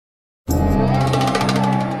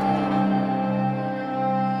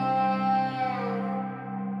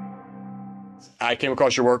I came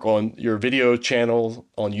across your work on your video channel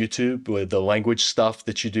on YouTube with the language stuff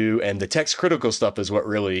that you do, and the text critical stuff is what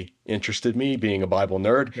really interested me, being a Bible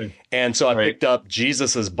nerd. Okay. And so I Right. picked up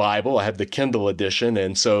Jesus's Bible. I have the Kindle edition,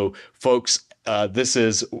 and so folks, this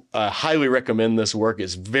is I highly recommend this work.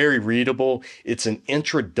 It's very readable. It's an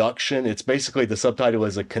introduction. It's basically the subtitle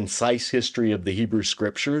is a concise history of the Hebrew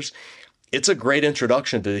Scriptures. It's a great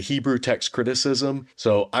introduction to the Hebrew text criticism.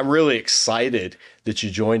 So I'm really excited that you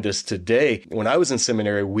joined us today. When I was in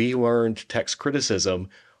seminary, we learned text criticism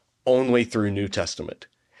only through New Testament.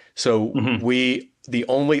 So Hmm. the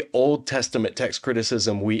only Old Testament text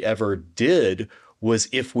criticism we ever did was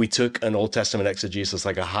if we took an Old Testament exegesis,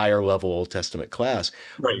 like a higher level Old Testament class,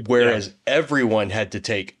 Right. Yeah. whereas everyone had to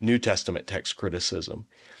take New Testament text criticism.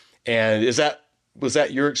 And was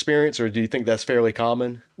that your experience, or do you think that's fairly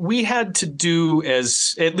common? We had to do,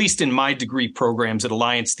 as at least in my degree programs at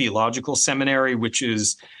Alliance Theological Seminary, which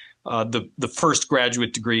is the first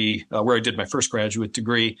graduate degree where I did my first graduate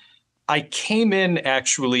degree. I came in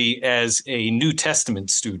actually as a New Testament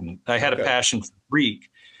student. I had a Okay. passion for Greek.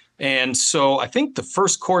 And so I think the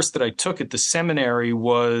first course that I took at the seminary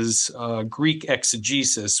was Greek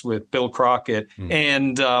exegesis with Bill Crockett. Hmm.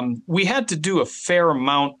 And we had to do a fair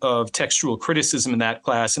amount of textual criticism in that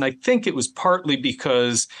class. And I think it was partly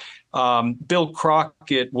because Bill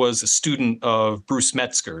Crockett was a student of Bruce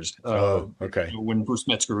Metzger's Oh, okay. when Bruce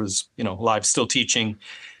Metzger was, alive, still teaching.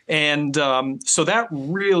 And so that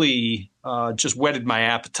really just whetted my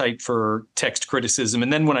appetite for text criticism.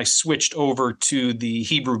 And then when I switched over to the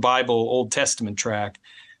Hebrew Bible Old Testament track,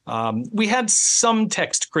 we had some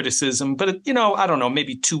text criticism, but, I don't know,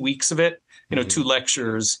 maybe 2 weeks of it, Hmm. 2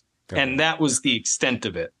 lectures. Okay. And that was the extent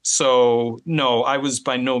of it. So, no, I was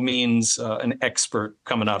by no means an expert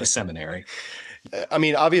coming out of seminary. I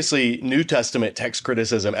mean, obviously, New Testament text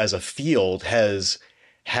criticism as a field has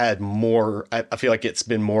had more, I feel like it's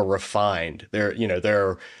been more refined. There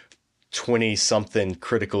are 20 something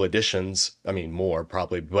critical editions. I mean, more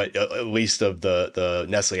probably, but at least of the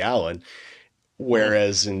Nestle Allen.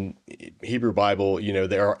 Whereas in Hebrew Bible,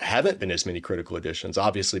 there haven't been as many critical editions,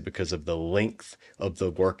 obviously because of the length of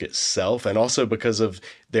the work itself, and also because of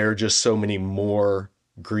there are just so many more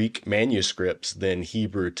Greek manuscripts than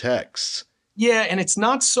Hebrew texts. Yeah, and it's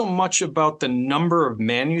not so much about the number of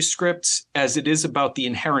manuscripts as it is about the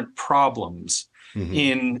inherent problems Hmm.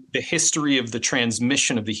 in the history of the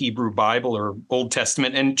transmission of the Hebrew Bible or Old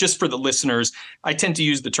Testament. And just for the listeners, I tend to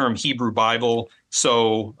use the term Hebrew Bible.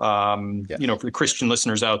 So, Yes. for the Christian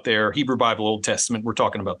listeners out there, Hebrew Bible, Old Testament, we're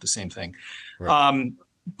talking about the same thing. Right.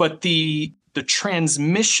 But the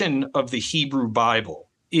transmission of the Hebrew Bible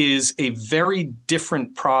is a very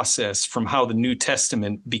different process from how the New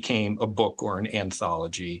Testament became a book or an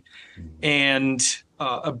anthology. Mhm. And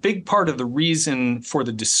a big part of the reason for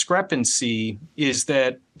the discrepancy is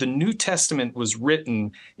that the New Testament was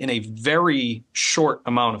written in a very short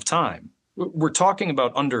amount of time. We're talking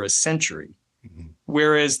about under a century, Mhm.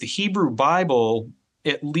 whereas the Hebrew Bible,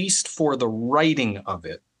 at least for the writing of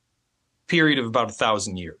it, period of about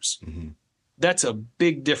 1,000 years. Mhm. That's a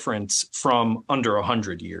big difference from under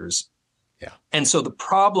 100 years. Yeah. And so the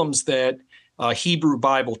problems that Hebrew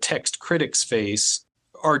Bible text critics face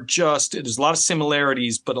are there's a lot of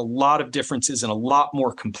similarities, but a lot of differences and a lot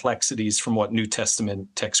more complexities from what New Testament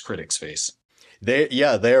text critics face.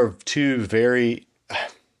 They're two very, I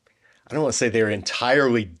don't want to say they're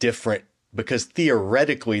entirely different because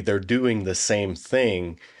theoretically they're doing the same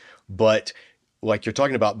thing, but like you're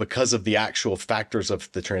talking about, because of the actual factors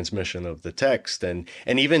of the transmission of the text and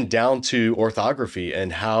even down to orthography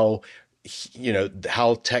and how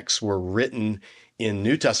texts were written in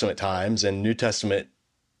New Testament times and New Testament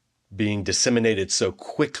being disseminated so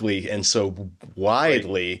quickly and so Right.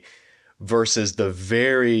 widely versus the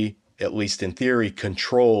very, at least in theory,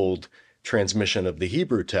 controlled transmission of the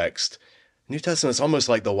Hebrew text. New Testament's almost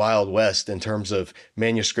like the Wild West in terms of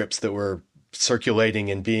manuscripts that were circulating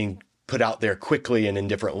and being put out there quickly and in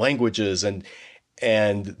different languages, and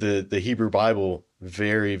the Hebrew Bible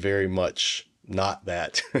very, very much not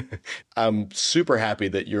that. I'm super happy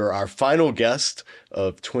that you're our final guest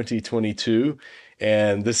of 2022.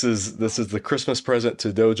 And this is the Christmas present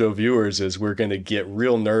to Dojo viewers is we're going to get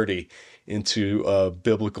real nerdy into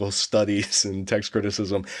biblical studies and text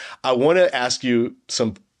criticism. I want to ask you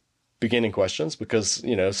some beginning questions because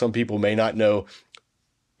some people may not know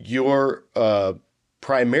your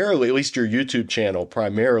primarily, at least your YouTube channel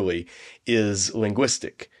primarily is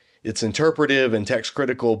linguistic. It's interpretive and text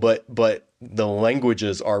critical, but the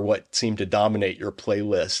languages are what seem to dominate your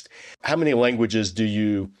playlist. How many languages do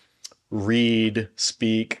you read,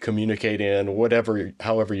 speak, communicate in, whatever,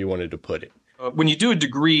 however you wanted to put it? When you do a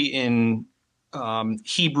degree in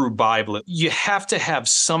Hebrew Bible, you have to have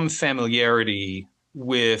some familiarity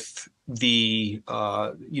with the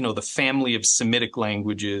family of Semitic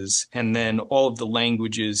languages, and then all of the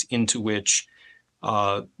languages into which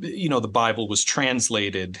the Bible was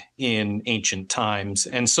translated in ancient times.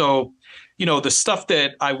 And so, the stuff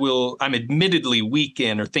that I'm admittedly weak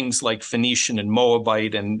in are things like Phoenician and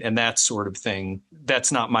Moabite and that sort of thing.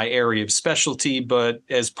 That's not my area of specialty, but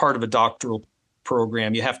as part of a doctoral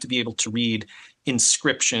program, you have to be able to read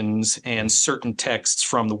inscriptions and certain texts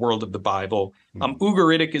from the world of the Bible.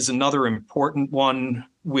 Ugaritic is another important one,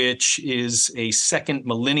 which is a second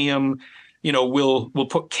millennium. We'll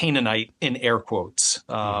put Canaanite in air quotes.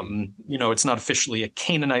 It's not officially a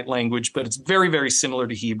Canaanite language, but it's very, very similar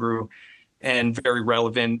to Hebrew and very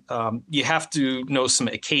relevant. You have to know some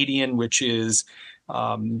Akkadian, which is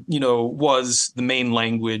was the main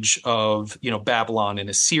language of, Babylon and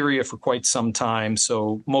Assyria for quite some time.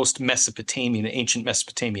 So most ancient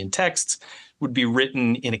Mesopotamian texts would be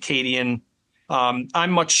written in Akkadian.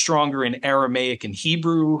 I'm much stronger in Aramaic and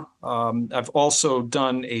Hebrew. I've also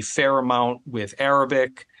done a fair amount with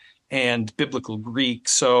Arabic and Biblical Greek.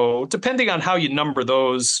 So depending on how you number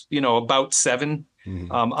those, about 7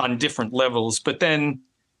 on different levels. But then,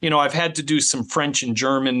 I've had to do some French and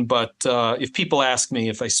German, but if people ask me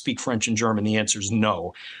if I speak French and German, the answer is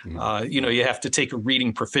no. You have to take a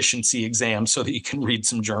reading proficiency exam so that you can read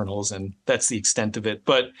some journals, and that's the extent of it.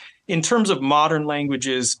 But in terms of modern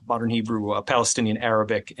languages, modern Hebrew, Palestinian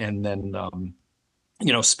Arabic, and then,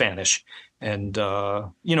 Spanish. And,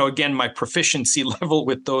 again, my proficiency level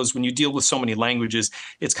with those, when you deal with so many languages,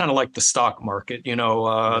 it's kind of like the stock market, right.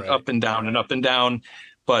 Up and down and up and down.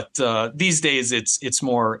 But these days, it's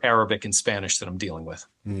more Arabic and Spanish that I'm dealing with.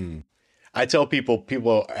 I tell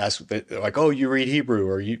people ask, like, oh, you read Hebrew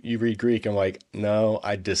or you read Greek. I'm like, no,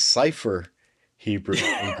 I decipher Hebrew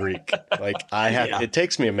and Greek. Like it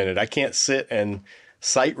takes me a minute. I can't sit and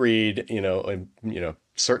sight read, and,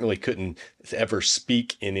 certainly couldn't ever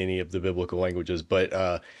speak in any of the biblical languages,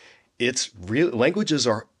 but it's real. Languages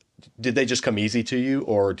did they just come easy to you,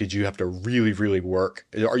 or did you have to really, really work?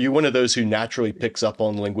 Are you one of those who naturally picks up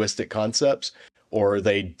on linguistic concepts, or are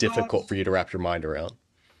they difficult for you to wrap your mind around?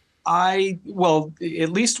 Well,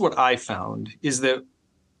 at least what I found is that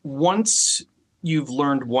once you've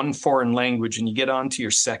learned one foreign language and you get on to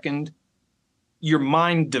your second, your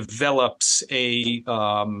mind develops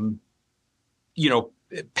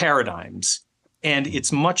paradigms. And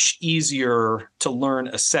it's much easier to learn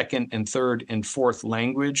a second and third and fourth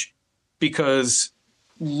language because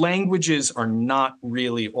languages are not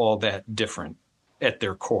really all that different at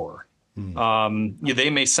their core. They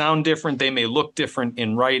may sound different, they may look different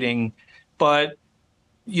in writing, but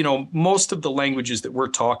most of the languages that we're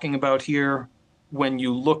talking about here, when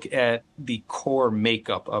you look at the core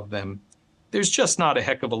makeup of them, there's just not a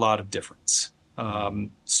heck of a lot of difference.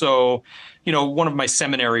 So, one of my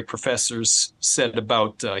seminary professors said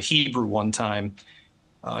about Hebrew one time,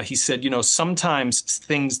 he said, sometimes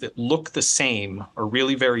things that look the same are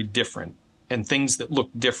really very different, and things that look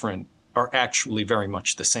different are actually very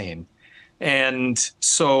much the same. And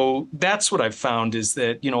so that's what I've found is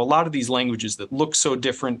that, a lot of these languages that look so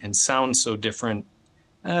different and sound so different,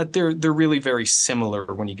 they're really very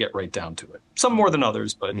similar when you get right down to it. Some more than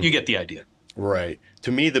others, but you get the idea. Right.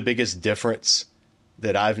 To me, the biggest difference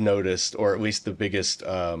that I've noticed, or at least the biggest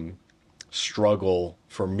struggle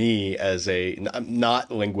for me as a not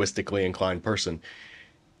linguistically inclined person,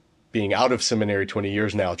 being out of seminary 20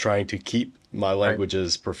 years now, trying to keep my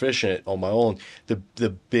languages proficient on my own, the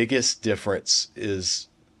biggest difference is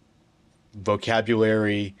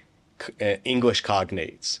vocabulary, English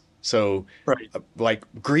cognates. So like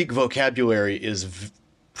Greek vocabulary is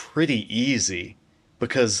pretty easy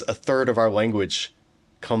because a third of our language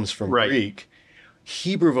comes from Greek.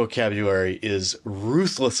 Hebrew vocabulary is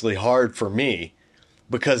ruthlessly hard for me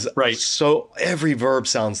because so every verb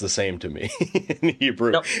sounds the same to me in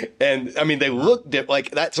Hebrew. And I mean, they look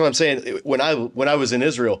like, that's what I'm saying. When I was in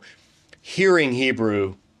Israel, hearing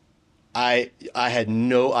Hebrew, I had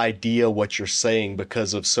no idea what you're saying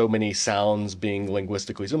because of so many sounds being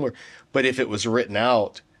linguistically similar. But if it was written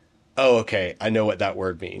out, oh, okay, I know what that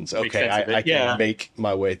word means. Okay, I can make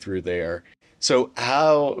my way through there. So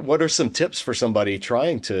what are some tips for somebody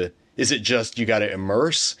trying to, is it just you got to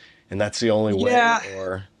immerse and that's the only way?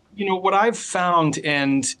 Or what I've found,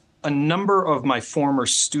 and a number of my former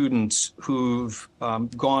students who've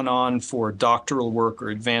gone on for doctoral work or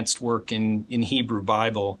advanced work in Hebrew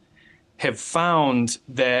Bible have found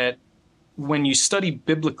that when you study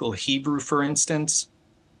biblical Hebrew, for instance,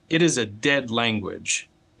 it is a dead language.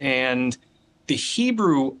 And the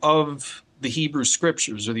Hebrew of the Hebrew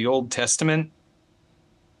scriptures or the Old Testament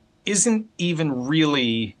isn't even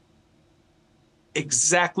really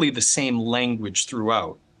exactly the same language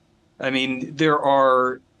throughout. I mean,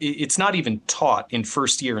 it's not even taught in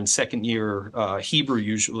first year and second year Hebrew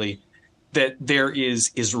usually that there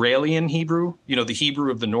is Israelian Hebrew, the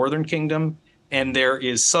Hebrew of the Northern Kingdom, and there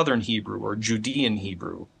is Southern Hebrew or Judean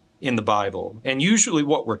Hebrew in the Bible. And usually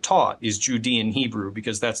what we're taught is Judean Hebrew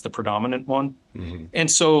because that's the predominant one. Mm-hmm. And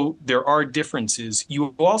so there are differences.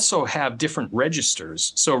 You also have different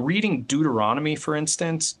registers. So reading Deuteronomy, for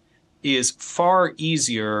instance, is far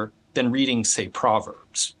easier than reading, say,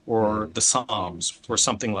 Proverbs or the Psalms or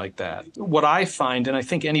something like that. What I find, and I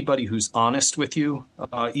think anybody who's honest with you,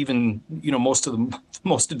 even most of the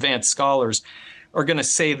most advanced scholars, are going to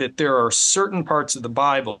say that there are certain parts of the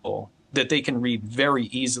Bible that they can read very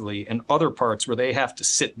easily, and other parts where they have to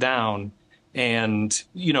sit down and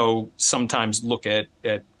sometimes look at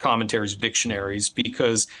commentaries, dictionaries,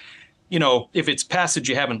 because if it's passage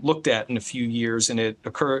you haven't looked at in a few years and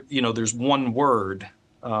there's one word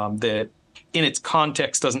that in its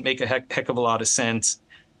context doesn't make a heck of a lot of sense,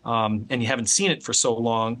 and you haven't seen it for so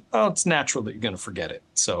long, well, it's natural that you're going to forget it.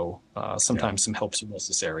 So sometimes some helps are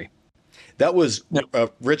necessary. That was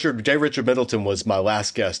Richard Middleton was my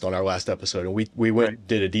last guest on our last episode, and we went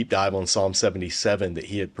did a deep dive on Psalm 77 that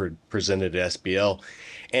he had presented at SBL,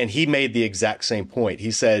 and he made the exact same point.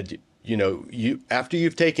 He said, you after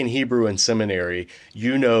you've taken Hebrew in seminary,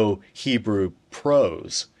 Hebrew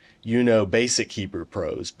prose, basic Hebrew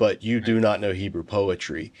prose, but you do not know Hebrew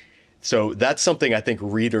poetry. So that's something I think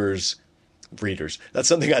that's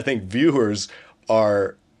something I think viewers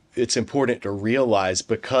it's important to realize,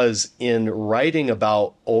 because in writing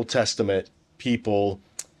about Old Testament, people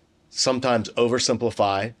sometimes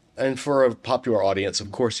oversimplify. And for a popular audience,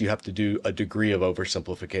 of course, you have to do a degree of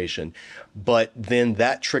oversimplification. But then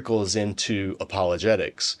that trickles into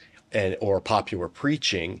apologetics or popular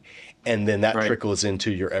preaching. And then that trickles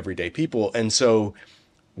into your everyday people. And so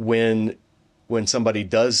when somebody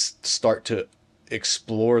does start to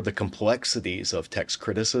explore the complexities of text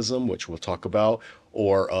criticism, which we'll talk about,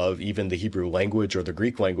 or of even the Hebrew language or the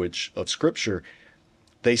Greek language of Scripture,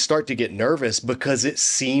 they start to get nervous because it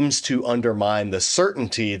seems to undermine the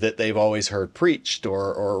certainty that they've always heard preached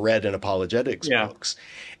or read in apologetics books.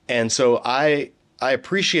 And so I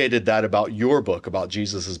appreciated that about your book, about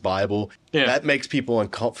Jesus's Bible. Yeah. That makes people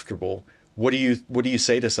uncomfortable. What do you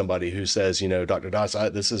say to somebody who says, Dr. Dodds,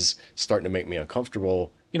 this is starting to make me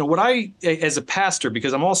uncomfortable? What I, as a pastor,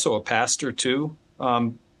 because I'm also a pastor too,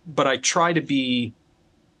 but I try to be,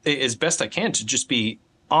 as best I can, to just be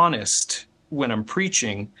honest when I'm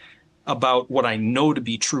preaching about what I know to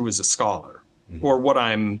be true as a scholar, or what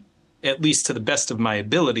I'm, at least to the best of my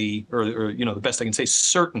ability, or the best I can say,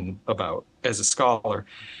 certain about as a scholar.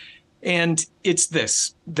 And it's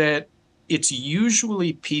this, that it's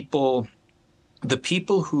usually the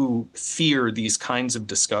people who fear these kinds of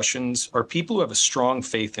discussions are people who have a strong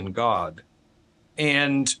faith in God.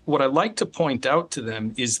 And what I like to point out to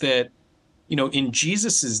them is that, in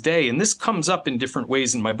Jesus's day, and this comes up in different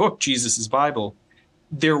ways in my book, Jesus's Bible,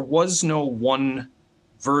 there was no one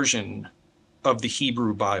version of the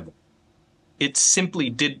Hebrew Bible. It simply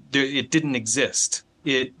didn't exist.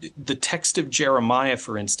 The text of Jeremiah,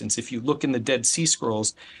 for instance, if you look in the Dead Sea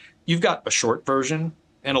Scrolls, you've got a short version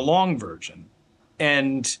and a long version,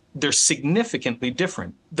 and they're significantly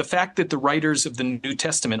different. The fact that the writers of the New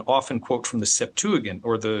Testament often quote from the Septuagint,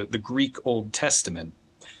 or the Greek Old Testament,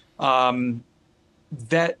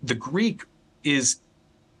 that the Greek is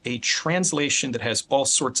a translation that has all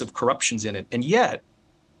sorts of corruptions in it. And yet,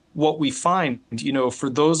 what we find, for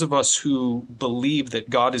those of us who believe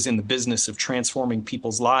that God is in the business of transforming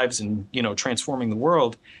people's lives and, transforming the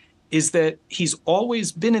world, is that he's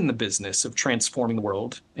always been in the business of transforming the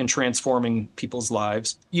world and transforming people's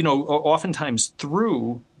lives, oftentimes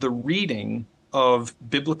through the reading of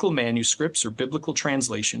biblical manuscripts or biblical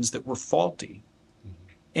translations that were faulty.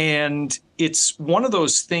 And it's one of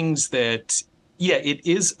those things that, it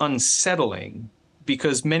is unsettling,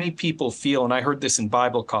 because many people feel, and I heard this in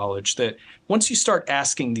Bible college, that once you start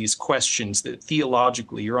asking these questions, that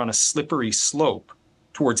theologically you're on a slippery slope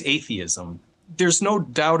towards atheism. There's no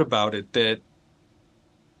doubt about it that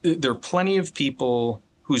there are plenty of people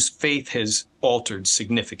whose faith has altered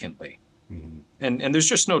significantly. Mm-hmm. And there's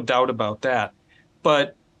just no doubt about that.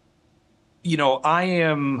 But, I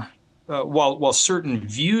am, while certain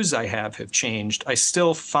views I have changed, I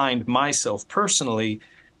still find myself personally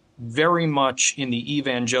very much in the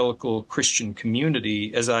evangelical Christian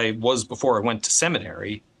community as I was before I went to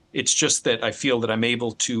seminary. It's just that I feel that I'm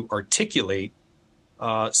able to articulate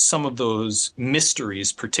some of those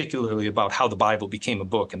mysteries, particularly about how the Bible became a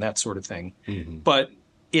book and that sort of thing. Mm-hmm. But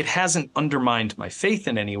it hasn't undermined my faith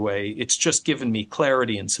in any way. It's just given me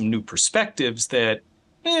clarity and some new perspectives that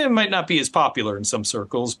might not be as popular in some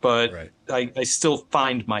circles, but Right. I still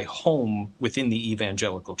find my home within the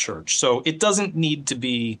evangelical church. So it doesn't need to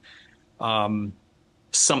be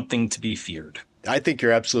something to be feared. I think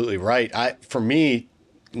you're absolutely right. For me,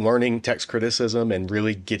 learning text criticism and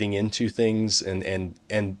really getting into things and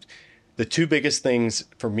the two biggest things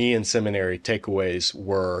for me in seminary takeaways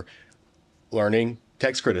were learning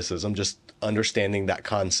text criticism, just understanding that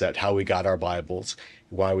concept, how we got our Bibles,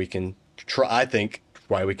 why we can I think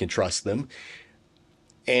why we can trust them,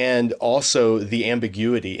 and also the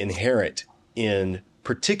ambiguity inherent in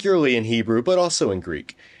particularly in Hebrew, but also in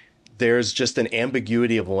Greek. There's just an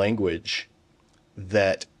ambiguity of language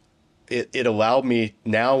that it allowed me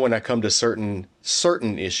now when I come to certain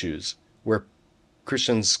issues where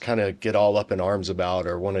Christians kind of get all up in arms about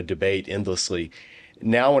or want to debate endlessly.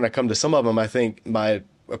 Now, when I come to some of them, I think my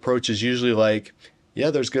approach is usually like, yeah,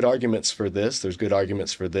 there's good arguments for this. There's good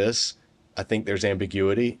arguments for this. I think there's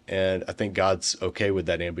ambiguity, and I think God's okay with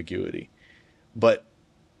that ambiguity. But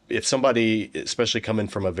if somebody, especially coming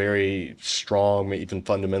from a very strong, even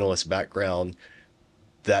fundamentalist background,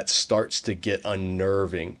 that starts to get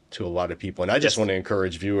unnerving to a lot of people. And I just want to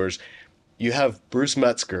encourage viewers, you have Bruce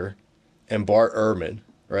Metzger and Bart Ehrman,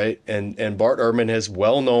 right? And Bart Ehrman has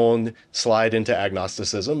well-known slide into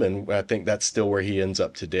agnosticism, and I think that's still where he ends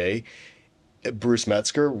up today. Bruce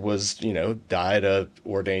Metzger was, died a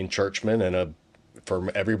ordained churchman and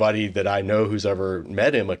from everybody that I know who's ever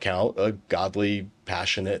met him account, a godly,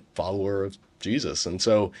 passionate follower of Jesus. And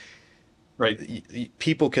so right,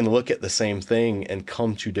 people can look at the same thing and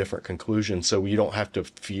come to different conclusions. So you don't have to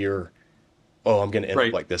fear, oh, I'm going to end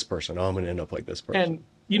up like this person. Oh, I'm going to end up like this person.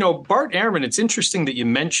 And, Bart Ehrman, it's interesting that you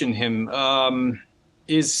mention him. I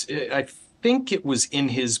think it was in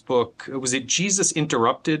his book. Was it Jesus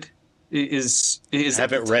Interrupted? I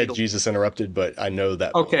haven't read Jesus Interrupted, but I know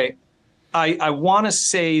that. Okay. Book. I want to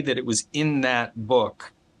say that it was in that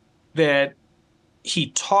book that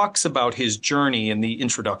he talks about his journey in the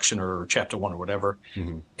introduction or chapter 1 or whatever.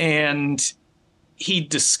 Mm-hmm. And he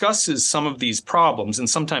discusses some of these problems, and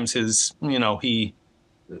sometimes his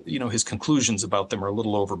conclusions about them are a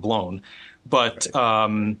little overblown. But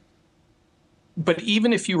right. But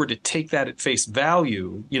even if you were to take that at face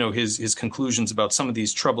value, his conclusions about some of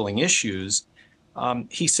these troubling issues,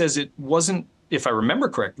 he says it wasn't, if I remember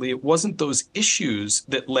correctly, it wasn't those issues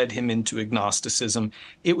that led him into agnosticism.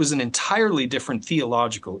 It was an entirely different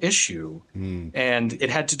theological issue, and it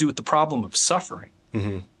had to do with the problem of suffering.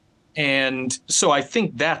 Mm-hmm. And so I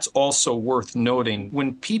think that's also worth noting.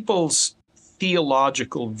 When people's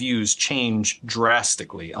theological views change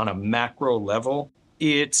drastically on a macro level,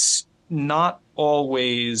 it's not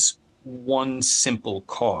always one simple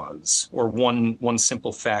cause or one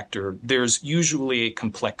simple factor. There's usually a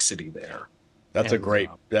complexity there. That's a great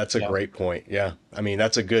point. Yeah. I mean,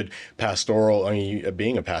 that's a good pastoral,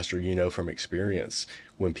 being a pastor, from experience,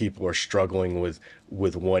 when people are struggling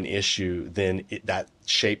with one issue, then that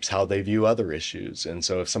shapes how they view other issues. And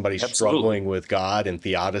so if somebody's struggling with God and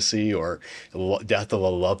theodicy or death of a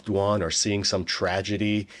loved one or seeing some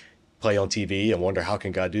tragedy play on TV and wonder how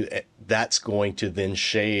can God do that, that's going to then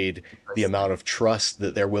shade the amount of trust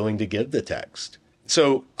that they're willing to give the text.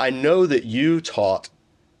 So I know that you taught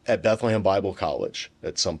at Bethlehem Bible College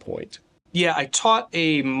at some point. Yeah, I taught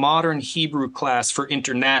a modern Hebrew class for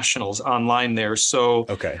internationals online there. So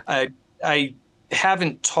okay. I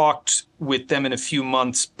haven't talked with them in a few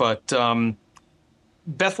months, but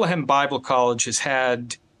Bethlehem Bible College has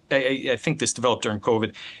had, I think this developed during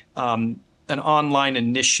COVID, an online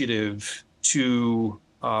initiative to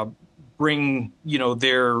bring,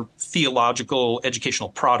 their theological educational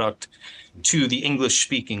product to the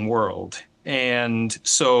English-speaking world. And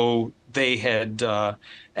so they had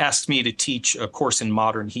asked me to teach a course in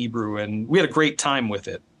modern Hebrew, and we had a great time with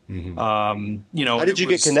it. Mm-hmm. How did you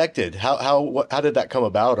get connected? How did that come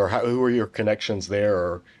about, or who were your connections there?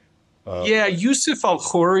 Or Yusuf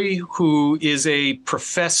Al-Khoury, who is a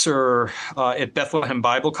professor at Bethlehem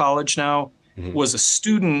Bible College now, mm-hmm. was a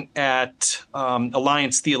student at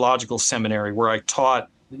Alliance Theological Seminary, where I taught,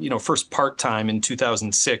 first part-time in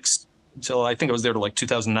 2006 until I think I was there to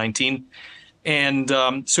 2019. And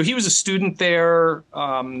so he was a student there.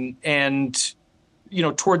 And,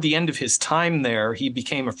 toward the end of his time there, he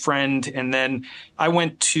became a friend. And then I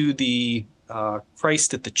went to the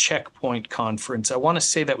Christ at the Checkpoint conference. I want to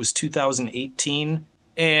say that was 2018.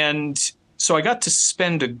 And so I got to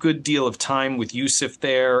spend a good deal of time with Yusuf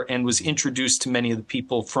there and was introduced to many of the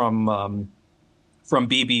people from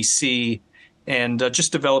BBC and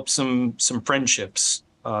just developed some friendships.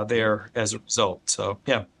 there as a result. So,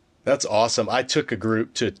 yeah. That's awesome. I took a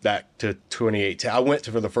group to back to 2018. I went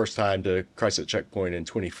to, for the first time, to Christ at Checkpoint in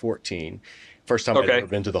 2014. First time I'd ever Okay.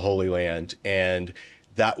 been to the Holy Land, and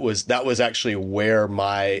that was actually where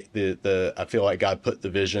the I feel like God put the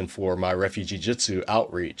vision for my refugee jitsu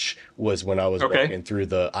outreach, was when I was Okay. walking through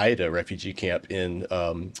the Ida refugee camp in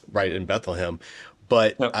right in Bethlehem.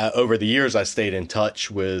 But Yep. over the years, I stayed in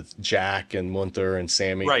touch with Jack and Munther and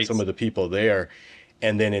Sammy and Right. some of the people there.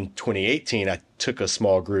 And then in 2018, I took a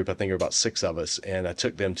small group, I think there were about 6 of us, and I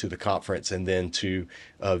took them to the conference and then to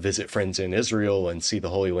visit friends in Israel and see the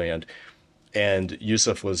Holy Land. And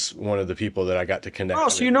Yusuf was one of the people that I got to connect Oh,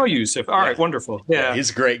 so with. you know Yusuf. All right. Yeah. Wonderful. Yeah, Yeah. he's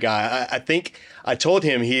a great guy. I think I told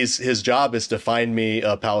him his job is to find me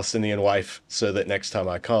a Palestinian wife so that next time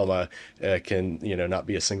I come, I can, not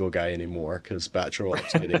be a single guy anymore, because bachelor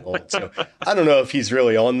life's getting old. So I don't know if he's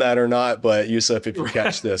really on that or not, but Yusuf, if you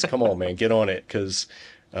catch this, come on, man, get on it, because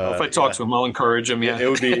Well, if I talk to him, I'll encourage him. Yeah. it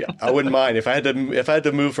would be, I wouldn't mind if I had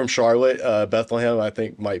to move from Charlotte. Bethlehem, I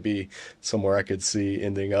think, might be somewhere I could see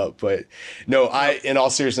ending up. But no, in all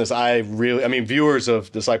seriousness, I mean, viewers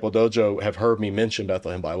of Disciple Dojo have heard me mention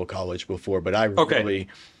Bethlehem Bible College before, but I Okay. really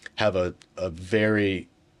have a very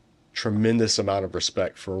tremendous amount of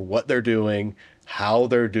respect for what they're doing, how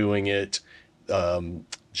they're doing it,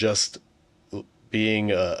 just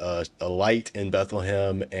being a light in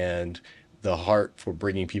Bethlehem, and the heart for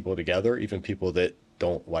bringing people together, even people that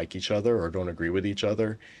don't like each other or don't agree with each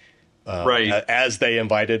other. Right. As they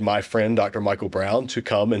invited my friend, Dr. Michael Brown, to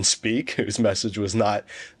come and speak, whose message was not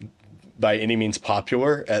by any means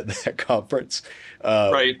popular at that conference.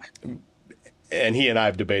 Right. And he and I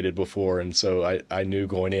have debated before, and so I knew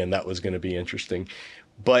going in that was going to be interesting.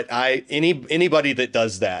 But anybody that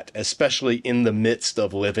does that, especially in the midst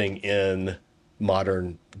of living in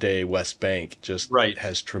modern day West Bank, just Right.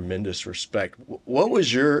 has tremendous respect. What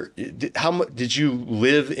was how much did you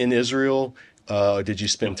live in Israel? Did you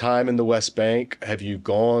spend time in the West Bank? Have you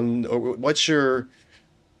gone, or what's your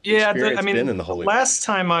Yeah. experience been in the Holy Land? Last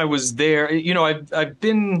time I was there, I've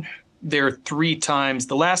been there 3 times.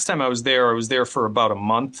 The last time I was there for about a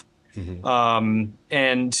month.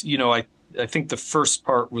 And, I think the first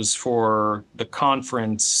part was for the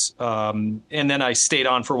conference. And then I stayed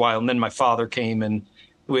on for a while, and then my father came, and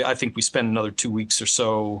I think we spent another 2 weeks or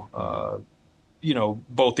so,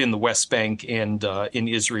 both in the West Bank and in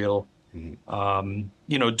Israel,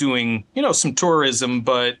 doing, some tourism.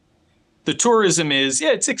 But the tourism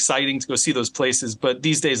it's exciting to go see those places. But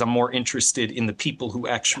these days I'm more interested in the people who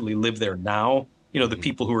actually live there now, the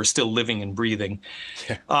people who are still living and breathing.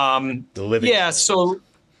 The living Yeah. souls. So,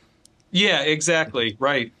 yeah, exactly.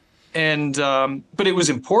 Right. And but it was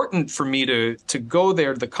important for me to go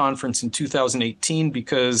there to the conference in 2018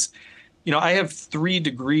 because, I have 3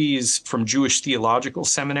 degrees from Jewish Theological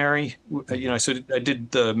Seminary. So I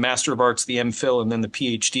did the Master of Arts, the MPhil, and then the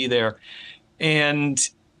PhD there. And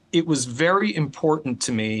it was very important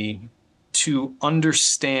to me to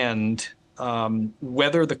understand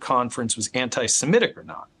whether the conference was anti-Semitic or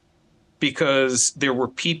not, because there were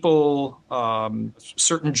people,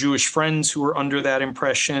 certain Jewish friends who were under that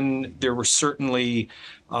impression. There were certainly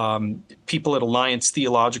people at Alliance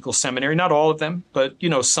Theological Seminary, not all of them, but,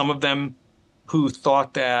 some of them who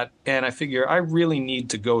thought that. And I figure I really need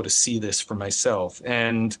to go to see this for myself.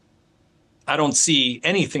 And I don't see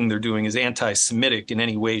anything they're doing as anti-Semitic in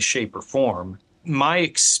any way, shape, or form. My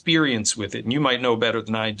experience with it, and you might know better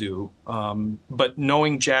than I do, but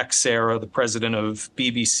knowing Jack Sarah, the president of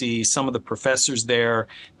BBC, some of the professors there,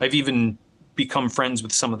 I've even become friends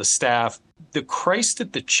with some of the staff. The Christ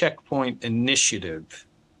at the Checkpoint initiative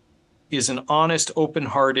is an honest,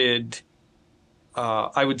 open-hearted,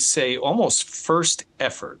 I would say almost first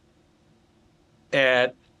effort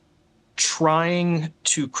at trying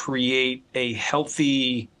to create a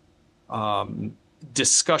healthy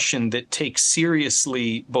discussion that takes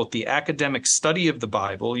seriously both the academic study of the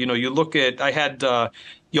Bible. You look at, I had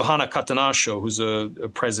Johanna Catanaccio, who's a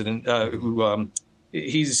president,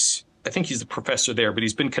 I think he's the professor there, but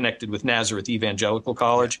he's been connected with Nazareth Evangelical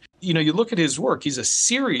College. You look at his work, he's a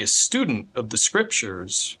serious student of the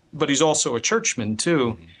scriptures, but he's also a churchman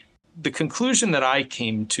too. The conclusion that I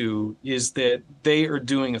came to is that they are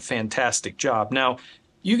doing a fantastic job. Now,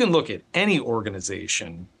 you can look at any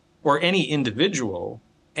organization or any individual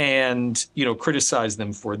and, criticize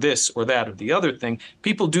them for this or that or the other thing.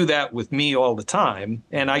 People do that with me all the time.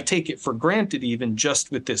 And I take it for granted, even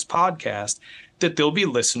just with this podcast, that there'll be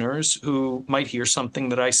listeners who might hear something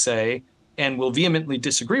that I say and will vehemently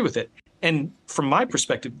disagree with it. And from my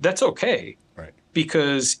perspective, that's okay. Right.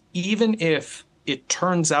 Because even if it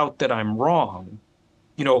turns out that I'm wrong,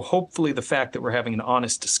 hopefully the fact that we're having an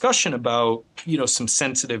honest discussion about, some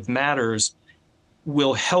sensitive matters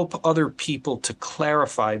will help other people to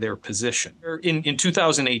clarify their position. In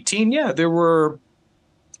 2018, yeah, there were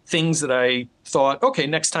things that I thought, okay,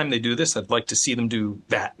 next time they do this, I'd like to see them do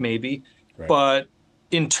that maybe. Right. But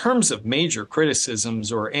in terms of major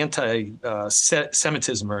criticisms or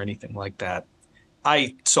anti-Semitism or anything like that,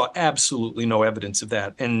 I saw absolutely no evidence of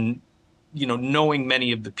that. And, knowing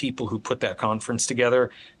many of the people who put that conference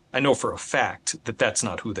together, I know for a fact that that's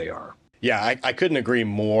not who they are. Yeah, I couldn't agree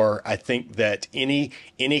more. I think that any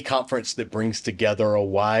conference that brings together a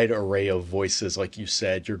wide array of voices, like you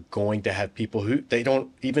said, you're going to have people who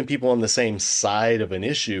even people on the same side of an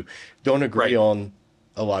issue don't agree on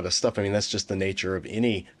a lot of stuff. I mean, that's just the nature of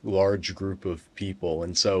any large group of people.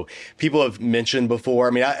 And so people have mentioned before,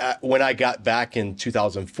 I mean, when I got back in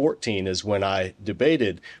 2014 is when I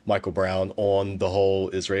debated Michael Brown on the whole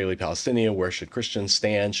Israeli-Palestinian, where should Christians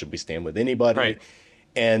stand? Should we stand with anybody? Right.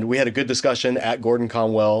 And we had a good discussion at Gordon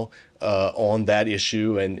Conwell on that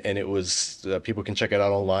issue. And it was, people can check it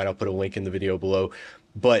out online. I'll put a link in the video below.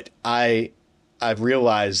 But I've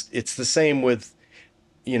realized it's the same with,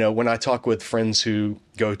 when I talk with friends who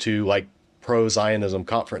go to like pro-Zionism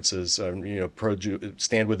conferences,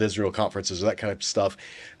 stand with Israel conferences, that kind of stuff.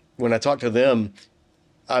 When I talk to them,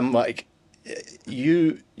 I'm like,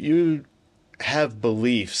 you have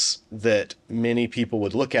beliefs that many people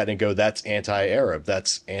would look at and go, that's anti-Arab,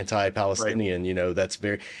 that's anti-Palestinian, that's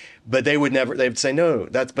but they'd say, no,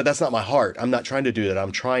 but that's not my heart. I'm not trying to do that.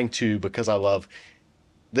 I'm trying to, because I love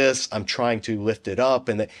this, I'm trying to lift it up.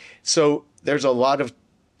 And so there's a lot of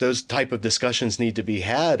those type of discussions need to be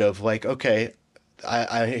had of like, okay,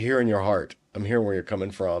 I hear in your heart. I'm hearing where you're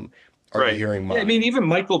coming from. Are you hearing mine? I mean, even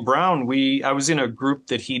Michael Brown, I was in a group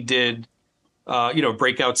that he did,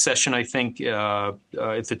 breakout session, I think, at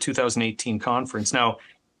the 2018 conference. Now,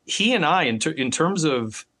 he and I, in terms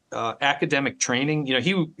of academic training,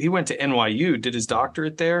 he went to NYU, did his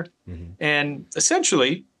doctorate there, and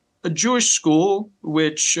essentially a Jewish school,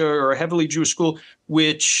 or a heavily Jewish school,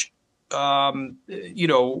 which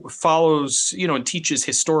follows, and teaches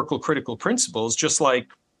historical critical principles, just like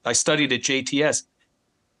I studied at JTS.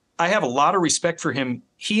 I have a lot of respect for him.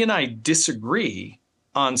 He and I disagree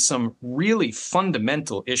on some really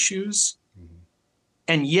fundamental issues,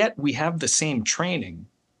 and yet we have the same training.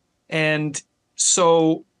 And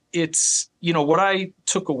so it's, what I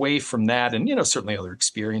took away from that, and, certainly other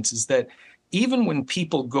experiences, that even when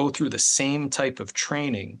people go through the same type of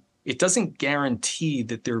training, it doesn't guarantee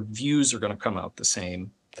that their views are going to come out the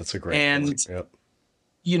same. That's a great point.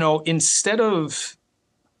 Yep. Instead of,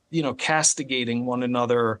 castigating one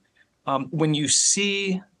another, when you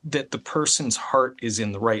see that the person's heart is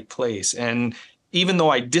in the right place, and even though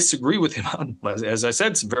I disagree with him on, as I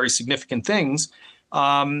said, some very significant things,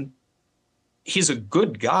 he's a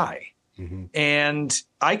good guy. Mm-hmm. And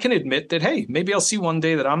I can admit that, hey, maybe I'll see one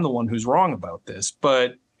day that I'm the one who's wrong about this.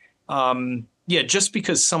 But just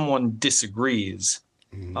because someone disagrees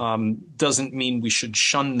doesn't mean we should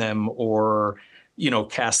shun them or,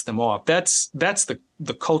 cast them off. That's the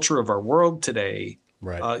culture of our world today,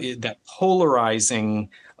 right? That polarizing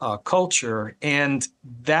culture. And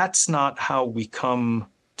that's not how we come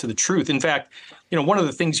to the truth. In fact, one of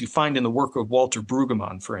the things you find in the work of Walter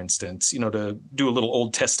Brueggemann, for instance, to do a little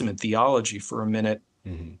Old Testament theology for a minute,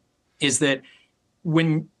 is that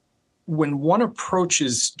when one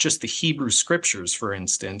approaches just the Hebrew scriptures, for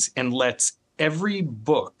instance, and lets every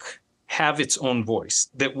book have its own voice,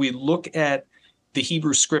 that we look at the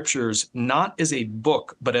Hebrew scriptures not as a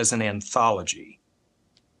book, but as an anthology,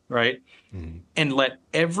 right? And let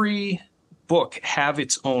every book have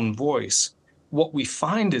its own voice, what we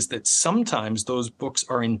find is that sometimes those books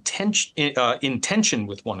are in tension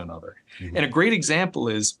with one another. And a great example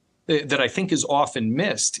is that I think is often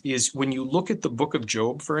missed is when you look at the book of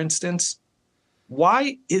Job, for instance,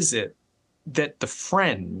 why is it that the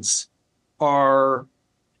friends are,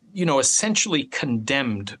 essentially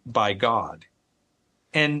condemned by God?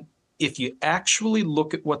 And if you actually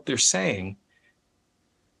look at what they're saying,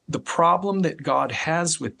 the problem that God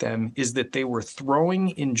has with them is that they were throwing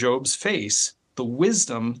in Job's face the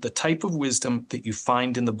wisdom, the type of wisdom that you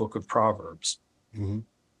find in the book of Proverbs.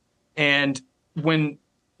 And when,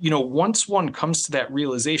 once one comes to that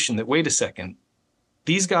realization that, wait a second,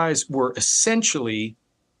 these guys were essentially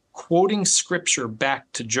quoting scripture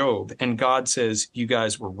back to Job, and God says, you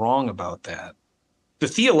guys were wrong about that. The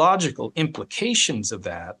theological implications of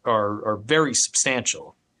that are very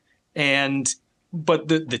substantial. But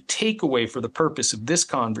the takeaway for the purpose of this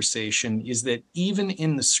conversation is that even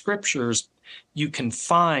in the scriptures, you can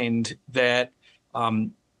find that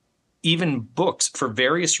even books, for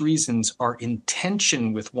various reasons, are in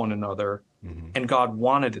tension with one another, and God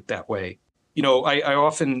wanted it that way. I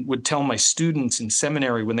often would tell my students in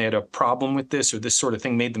seminary when they had a problem with this or this sort of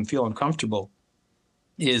thing made them feel uncomfortable,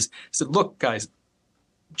 I said, look, guys,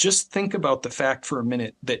 just think about the fact for a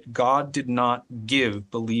minute that God did not give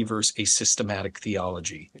believers a systematic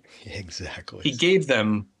theology. Exactly. He gave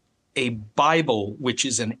them a Bible, which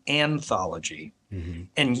is an anthology.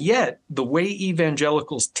 And yet, the way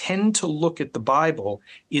evangelicals tend to look at the Bible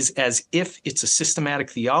is as if it's a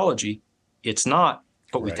systematic theology. It's not,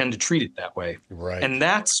 but we tend to treat it that way. Right. And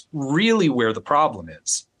that's really where the problem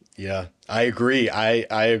is. Yeah, I agree.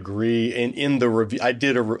 I agree. In the review, I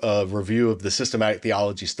did a review of the Systematic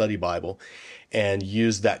Theology Study Bible and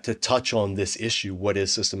used that to touch on this issue. What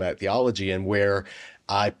is systematic theology, and where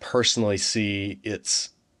I personally see its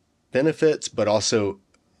benefits, but also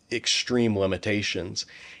extreme limitations.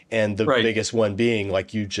 And the biggest one being,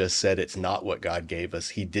 like you just said, it's not what God gave us.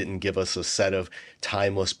 He didn't give us a set of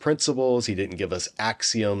timeless principles. He didn't give us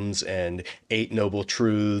axioms and 8 noble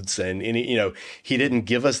truths. And he didn't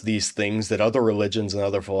give us these things that other religions and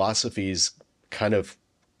other philosophies kind of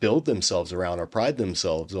build themselves around or pride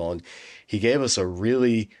themselves on. He gave us a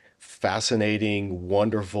really fascinating,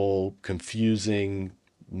 wonderful, confusing,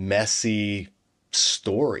 messy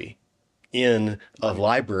story in a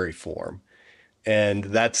library form. And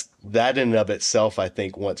that in and of itself, I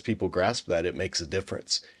think once people grasp that, it makes a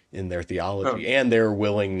difference in their theology and their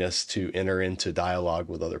willingness to enter into dialogue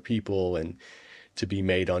with other people and to be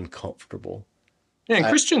made uncomfortable. Yeah, and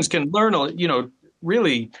Christians can learn,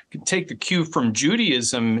 really take the cue from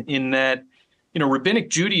Judaism in that, rabbinic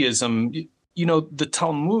Judaism, the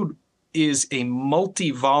Talmud is a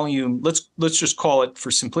multi-volume, let's just call it, for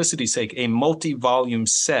simplicity's sake, a multi-volume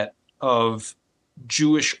set of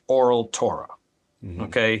Jewish oral Torah.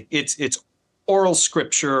 Okay, it's oral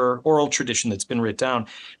scripture, oral tradition that's been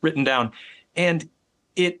written down, and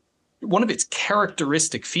one of its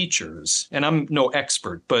characteristic features, and I'm no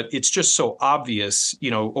expert, but it's just so obvious,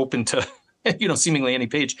 open to seemingly any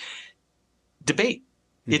page, debate.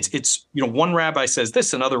 It's one rabbi says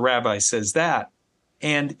this, another rabbi says that,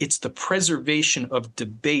 and it's the preservation of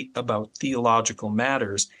debate about theological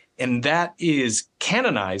matters, and that is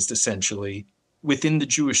canonized essentially within the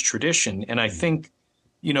Jewish tradition. And I think,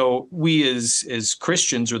 we as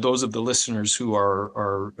Christians, or those of the listeners who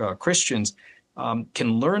are Christians,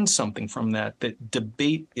 can learn something from that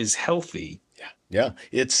debate is healthy. Yeah,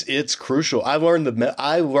 it's crucial. I learned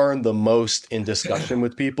the most in discussion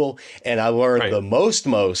with people, and I learned the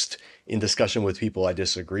most in discussion with people I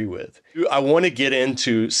disagree with. I want to get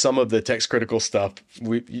into some of the text critical stuff.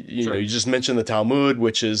 You just mentioned the Talmud,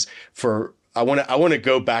 which is I want to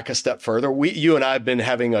go back a step further. You and I have been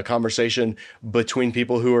having a conversation between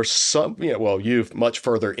people who are you're much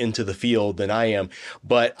further into the field than I am,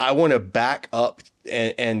 but I want to back up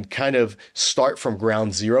and kind of start from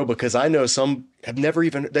ground zero, because I know some have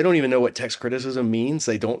they don't even know what text criticism means.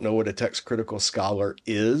 They don't know what a text critical scholar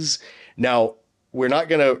is. Now, we're not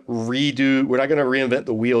going to reinvent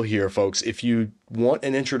the wheel here, folks. If you want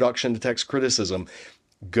an introduction to text criticism,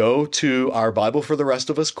 go to our Bible for the Rest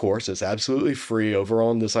of Us course. It's absolutely free over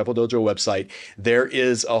on the Disciple Dojo website. There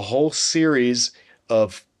is a whole series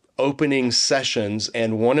of opening sessions,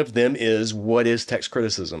 and one of them is what is text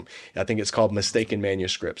criticism. I think it's called Mistaken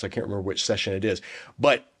Manuscripts. I can't remember which session it is,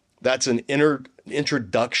 but that's an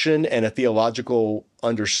introduction and a theological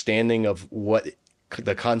understanding of what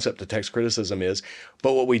the concept of text criticism is.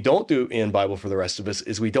 But what we don't do in Bible for the Rest of Us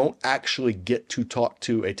is we don't actually get to talk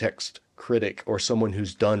to a text critic or someone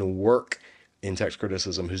who's done work in text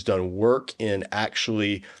criticism, who's done work in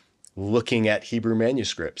actually looking at Hebrew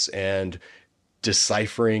manuscripts and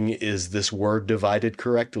deciphering, is this word divided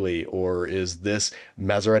correctly, or is this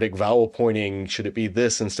Masoretic vowel pointing, should it be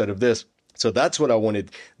this instead of this? So that's what I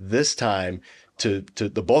wanted this time to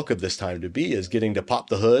the bulk of this time to be, is getting to pop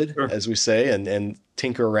the hood, as we say, and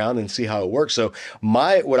tinker around and see how it works. So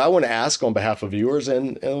what I want to ask on behalf of viewers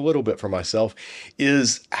and a little bit for myself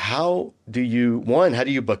is, how do you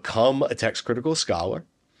become a text critical scholar?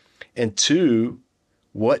 And 2,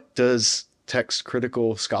 what does text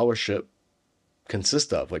critical scholarship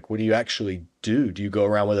consist of? Like, what do you actually do? Do you go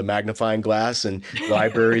around with a magnifying glass and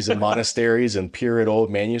libraries and monasteries and peer at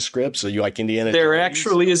old manuscripts? Are you like Indiana There Jones?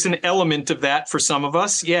 actually is an element of that for some of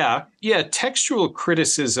us. Yeah. Textual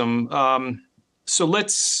criticism. So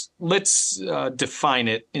let's define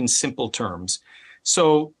it in simple terms.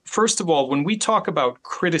 So first of all, when we talk about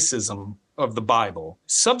criticism of the Bible,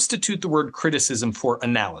 substitute the word criticism for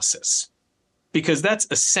analysis. because that's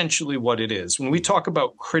essentially what it is. When we talk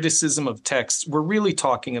about criticism of text, we're really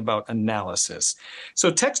talking about analysis. So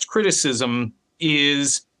text criticism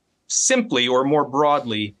is simply, or more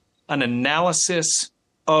broadly, an analysis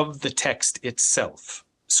of the text itself.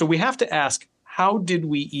 So we have to ask, how did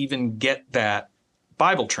we even get that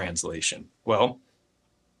Bible translation? Well,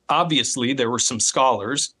 obviously, there were some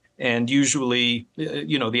scholars, and usually,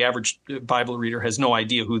 the average Bible reader has no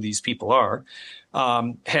idea who these people are,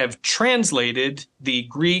 have translated the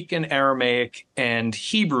Greek and Aramaic and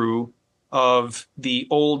Hebrew of the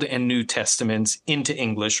Old and New Testaments into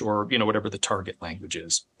English, or, whatever the target language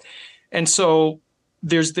is. And so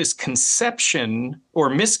there's this conception, or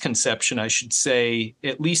misconception, I should say,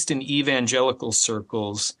 at least in evangelical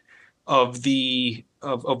circles, of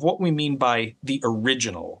what we mean by the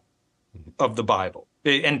original of the Bible.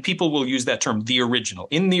 And people will use that term, the original.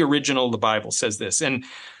 In the original, the Bible says this. And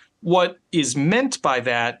what is meant by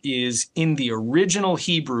that is, in the original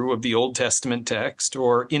Hebrew of the Old Testament text,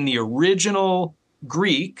 or in the original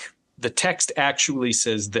Greek, the text actually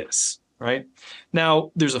says this, right?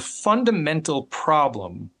 Now, there's a fundamental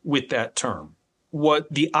problem with that term. What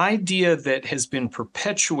the idea that has been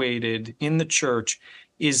perpetuated in the church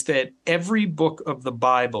is that every book of the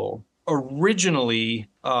Bible originally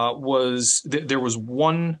there was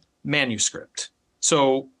one manuscript.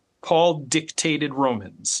 So Paul dictated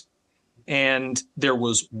Romans, and there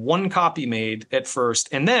was one copy made at first,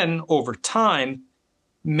 and then over time,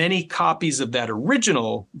 many copies of that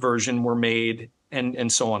original version were made,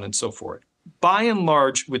 and so on and so forth. By and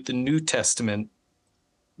large, with the New Testament,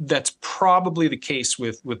 that's probably the case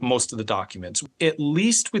with most of the documents. At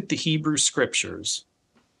least with the Hebrew Scriptures,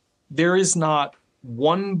 there is not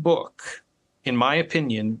one book, in my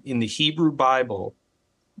opinion, in the Hebrew Bible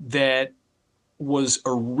that was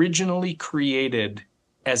originally created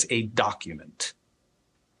as a document.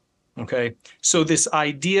 Okay? So this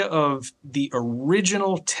idea of the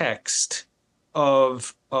original text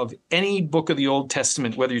of any book of the Old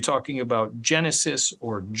Testament, whether you're talking about Genesis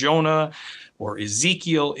or Jonah or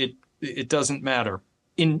Ezekiel, it doesn't matter.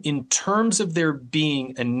 In terms of there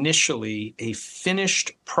being initially a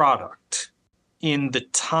finished product in the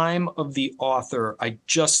time of the author, I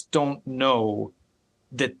just don't know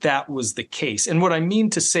that was the case. And what I mean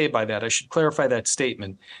to say by that, I should clarify that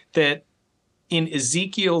statement, that in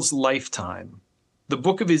Ezekiel's lifetime, the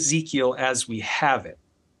book of Ezekiel as we have it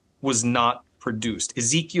was not produced.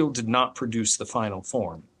 Ezekiel did not produce the final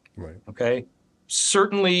form. Right. Okay?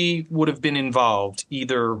 Certainly would have been involved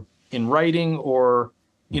either in writing or,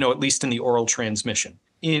 at least in the oral transmission.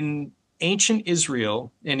 In ancient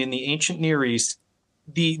Israel and in the ancient Near East,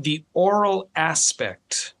 the oral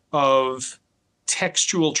aspect of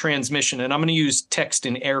textual transmission, and I'm going to use text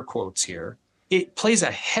in air quotes here, it plays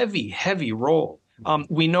a heavy, heavy role.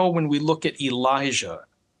 We know when we look at Elijah,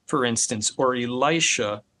 for instance, or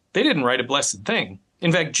Elisha, they didn't write a blessed thing.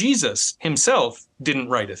 In fact, Jesus himself didn't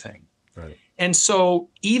write a thing. Right. And so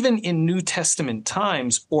even in New Testament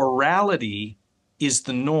times, orality is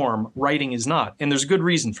the norm, writing is not. And there's a good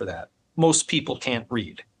reason for that. Most people can't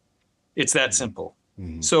read. It's that simple.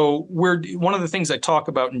 Mm-hmm. So one of the things I talk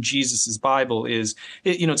about in Jesus's Bible is,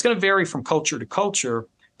 it's going to vary from culture to culture,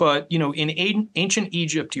 but, in ancient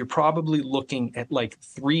Egypt, you're probably looking at like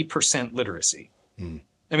 3% literacy. Mm.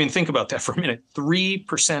 I mean, think about that for a minute,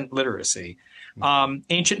 3% literacy.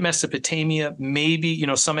 Ancient Mesopotamia, maybe,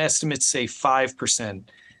 some estimates say 5%.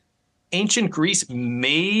 Ancient Greece,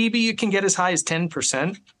 maybe you can get as high as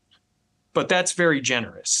 10%, but that's very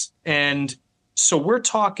generous. And so we're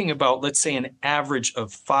talking about, let's say, an average of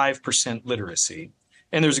 5% literacy.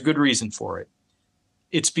 And there's a good reason for it.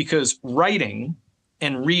 It's because writing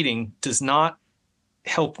and reading does not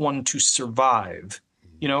help one to survive.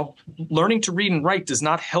 Learning to read and write does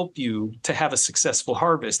not help you to have a successful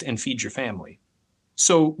harvest and feed your family.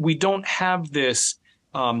 So we don't have this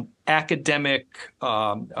academic,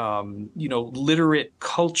 literate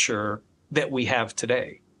culture that we have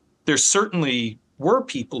today. There certainly were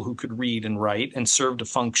people who could read and write and served a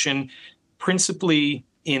function principally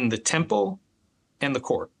in the temple and the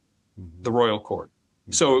court, the royal court.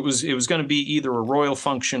 So it was going to be either a royal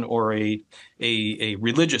function or a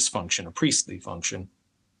religious function, a priestly function.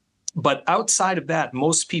 But outside of that,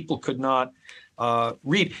 most people could not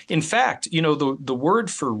read. In fact, the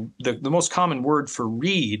word for the most common word for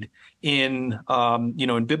read in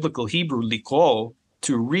biblical Hebrew, likro,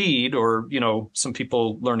 to read, or some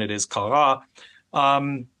people learn it as kara,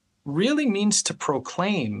 really means to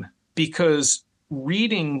proclaim, because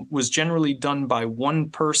reading was generally done by one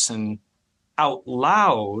person out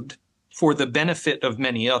loud for the benefit of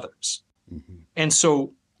many others. Mm-hmm. And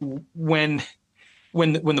so when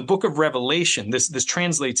when the book of Revelation, this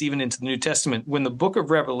translates even into the New Testament, when the book of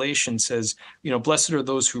Revelation says, blessed are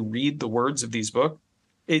those who read the words of these books,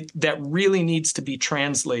 that really needs to be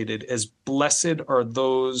translated as blessed are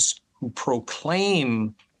those who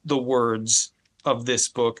proclaim the words of this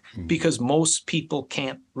book, because most people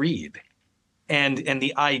can't read. And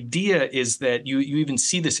the idea is that you even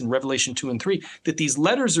see this in Revelation 2 and 3, that these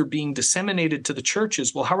letters are being disseminated to the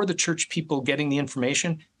churches. Well, how are the church people getting the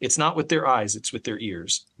information? It's not with their eyes, it's with their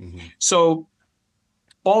ears. So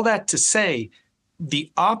all that to say, the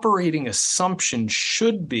operating assumption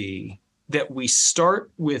should be that we start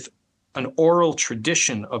with an oral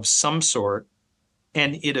tradition of some sort,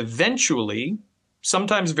 and it eventually,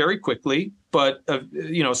 sometimes very quickly, but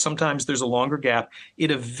sometimes there's a longer gap,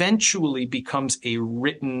 it eventually becomes a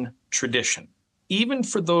written tradition. Even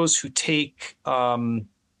for those who take some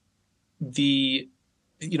of the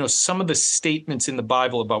statements in the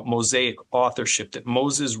Bible about Mosaic authorship, that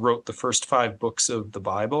Moses wrote the first 5 books of the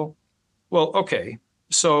Bible. Well, okay,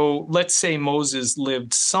 so let's say Moses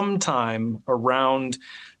lived sometime around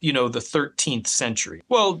the 13th century.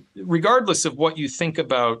 Well, regardless of what you think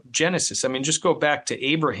about Genesis, I mean, just go back to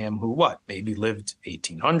Abraham, who maybe lived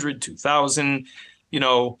 1800, 2000.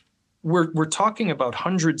 We're talking about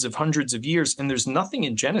hundreds of years, and there's nothing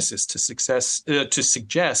in Genesis to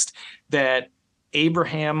suggest that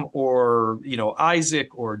Abraham or Isaac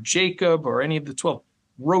or Jacob or any of the 12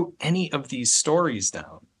 wrote any of these stories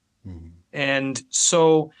down. And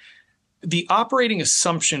so the operating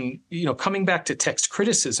assumption, coming back to text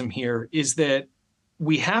criticism here, is that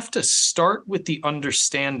we have to start with the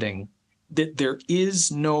understanding that there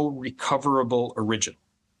is no recoverable original.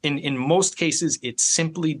 In most cases, it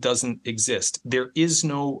simply doesn't exist. There is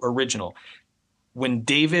no original. When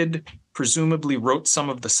David presumably wrote some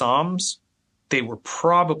of the Psalms, they were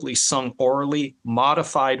probably sung orally,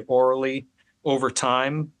 modified orally over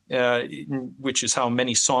time, which is how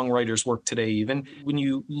many songwriters work today even. When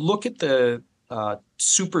you look at the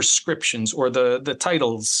superscriptions, or the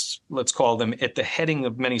titles, let's call them, at the heading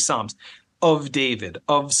of many Psalms, of David,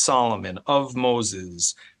 of Solomon, of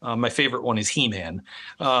Moses. My favorite one is He-Man.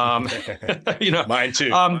 Mine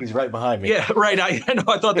too. He's right behind me. Yeah, right. I know.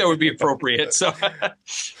 I thought that would be appropriate. So,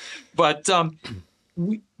 but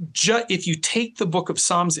if you take the book of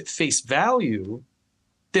Psalms at face value,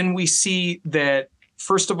 then we see that,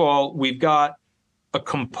 first of all, we've got a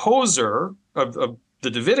composer of the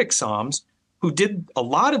Davidic Psalms who did a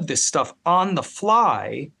lot of this stuff on the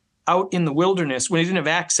fly out in the wilderness when he didn't have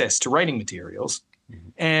access to writing materials.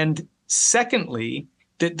 And secondly,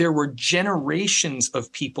 that there were generations of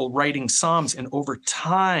people writing Psalms, and over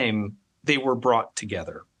time they were brought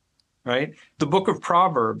together, right? The book of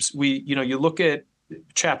Proverbs, you look at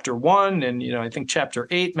chapter 1, and I think chapter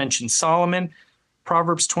 8 mentions Solomon.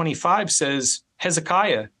 Proverbs 25 says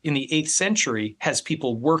Hezekiah in the 8th century has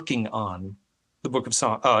people working on the book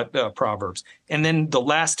of Proverbs. And then the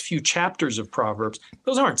last few chapters of Proverbs,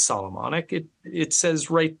 those aren't Solomonic. It says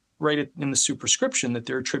right in the superscription that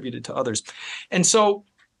they're attributed to others. And so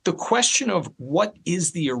the question of what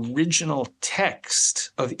is the original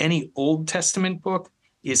text of any Old Testament book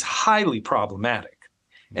is highly problematic.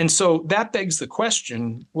 And so that begs the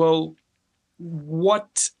question, well,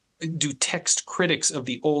 what do text critics of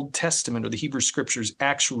the Old Testament or the Hebrew Scriptures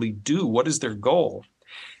actually do? What is their goal?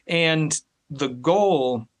 And the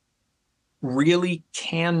goal really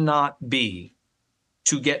cannot be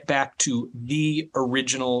to get back to the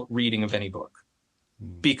original reading of any book,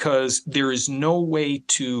 because there is no way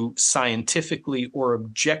to scientifically or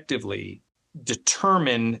objectively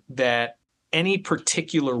determine that any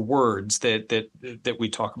particular words that we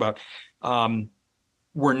talk about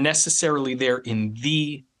were necessarily there in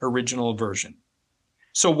the original version.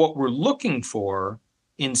 So what we're looking for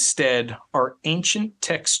instead are ancient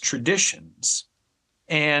text traditions,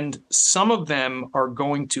 and some of them are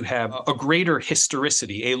going to have a greater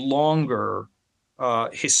historicity, a longer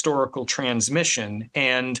historical transmission.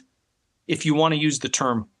 And if you want to use the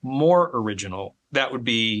term more original, that would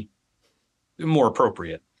be more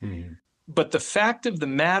appropriate. But the fact of the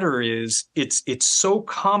matter is, it's so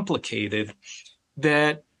complicated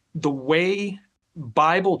that the way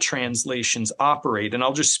Bible translations operate, and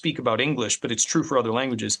I'll just speak about English, but it's true for other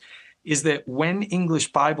languages, is that when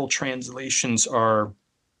English Bible translations are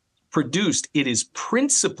produced, it is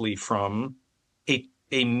principally from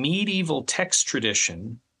a medieval text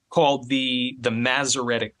tradition called the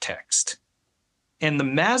Masoretic text. And the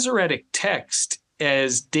Masoretic text,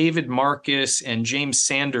 as David Marcus and James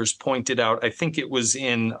Sanders pointed out, I think it was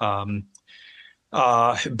in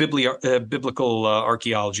biblical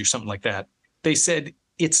archaeology or something like that, they said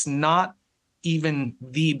it's not even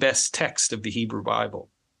the best text of the Hebrew Bible.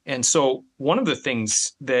 And so one of the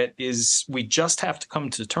things that we just have to come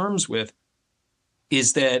to terms with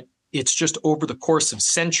is that it's just over the course of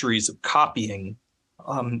centuries of copying,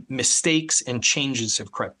 mistakes and changes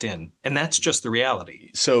have crept in. And that's just the reality.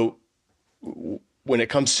 So when it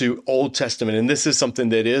comes to Old Testament, and this is something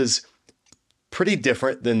that is pretty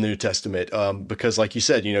different than New Testament, because like you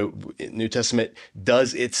said, New Testament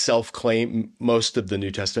does itself claim, most of the New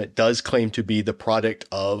Testament does claim to be the product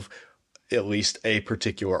of at least a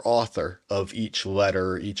particular author of each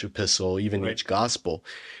letter, each epistle, even each gospel.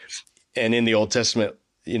 And in the Old Testament,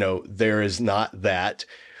 there is not that.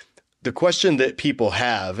 The question that people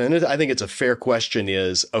have, and I think it's a fair question,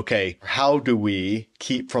 is, okay, how do we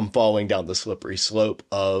keep from falling down the slippery slope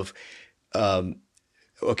of,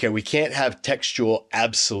 okay, we can't have textual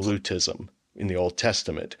absolutism in the Old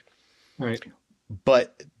Testament. Right.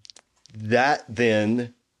 But that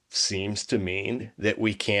then seems to mean that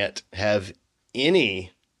we can't have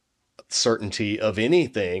any certainty of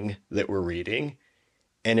anything that we're reading.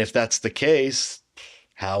 And if that's the case,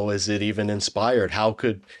 how is it even inspired? How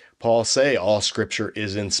could Paul say all scripture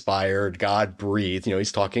is inspired, God breathed?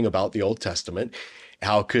 He's talking about the Old Testament.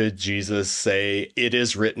 How could Jesus say it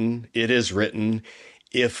is written,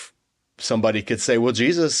 if somebody could say, well,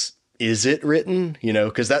 Jesus, is it written?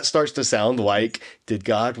 Because that starts to sound like, did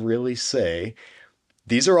God really say?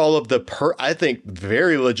 These are all of the, I think,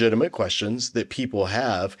 very legitimate questions that people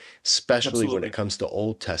have, especially Absolutely. when it comes to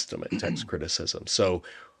Old Testament text criticism. So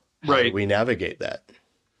how do we navigate that?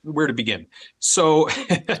 Where to begin? So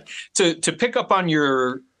to pick up on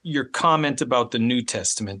your comment about the New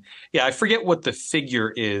Testament, I forget what the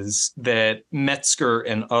figure is that Metzger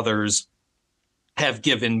and others have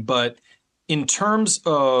given, but in terms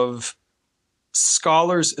of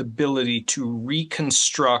scholars' ability to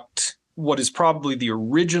reconstruct what is probably the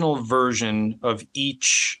original version of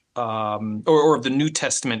each or of the New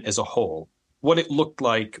Testament as a whole, what it looked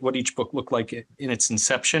like, what each book looked like in its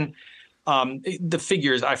inception. The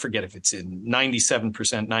figures, I forget if it's in 97%,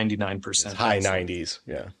 99%. It's high 90s.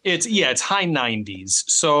 Yeah. It's high 90s.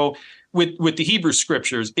 So with the Hebrew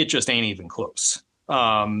scriptures, it just ain't even close.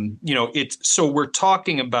 So we're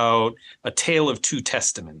talking about a tale of two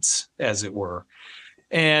testaments, as it were.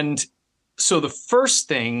 And so the first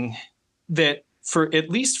thing that, for at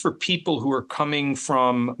least for people who are coming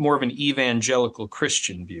from more of an evangelical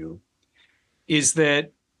Christian view, is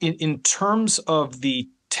that in terms of the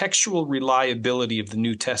textual reliability of the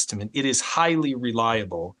New Testament, it is highly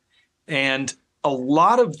reliable. And a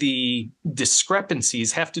lot of the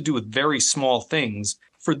discrepancies have to do with very small things.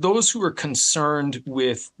 For those who are concerned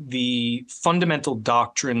with the fundamental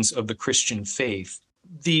doctrines of the Christian faith,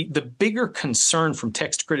 the bigger concern from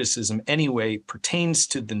text criticism anyway pertains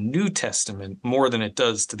to the New Testament more than it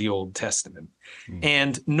does to the Old Testament.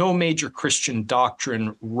 And no major Christian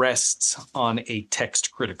doctrine rests on a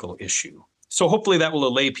text critical issue. So hopefully that will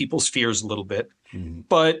allay people's fears a little bit.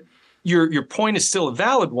 But your point is still a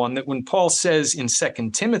valid one, that when Paul says in 2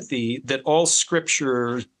 Timothy that all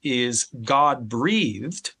scripture is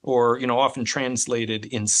God-breathed, or often translated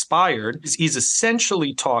inspired, he's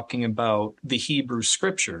essentially talking about the Hebrew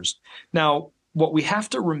scriptures. Now, what we have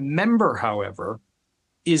to remember, however,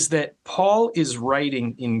 is that Paul is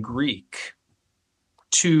writing in Greek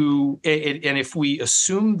and if we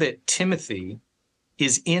assume that Timothy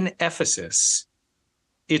is in Ephesus,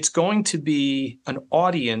 it's going to be an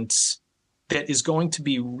audience that is going to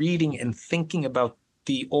be reading and thinking about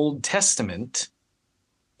the Old Testament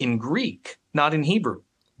in Greek, not in Hebrew.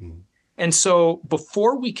 And so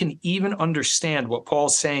before we can even understand what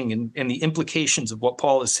Paul's saying and the implications of what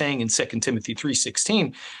Paul is saying in 2 Timothy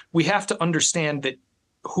 3:16, we have to understand that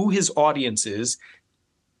who his audience is,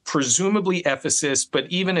 presumably Ephesus, but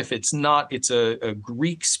even if it's not, it's a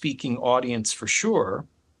Greek-speaking audience for sure.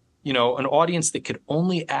 An audience that could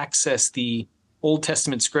only access the Old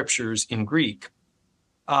Testament scriptures in Greek.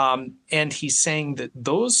 And he's saying that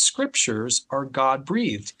those scriptures are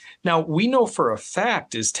God-breathed. Now, we know for a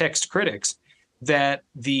fact as text critics that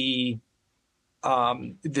the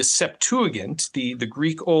Septuagint, the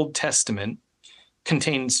Greek Old Testament,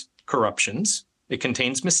 contains corruptions. It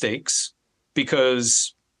contains mistakes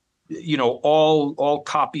because, all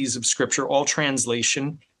copies of scripture, all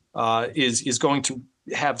translation is going to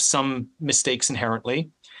have some mistakes inherently.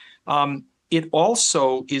 It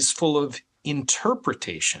also is full of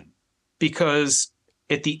interpretation, because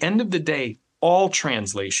at the end of the day, all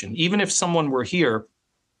translation, even if someone were here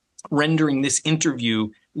rendering this interview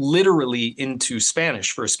literally into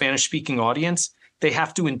Spanish for a Spanish-speaking audience, they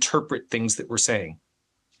have to interpret things that we're saying,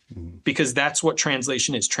 because that's what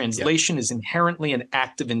translation is. Translation is inherently an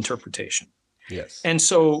act of interpretation. Yes. And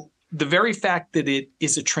so the very fact that it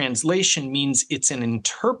is a translation means it's an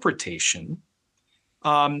interpretation.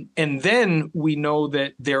 And then we know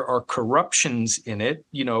that there are corruptions in it,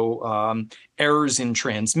 errors in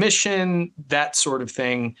transmission, that sort of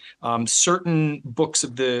thing. Certain books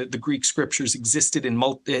of the Greek scriptures existed in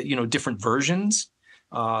different versions.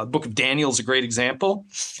 The book of Daniel is a great example.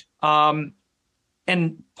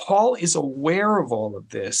 And Paul is aware of all of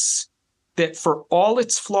this, that for all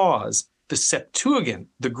its flaws, the Septuagint,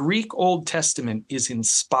 the Greek Old Testament, is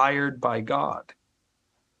inspired by God.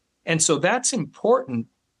 And so that's important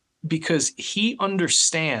because he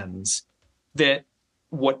understands that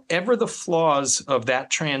whatever the flaws of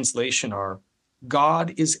that translation are,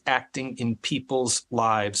 God is acting in people's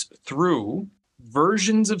lives through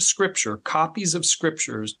versions of Scripture, copies of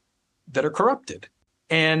Scriptures that are corrupted.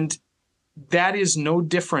 And that is no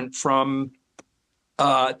different from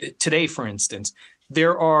today, for instance.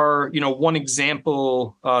 There are, one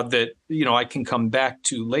example that, I can come back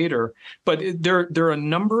to later, but there are a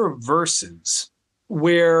number of verses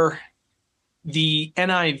where the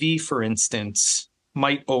NIV, for instance,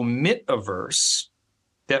 might omit a verse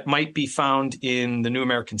that might be found in the New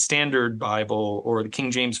American Standard Bible or the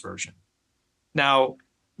King James Version. Now,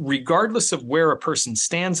 regardless of where a person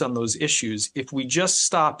stands on those issues, if we just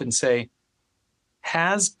stop and say,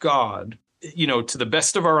 has God, to the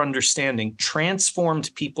best of our understanding, transformed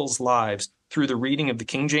people's lives through the reading of the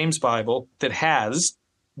King James Bible that has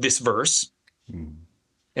this verse? And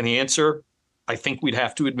the answer, I think we'd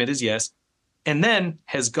have to admit, is yes. And then,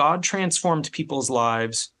 has God transformed people's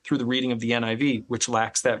lives through the reading of the NIV, which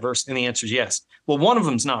lacks that verse? And the answer is yes. Well, one of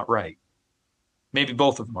them's not right. Maybe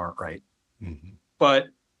both of them aren't right. Mm-hmm. But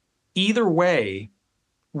either way,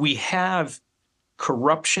 we have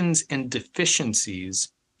corruptions and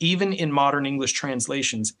deficiencies even in modern English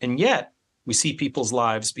translations, and yet we see people's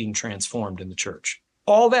lives being transformed in the church.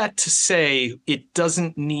 All that to say, it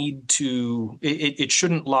doesn't need to, it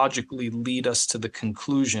shouldn't logically lead us to the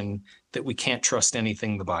conclusion that we can't trust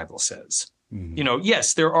anything the Bible says. Mm-hmm.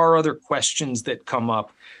 Yes, there are other questions that come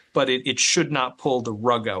up, but it should not pull the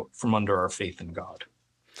rug out from under our faith in God.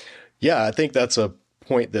 Yeah, I think that's a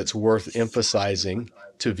point that's worth emphasizing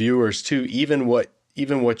to viewers too. Even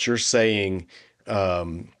what you're saying,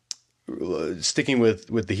 sticking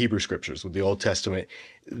with the Hebrew scriptures, with the Old Testament,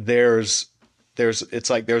 there's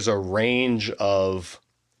a range of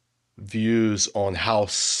views on how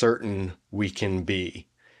certain we can be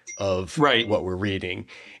of what we're reading.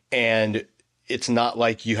 And it's not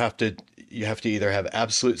like you have to either have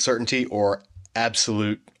absolute certainty or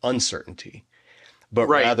absolute uncertainty, but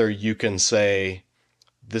rather you can say,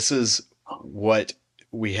 this is what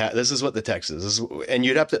we have. This is what the text is. And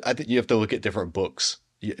I think you have to look at different books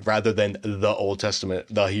rather than the Old Testament,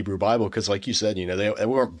 the Hebrew Bible, because like you said, they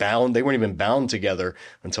weren't bound. They weren't even bound together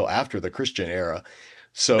until after the Christian era.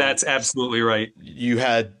 So that's absolutely right. You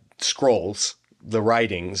had scrolls, the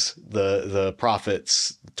writings, the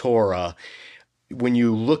prophets, Torah. When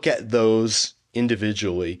you look at those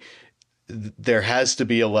individually, there has to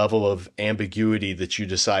be a level of ambiguity that you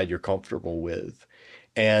decide you're comfortable with.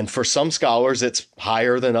 And for some scholars, it's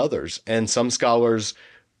higher than others. And some scholars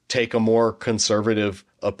take a more conservative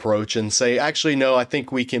approach and say, actually, no, I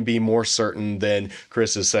think we can be more certain than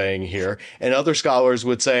Chris is saying here. And other scholars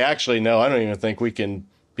would say, actually, no, I don't even think we can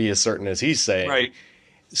be as certain as he's saying. Right.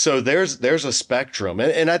 So there's a spectrum.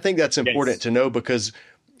 And I think that's important to know, because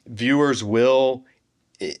viewers will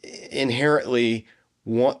inherently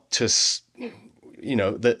want to,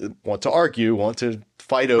 want to argue, want to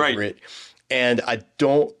fight over it. And I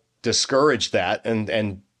don't discourage that.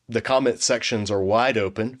 And the comment sections are wide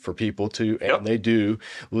open for people to, and they do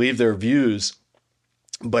leave their views.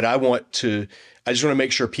 But I just want to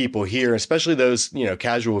make sure people hear, especially those,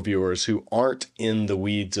 casual viewers who aren't in the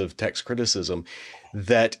weeds of text criticism,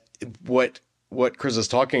 that what Chris is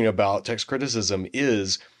talking about, text criticism,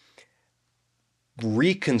 is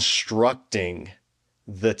reconstructing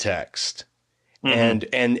the text.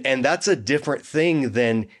 Mm-hmm. And that's a different thing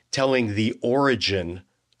than telling the origin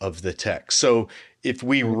of the text. So if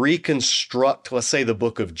we reconstruct, let's say, the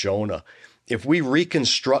book of Jonah, if we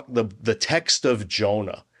reconstruct the text of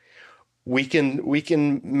Jonah, we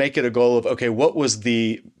can make it a goal of, okay, what is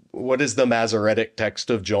the Masoretic text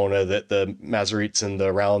of Jonah that the Masoretes in the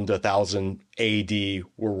around 1000 AD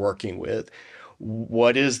were working with?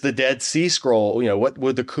 What is the Dead Sea Scroll? What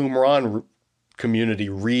were the Qumran community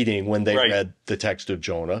reading when they read the text of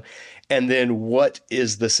Jonah? And then what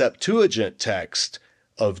is the Septuagint text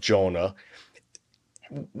of Jonah?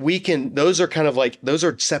 Those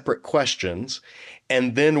are separate questions.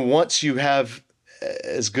 And then once you have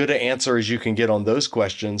as good an answer as you can get on those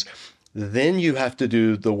questions, Then you have to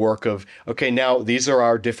do the work of, okay, now these are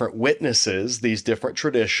our different witnesses, these different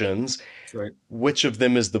traditions. Right. Which of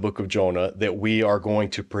them is the book of Jonah that we are going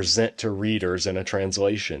to present to readers in a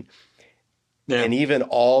translation? Yeah. And even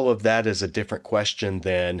all of that is a different question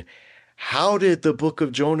than, how did the book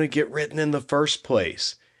of Jonah get written in the first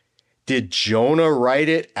place? Did Jonah write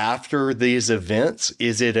it after these events?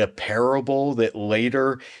 Is it a parable that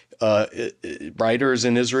later writers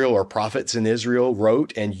in Israel or prophets in Israel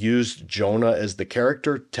wrote and used Jonah as the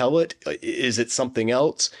character? Tell it. Is it something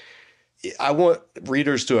else? I want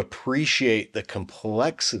readers to appreciate the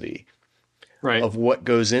complexity of what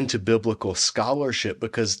goes into biblical scholarship,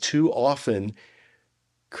 because too often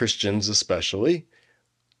Christians especially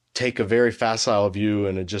take a very facile view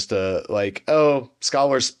and just like, oh,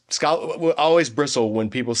 scholars always bristle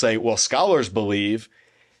when people say, well, scholars believe.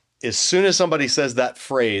 As soon as somebody says that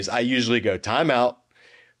phrase, I usually go, time out.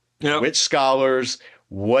 Yep. Which scholars?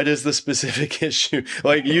 What is the specific issue?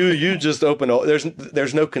 Like you just open.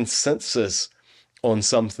 There's no consensus on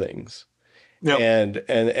some things. Yep.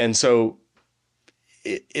 And so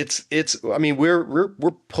it's. I mean, we're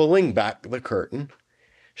pulling back the curtain,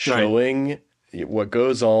 showing what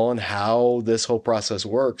goes on, how this whole process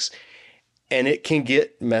works, and it can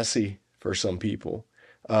get messy for some people.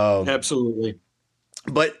 Absolutely.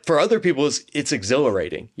 But for other people, it's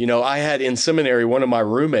exhilarating. You know, I had in seminary, one of my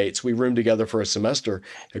roommates, we roomed together for a semester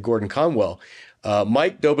at Gordon Conwell,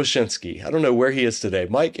 Mike Doboshinsky. I don't know where he is today.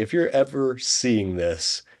 Mike, if you're ever seeing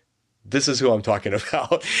this, this is who I'm talking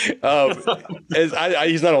about. He's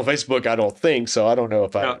not on Facebook, I don't think, so I don't know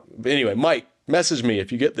if but anyway, Mike, message me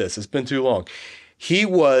if you get this. It's been too long. He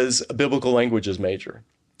was a biblical languages major.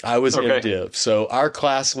 I was MDiv. So our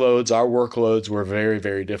class loads, our workloads were very,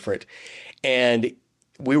 very different. And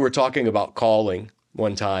we were talking about calling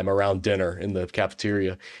one time around dinner in the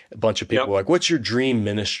cafeteria. A bunch of people were like, what's your dream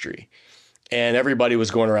ministry? And everybody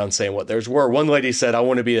was going around saying what theirs were. One lady said, I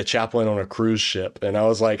want to be a chaplain on a cruise ship. And I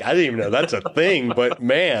was like, I didn't even know that's a thing, but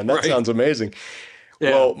man, that sounds amazing.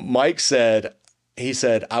 Yeah. Well, Mike said,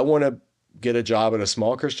 I want to get a job at a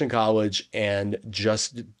small Christian college and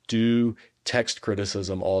just do text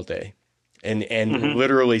criticism all day. And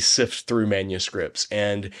literally sift through manuscripts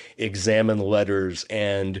and examine letters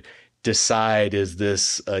and decide, is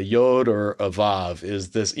this a yod or a vav? Is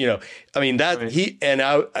this, I mean, that he, and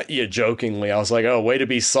I, jokingly, I was like, oh, way to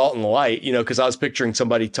be salt and light, because I was picturing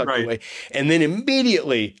somebody tucked away. And then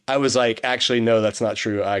immediately I was like, actually, no, that's not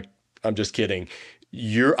true. I'm just kidding.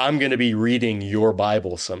 I'm going to be reading your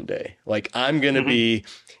Bible someday. Like I'm going to be,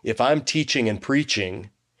 if I'm teaching and preaching,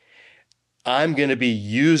 I'm going to be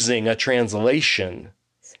using a translation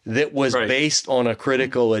that was based on a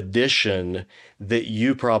critical edition that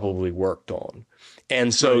you probably worked on.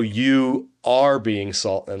 And so you are being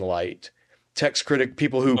salt and light. Text critic,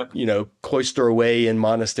 people who, cloister away in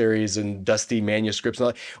monasteries and dusty manuscripts.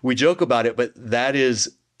 We joke about it, but that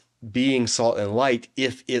is being salt and light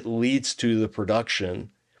if it leads to the production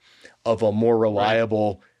of a more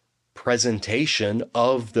reliable presentation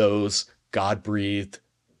of those God-breathed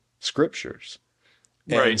scriptures.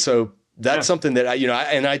 And so that's something that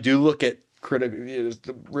I do look at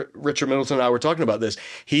Richard Middleton and I were talking about this.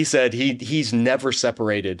 He said he's never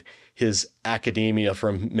separated his academia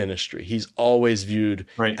from ministry. He's always viewed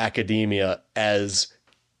academia as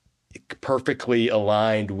perfectly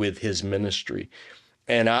aligned with his ministry.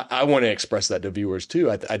 And I want to express that to viewers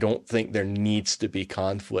too. I don't think there needs to be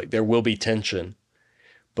conflict. There will be tension,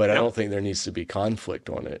 but I don't think there needs to be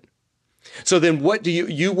conflict on it. So then what do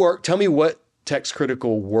you work? Tell me what text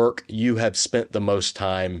critical work you have spent the most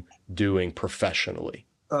time doing professionally.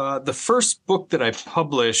 The first book that I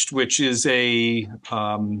published, which is a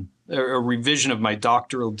revision of my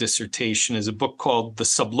doctoral dissertation, is a book called The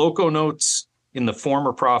Subloco Notes in the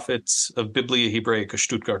Former Prophets of Biblia Hebraica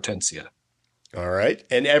Stuttgartensia. All right.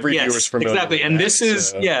 And every viewer's familiar. Exactly. And this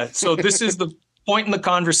is, so this is the point in the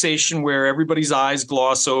conversation where everybody's eyes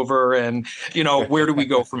gloss over and, where do we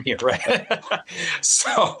go from here, right?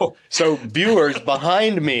 So viewers,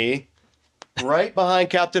 behind me, right behind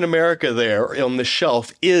Captain America there on the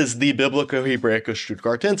shelf is the Biblia Hebraica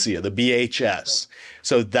Stuttgartensia, the BHS.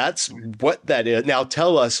 So that's what that is. Now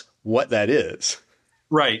tell us what that is.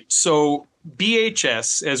 Right. So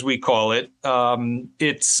BHS, as we call it,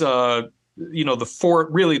 it's the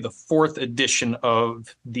fourth edition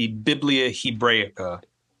of the Biblia Hebraica,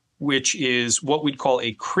 which is what we'd call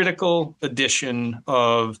a critical edition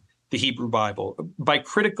of the Hebrew Bible. By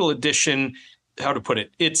critical edition, how to put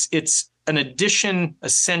it, it's an edition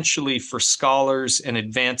essentially for scholars and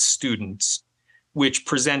advanced students, which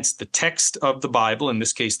presents the text of the Bible, in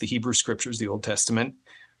this case, the Hebrew Scriptures, the Old Testament,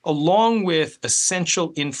 along with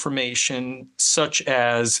essential information such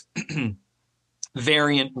as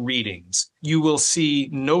variant readings. You will see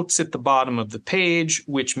notes at the bottom of the page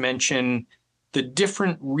which mention the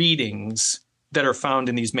different readings that are found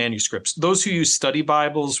in these manuscripts. Those who use study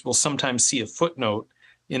Bibles will sometimes see a footnote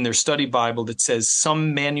in their study Bible that says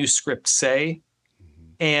some manuscripts say,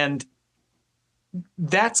 and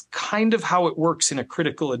that's kind of how it works in a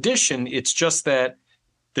critical edition. It's just that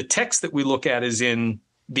the text that we look at is in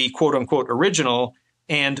the quote unquote original,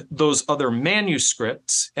 and those other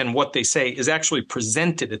manuscripts and what they say is actually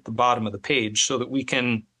presented at the bottom of the page so that we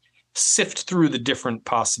can sift through the different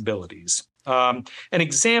possibilities. An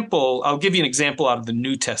example, I'll give you an example out of the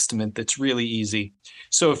New Testament that's really easy.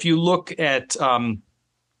 So if you look at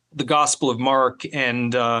the Gospel of Mark,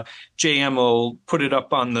 and JM will put it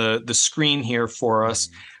up on the screen here for us.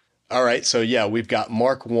 All right. So yeah, we've got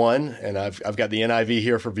Mark 1, and I've got the NIV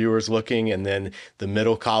here for viewers looking, and then the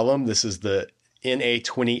middle column, this is the NA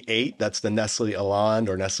 28. That's the Nestle Aland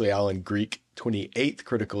or Nestle Aland Greek 28th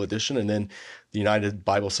critical edition. And then the United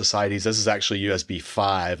Bible Societies, this is actually USB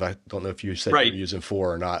 5. I don't know if you said you're using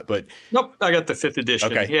 4 or not, but nope, I got the 5th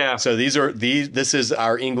edition. Okay. Yeah. So this is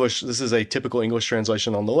our English, this is a typical English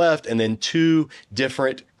translation on the left, and then 2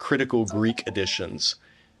 different critical Greek editions.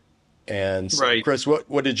 And so, Chris,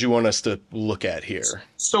 what did you want us to look at here?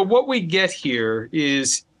 So what we get here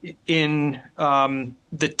is in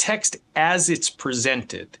the text as it's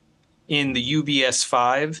presented in the UBS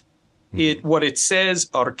 5, what it says,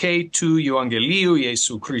 Arche tu Euangeliu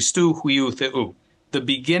Jesu Christu huiu theu, the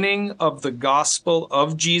beginning of the gospel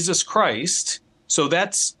of Jesus Christ. So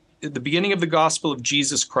that's the beginning of the gospel of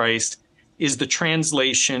Jesus Christ is the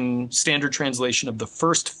translation, standard translation of the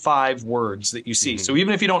first 5 words that you see. So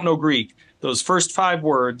even if you don't know Greek, those first 5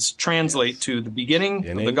 words translate to the beginning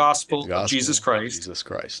of the gospel of Jesus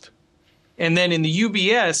Christ. And then in the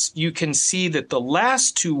UBS, you can see that the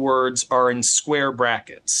last 2 words are in square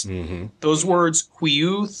brackets. Those words,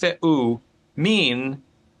 huiu theu, mean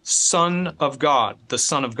Son of God, the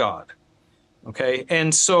Son of God. Okay,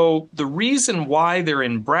 and so the reason why they're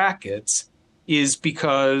in brackets is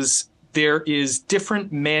because there is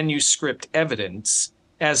different manuscript evidence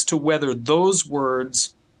as to whether those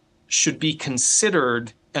words should be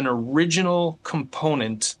considered an original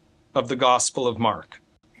component of the Gospel of Mark.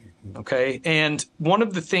 Okay, and one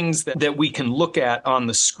of the things that we can look at on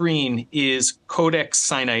the screen is Codex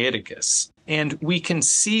Sinaiticus. And we can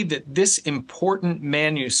see that this important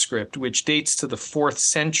manuscript, which dates to the 4th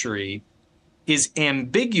century, is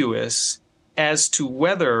ambiguous as to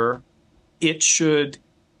whether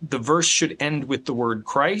the verse should end with the word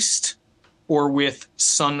Christ or with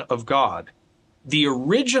Son of God. The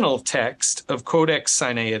original text of Codex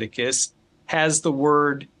Sinaiticus has the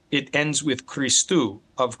word, it ends with Christou,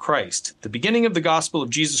 of Christ, the beginning of the gospel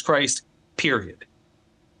of Jesus Christ, period.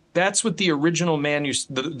 That's what the original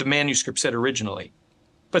the manuscript said originally.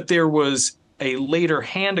 But there was a later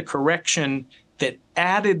a correction that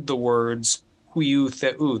added the words huiu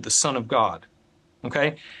theu, the Son of God.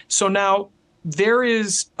 Okay? So now there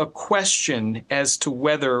is a question as to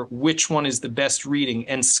which one is the best reading,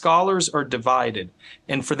 and scholars are divided.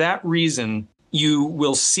 And for that reason, you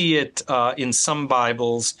will see it in some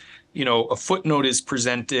Bibles. A footnote is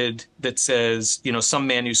presented that says, some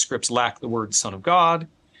manuscripts lack the word Son of God.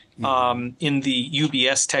 In the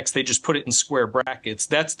UBS text, they just put it in square brackets.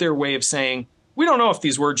 That's their way of saying, we don't know if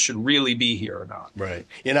these words should really be here or not. Right.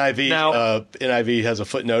 NIV has a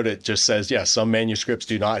footnote. It just says, some manuscripts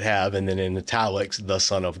do not have, and then in italics, the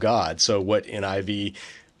Son of God. So what NIV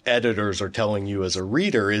editors are telling you as a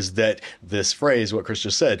reader is that this phrase, what Chris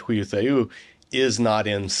just said, huiu theu, is not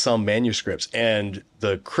in some manuscripts. And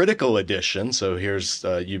the critical edition, so here's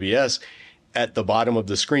UBS, at the bottom of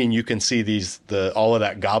the screen, you can see all of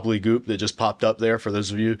that gobbledygook that just popped up there for those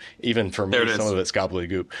of you, even for me, some of it's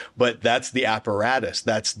gobbledygook. But that's the apparatus.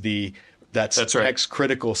 That's text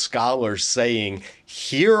critical scholars saying,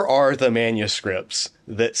 here are the manuscripts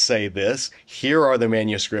that say this. Here are the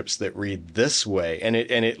manuscripts that read this way. And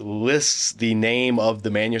it lists the name of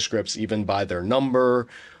the manuscripts even by their number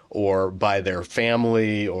or by their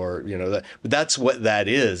family, or but that's what that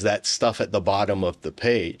is. That stuff at the bottom of the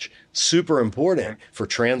page. Super important for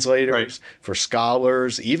translators, for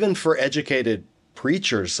scholars, even for educated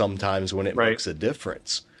preachers sometimes when it makes a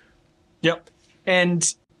difference. Yep.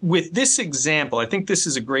 And with this example, I think this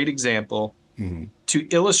is a great example to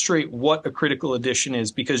illustrate what a critical edition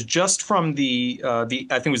is, because just from the I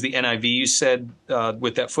think it was the NIV you said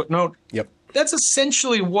with that footnote. Yep. That's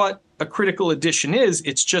essentially what a critical edition is.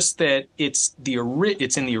 It's just that it's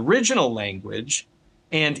in the original language,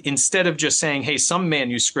 And instead of just saying, hey, some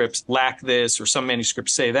manuscripts lack this or some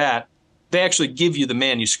manuscripts say that, they actually give you the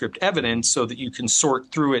manuscript evidence so that you can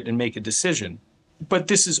sort through it and make a decision. But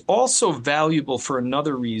this is also valuable for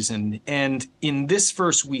another reason. And in this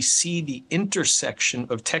verse, we see the intersection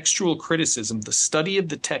of textual criticism, the study of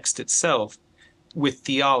the text itself, with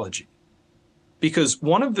theology. Because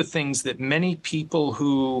one of the things that many people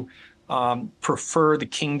who prefer the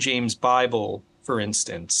King James Bible, for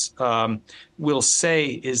instance, will say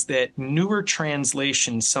is that newer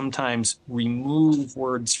translations sometimes remove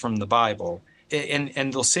words from the Bible.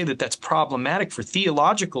 And they'll say that that's problematic for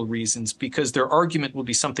theological reasons, because their argument will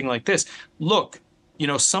be something like this. Look,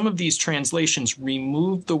 some of these translations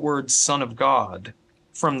remove the word Son of God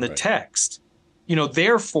from the text.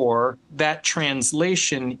 Therefore, that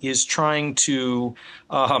translation is trying to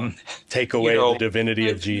take away the divinity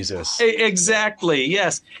of Jesus. Exactly,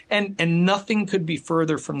 yes. And nothing could be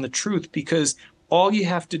further from the truth, because all you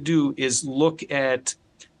have to do is look at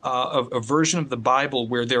a version of the Bible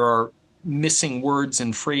where there are missing words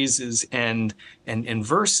and phrases and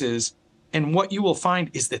verses, and what you will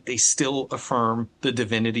find is that they still affirm the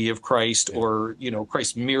divinity of Christ, or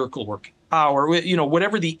Christ's miracle working power,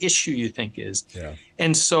 whatever the issue you think is. Yeah.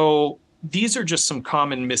 And so these are just some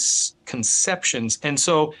common misconceptions. And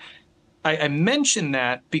so I mention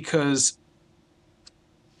that because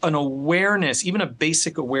an awareness, even a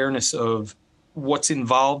basic awareness of what's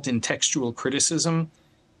involved in textual criticism,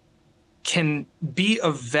 can be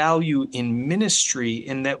of value in ministry,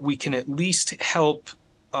 in that we can at least help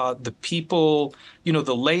the people,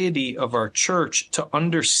 the laity of our church, to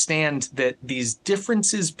understand that these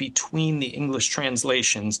differences between the English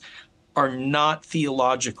translations are not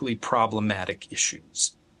theologically problematic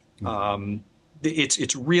issues.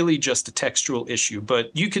 It's really just a textual issue.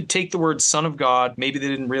 But you could take the word Son of God, maybe they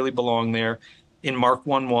didn't really belong there, in Mark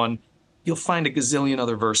 1:1. You'll find a gazillion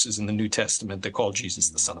other verses in the New Testament that call Jesus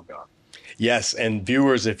the Son of God. Yes, and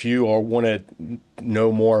viewers, if you want to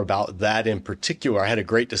know more about that in particular, I had a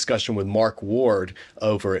great discussion with Mark Ward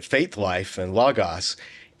over at Faith Life and Logos,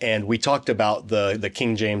 and we talked about the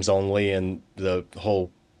King James only and the whole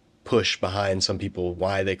push behind some people,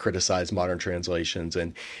 why they criticize modern translations.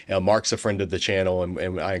 And Mark's a friend of the channel,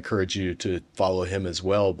 and I encourage you to follow him as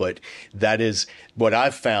well. But that is what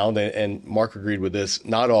I've found, and Mark agreed with this,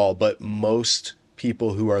 not all, but most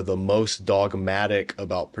people who are the most dogmatic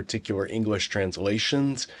about particular English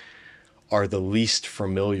translations are the least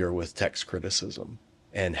familiar with text criticism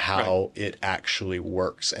and how it actually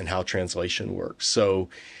works and how translation works. So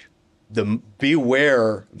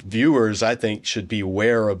beware, viewers, I think, should be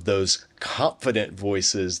aware of those confident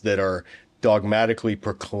voices that are dogmatically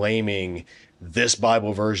proclaiming this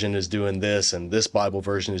Bible version is doing this and this Bible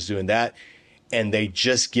version is doing that. And they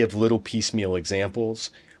just give little piecemeal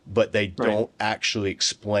examples, but they don't actually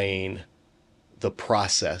explain the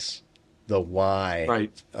process, the why.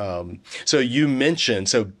 Right. So you mentioned,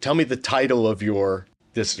 so tell me the title of your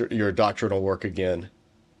doctrinal work again.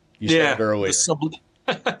 You said it earlier.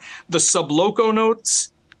 The Subloco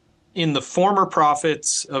Notes in the Former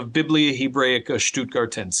Prophets of Biblia Hebraica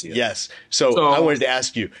Stuttgartensia. Yes. So I wanted to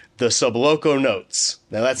ask you, the Subloco Notes.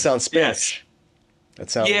 Now that sounds Spanish. Yes. That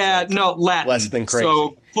sounds Latin. Less than crazy.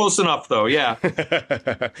 So close enough, though. Yeah.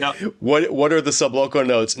 Yep. What are the Subloco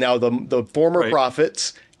Notes? Now, the Former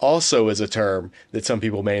Prophets also is a term that some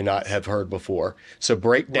people may not have heard before. So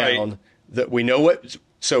break down that we know what.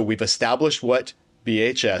 So we've established what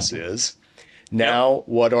BHS is. Now,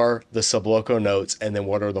 what are the Subloco Notes, and then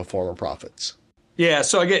what are the Former Prophets? Yeah.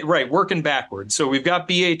 So I get working backwards. So we've got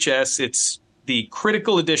BHS. It's the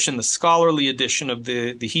critical edition, the scholarly edition of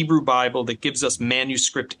the Hebrew Bible that gives us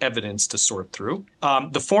manuscript evidence to sort through.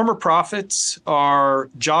 The Former Prophets are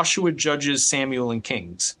Joshua, Judges, Samuel, and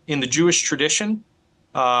Kings. In the Jewish tradition,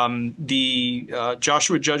 the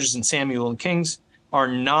Joshua, Judges, and Samuel, and Kings are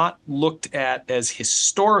not looked at as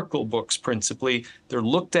historical books principally. They're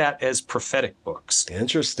looked at as prophetic books.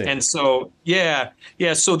 Interesting. And so,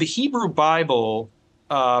 so the Hebrew Bible,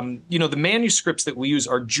 the manuscripts that we use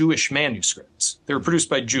are Jewish manuscripts. They're produced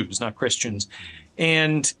by Jews, not Christians.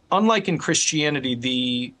 And unlike in Christianity,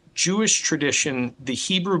 the Jewish tradition, the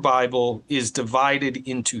Hebrew Bible is divided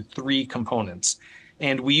into three components.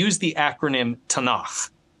 And we use the acronym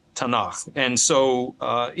Tanakh. And so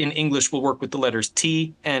in English, we'll work with the letters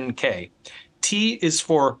T and K. T is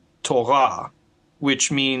for Torah,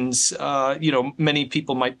 which means, many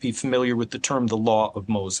people might be familiar with the term the Law of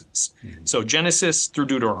Moses. Mm-hmm. So Genesis through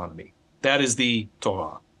Deuteronomy, that is the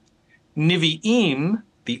Torah. Nevi'im,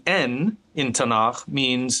 the N in Tanakh,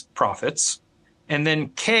 means prophets. And then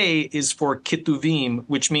K is for Ketuvim,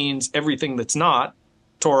 which means everything that's not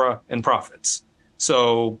Torah and prophets.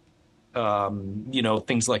 So,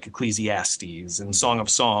 things like Ecclesiastes and Song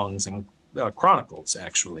of Songs and Chronicles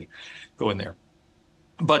actually go in there.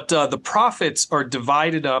 But the prophets are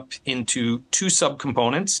divided up into two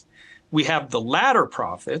subcomponents. We have the latter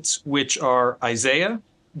prophets, which are Isaiah,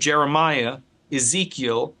 Jeremiah,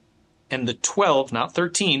 Ezekiel, and the 12, not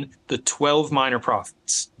 13, the 12 minor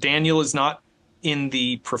prophets. Daniel is not in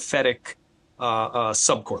the prophetic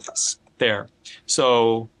subcorpus there.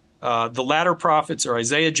 So the latter prophets are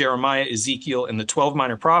Isaiah, Jeremiah, Ezekiel, and the 12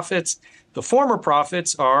 minor prophets. The former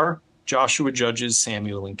prophets are Joshua, Judges,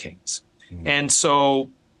 Samuel, and Kings. And so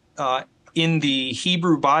in the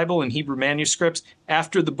Hebrew Bible and Hebrew manuscripts,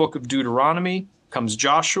 after the book of Deuteronomy comes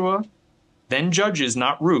Joshua, then Judges,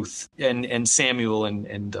 not Ruth, and Samuel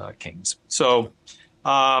and Kings. So,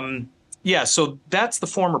 so that's the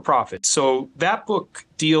former prophets. So that book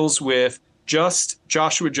deals with just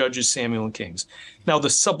Joshua, Judges, Samuel, and Kings. Now, the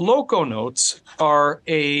Subloco notes are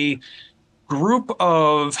a group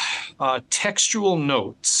of textual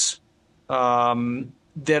notes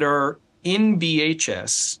that are in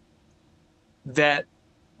BHS that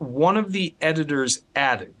one of the editors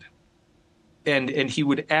added. And he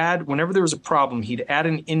would add, whenever there was a problem, he'd add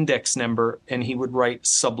an index number and he would write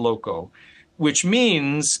Subloco, which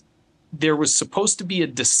means there was supposed to be a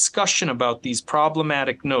discussion about these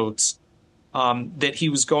problematic notes that he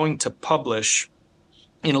was going to publish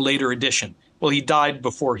in a later edition. Well, he died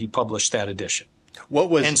before he published that edition.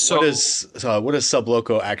 What does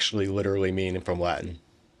Subloco actually literally mean from Latin?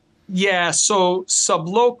 Yeah, so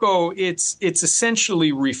Subloco, it's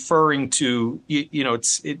essentially referring to,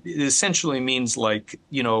 it essentially means like,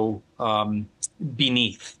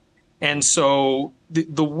 beneath. And so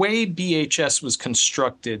the way BHS was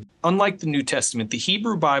constructed, unlike the New Testament, the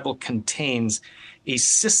Hebrew Bible contains a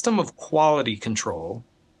system of quality control,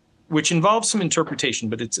 which involves some interpretation,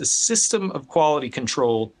 but it's a system of quality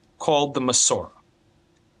control called the Masorah.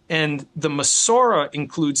 And the Masorah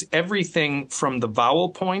includes everything from the vowel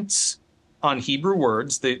points on Hebrew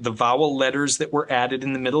words, the vowel letters that were added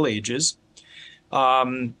in the Middle Ages.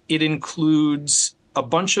 It includes a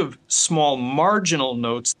bunch of small marginal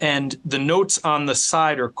notes, and the notes on the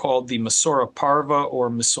side are called the Masorah Parva or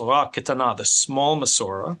Masorah Ketana, the small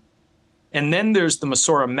Masorah. And then there's the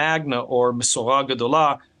Masorah Magna or Masorah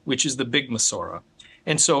Gedolah, which is the big Masorah.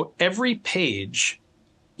 And so every page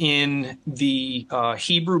in the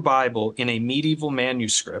Hebrew Bible in a medieval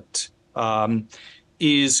manuscript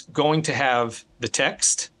is going to have the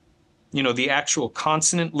text, the actual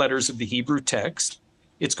consonant letters of the Hebrew text.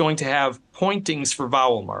 It's going to have pointings for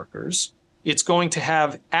vowel markers. It's going to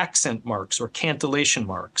have accent marks or cantillation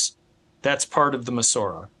marks. That's part of the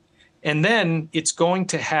Masorah. And then it's going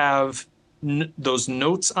to have those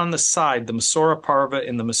notes on the side, the Masorah Parva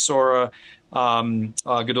and the Masorah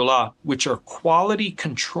Gedolah, which are quality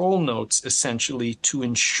control notes, essentially, to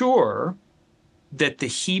ensure that the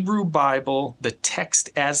Hebrew Bible, the text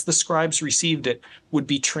as the scribes received it, would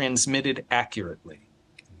be transmitted accurately.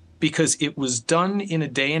 Because it was done in a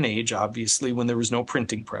day and age, obviously, when there was no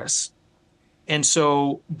printing press. And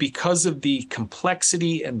so because of the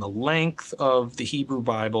complexity and the length of the Hebrew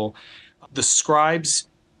Bible, the scribes,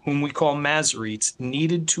 whom we call Masoretes,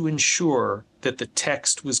 needed to ensure that the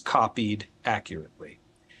text was copied accurately.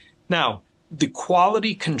 Now, the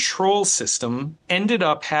quality control system ended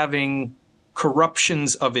up having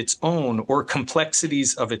corruptions of its own or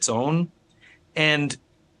complexities of its own. And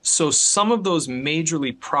so some of those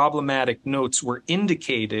majorly problematic notes were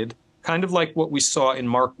indicated, kind of like what we saw in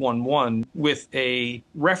Mark 1:1, with a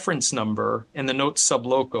reference number and the note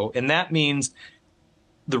Subloco. And that means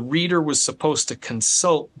the reader was supposed to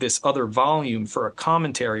consult this other volume for a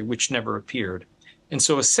commentary, which never appeared. And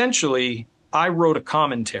so essentially, I wrote a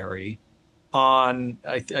commentary on,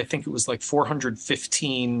 I think it was like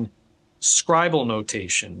 415 scribal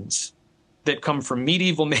notations that come from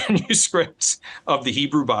medieval manuscripts of the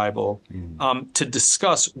Hebrew Bible to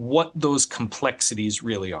discuss what those complexities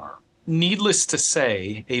really are. Needless to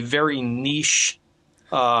say, a very niche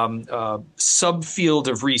subfield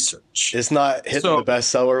of research. It's not hitting the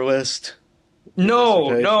bestseller list?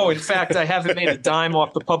 No. In fact, I haven't made a dime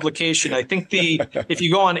off the publication. I think if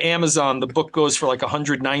you go on Amazon, the book goes for like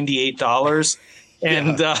 $198.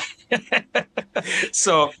 And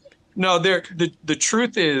so, no, the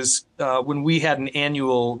truth is, when we had an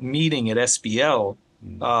annual meeting at SBL,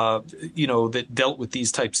 that dealt with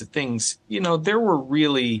these types of things, there were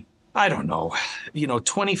really,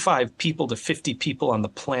 25 people to 50 people on the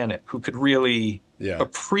planet who could really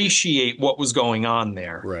appreciate what was going on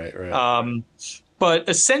there. Right. But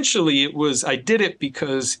essentially I did it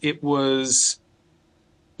because it was,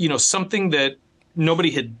 something that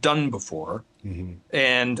nobody had done before.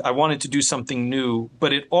 And I wanted to do something new,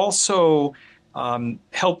 but it also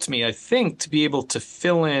helped me, I think, to be able to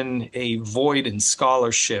fill in a void in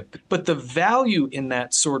scholarship. But the value in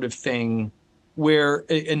that sort of thing, where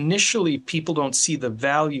initially people don't see the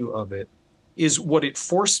value of it, is what it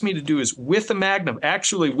forced me to do is with a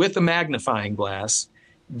magnifying glass,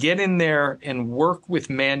 get in there and work with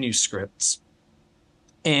manuscripts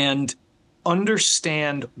and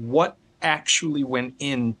understand what actually went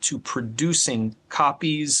into producing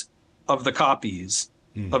copies of the copies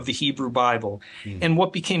of the Hebrew Bible. And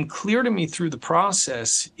what became clear to me through the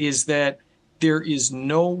process is that there is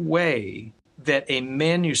no way that a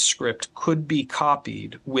manuscript could be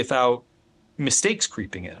copied without mistakes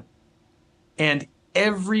creeping in. And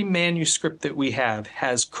every manuscript that we have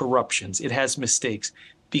has corruptions. It has mistakes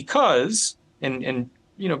because, and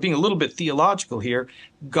being a little bit theological here,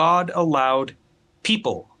 God allowed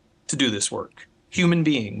people to do this work, human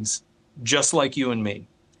beings, just like you and me.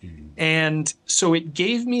 And so it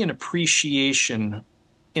gave me an appreciation,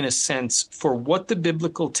 in a sense, for what the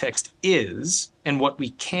biblical text is and what we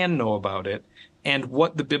can know about it and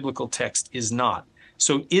what the biblical text is not.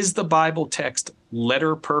 So is the Bible text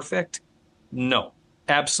letter perfect? No,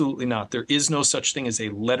 absolutely not. There is no such thing as a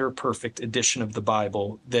letter perfect edition of the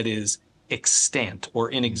Bible that is extant or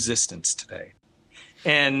in existence today.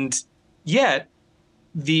 And yet,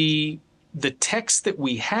 the text that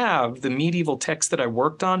we have, the medieval text that I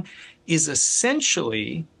worked on, is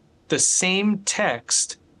essentially the same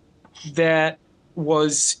text that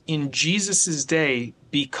was in Jesus's day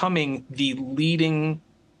becoming the leading,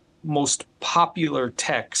 most popular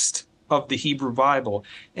text of the Hebrew Bible.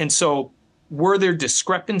 And so were there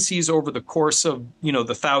discrepancies over the course of, the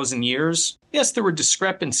 1,000 years? Yes, there were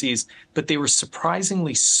discrepancies, but they were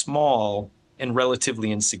surprisingly small and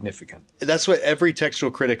relatively insignificant. That's what every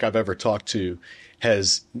textual critic I've ever talked to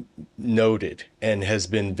has noted and has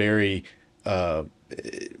been very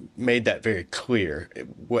made that very clear.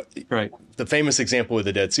 Right. The famous example of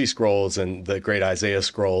the Dead Sea Scrolls and the Great Isaiah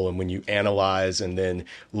Scroll, and when you analyze and then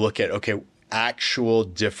look at actual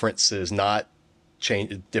differences, not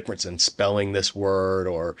difference in spelling this word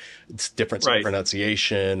or difference in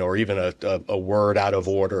pronunciation or even a word out of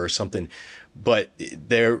order or something. But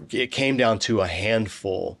it came down to a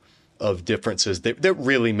handful of differences that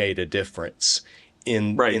really made a difference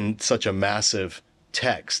in such a massive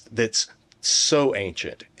text that's so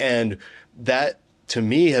ancient. And that, to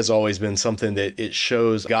me, has always been something that it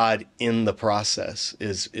shows God in the process,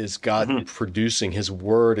 is God producing. His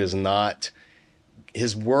word does not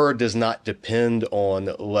depend on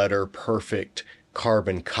letter perfect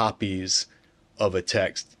carbon copies of a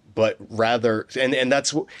text, but rather, and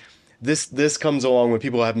that's this comes along when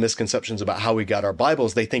people have misconceptions about how we got our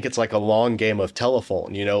Bibles. They think it's like a long game of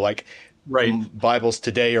telephone, Bibles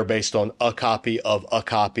today are based on a copy of a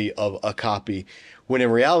copy of a copy. When in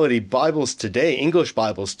reality, Bibles today, English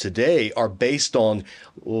Bibles today, are based on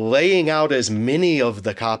laying out as many of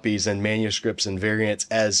the copies and manuscripts and variants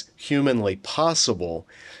as humanly possible,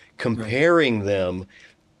 comparing them,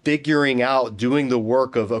 figuring out, doing the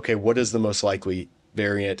work of, what is the most likely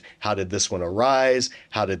variant? How did this one arise?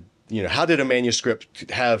 How did a manuscript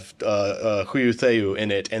have Huiou Theou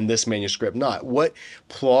in it and this manuscript not? What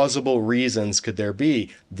plausible reasons could there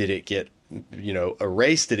be? Did it get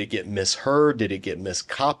erased? Did it get misheard? Did it get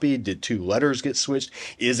miscopied? Did two letters get switched?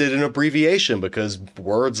 Is it an abbreviation? Because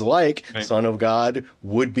words like Son of God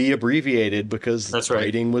would be abbreviated because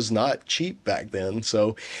writing was not cheap back then.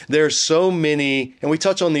 So there's so many, and we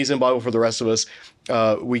touch on these in Bible for the Rest of Us.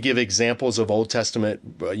 We give examples of Old Testament,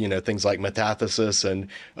 things like metathesis and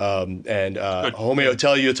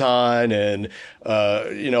homeotelleuton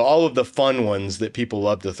and, all of the fun ones that people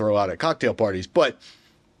love to throw out at cocktail parties. But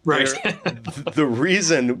the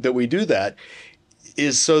reason that we do that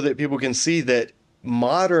is so that people can see that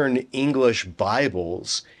modern English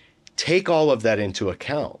Bibles take all of that into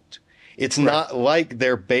account. It's not like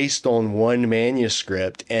they're based on one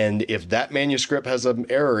manuscript, and if that manuscript has an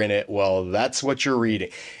error in it, well, that's what you're reading.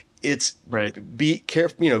 It's be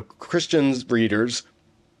careful, Christians readers,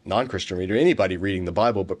 non-Christian reader, anybody reading the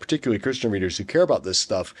Bible, but particularly Christian readers who care about this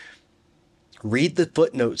stuff, read the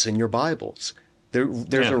footnotes in your Bibles.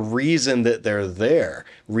 There's a reason that they're there.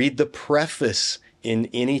 Read the preface in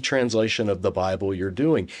any translation of the Bible you're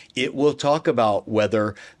doing. It will talk about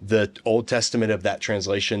whether the Old Testament of that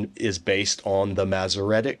translation is based on the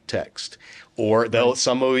Masoretic text. Or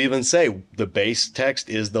some will even say the base text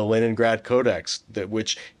is the Leningrad Codex,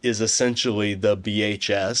 which is essentially the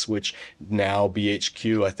BHS, which now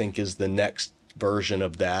BHQ, I think, is the next version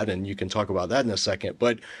of that. And you can talk about that in a second.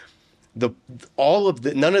 But the all of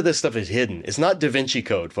the none of this stuff is hidden. It's not Da Vinci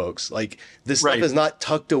Code, folks. Like this stuff Right. is not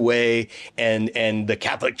tucked away and the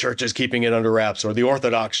Catholic Church is keeping it under wraps or the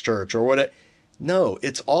Orthodox Church or what. No,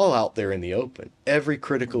 it's all out there in the open. Every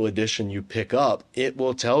critical edition you pick up, it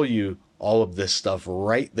will tell you all of this stuff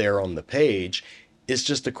right there on the page. It's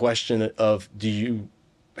just a question of, do you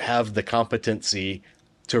have the competency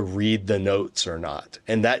to read the notes or not?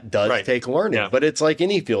 And that does Right. take learning, Yeah. but it's like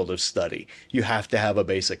any field of study. You have to have a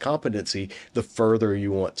basic competency the further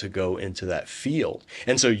you want to go into that field.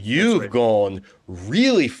 And so you've right. gone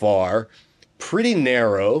really far, pretty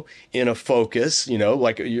narrow in a focus,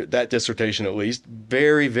 like that dissertation, at least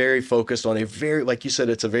very, very focused on a very, like you said,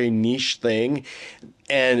 it's a very niche thing.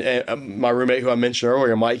 And my roommate who I mentioned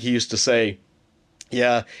earlier, Mike, he used to say,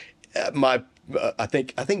 yeah, I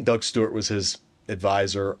think Doug Stewart was his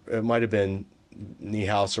advisor. It might have been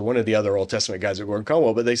Niehaus or one of the other Old Testament guys at Gordon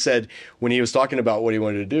Conwell, but they said when he was talking about what he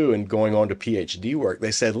wanted to do and going on to PhD work,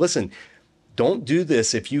 they said, listen, don't do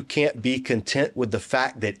this if you can't be content with the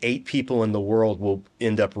fact that 8 people in the world will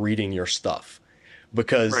end up reading your stuff,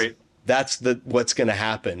 because Right. that's what's going to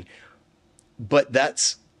happen. But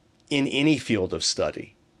that's in any field of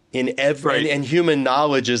study. In every Right. and human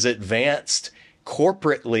knowledge is advanced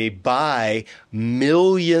corporately by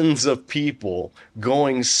millions of people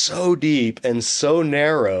going so deep and so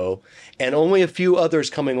narrow, and only a few others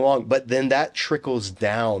coming along. But then that trickles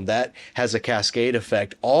down. That has a cascade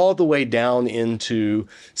effect all the way down into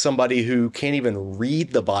somebody who can't even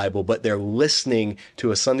read the Bible, but they're listening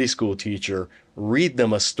to a Sunday school teacher read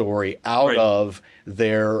them a story out Right. of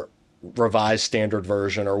their Revised Standard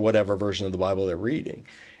Version or whatever version of the Bible they're reading.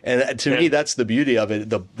 And to me, that's the beauty of it.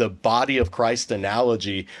 The body of Christ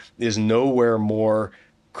analogy is nowhere more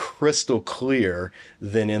crystal clear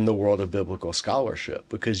than in the world of biblical scholarship,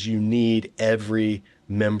 because you need every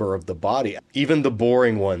member of the body. Even the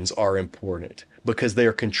boring ones are important because they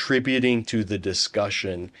are contributing to the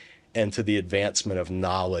discussion and to the advancement of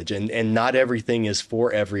knowledge. And not everything is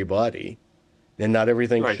for everybody. And not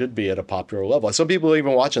everything Right. should be at a popular level. Some people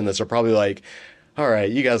even watching this are probably like, all right,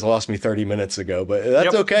 you guys lost me 30 minutes ago, but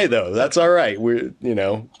that's Yep. okay though. That's all right. We're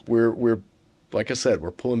like I said,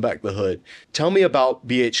 we're pulling back the hood. Tell me about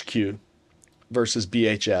BHQ versus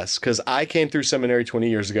BHS, because I came through seminary 20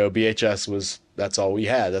 years ago. BHS that's all we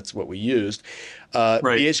had. That's what we used. Right.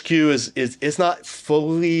 BHQ is not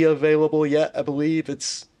fully available yet, I believe.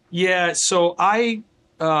 Yeah. So I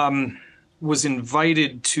was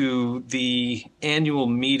invited to the annual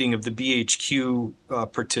meeting of the BHQ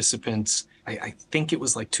participants. I think it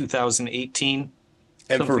was like 2018.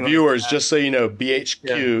 And for Something like viewers, that. just so you know,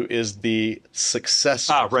 BHQ is the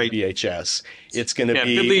successor right. to BHS. It's going to Yeah,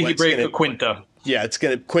 be Biblia what's gonna- Hebraica Quinta. Yeah, it's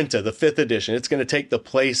going to Quinta, the 5th edition. It's going to take the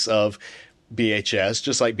place of BHS,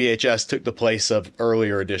 just like BHS took the place of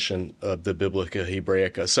earlier edition of the Biblica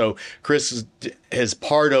Hebraica. So Chris is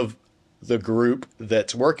part of the group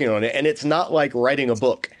that's working on it, and it's not like writing a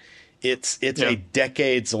book. It's a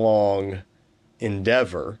decades long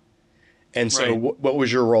endeavor. And so, Right. what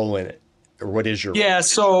was your role in it, or what is your role? Yeah,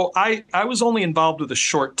 so I was only involved with a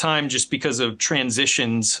short time just because of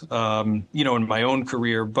transitions, in my own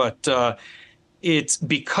career. But it's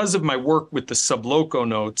because of my work with the Subloco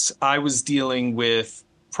notes, I was dealing with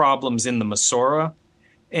problems in the Masorah.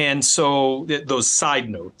 And so those side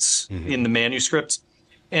notes in the manuscripts.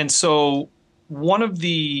 And so one of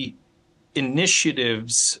the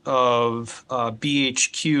initiatives of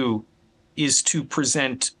BHQ is to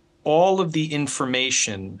present all of the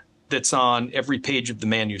information that's on every page of the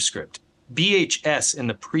manuscript. BHS in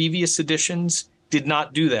the previous editions did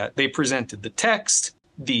not do that. They presented the text,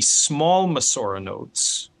 the small Masorah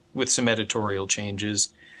notes with some editorial changes.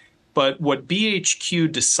 But what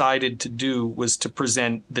BHQ decided to do was to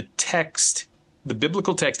present the text, the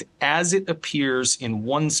biblical text, as it appears in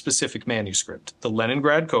one specific manuscript, the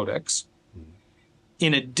Leningrad Codex,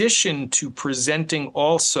 in addition to presenting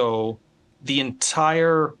also the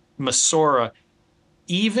entire Masorah,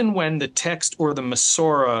 even when the text or the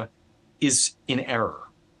Masorah is in error,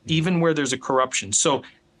 even where there's a corruption. So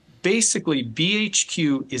basically,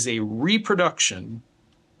 BHQ is a reproduction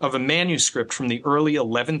of a manuscript from the early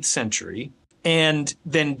 11th century. And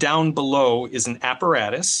then down below is an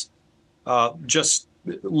apparatus, just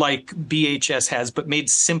like BHS has, but made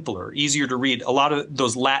simpler, easier to read. A lot of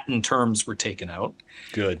those Latin terms were taken out.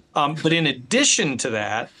 Good. But in addition to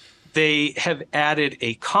that, they have added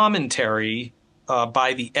a commentary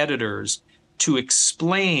by the editors to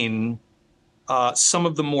explain some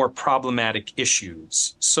of the more problematic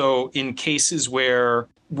issues. So in cases where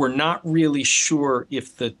we're not really sure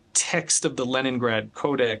if the text of the Leningrad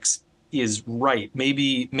Codex is right.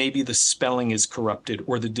 Maybe the spelling is corrupted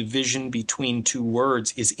or the division between two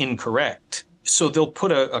words is incorrect. So they'll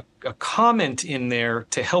put a comment in there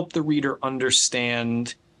to help the reader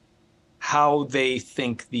understand how they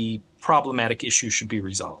think the problematic issue should be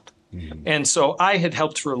resolved. Mm-hmm. And so I had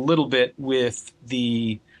helped for a little bit with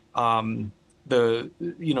some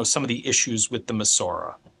of the issues with the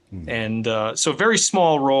Masorah. And so very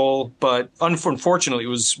small role, but unfortunately, it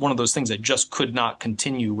was one of those things I just could not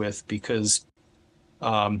continue with because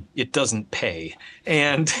it doesn't pay.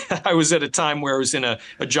 And I was at a time where I was in a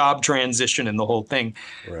job transition and the whole thing.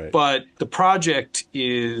 Right. But the project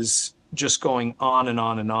is just going on and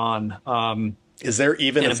on and on. Is there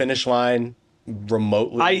even a finish line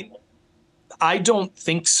remotely? I don't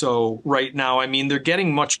think so right now. I mean, they're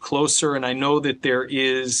getting much closer, and I know that there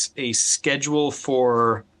is a schedule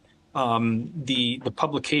for the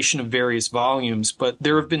publication of various volumes, but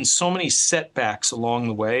there have been so many setbacks along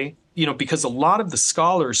the way, because a lot of the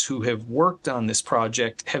scholars who have worked on this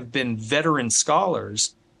project have been veteran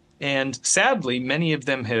scholars, and sadly, many of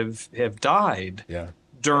them have died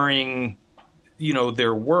during,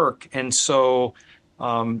 their work, and so,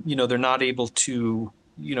 they're not able to,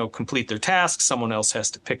 complete their task. Someone else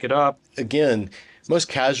has to pick it up. Again, most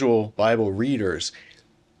casual Bible readers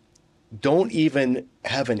don't even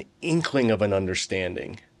have an inkling of an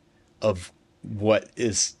understanding of what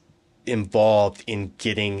is involved in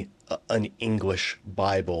getting an English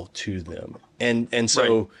Bible to them. And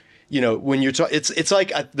so, when you're talking, it's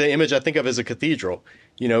like the image I think of as a cathedral.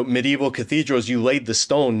 Medieval cathedrals, you laid the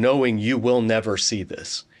stone knowing you will never see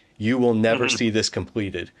this. You will never see this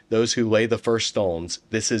completed. Those who lay the first stones,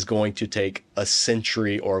 this is going to take a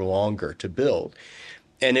century or longer to build.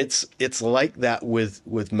 And it's like that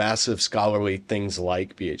with massive scholarly things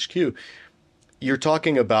like BHQ. You're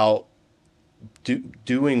talking about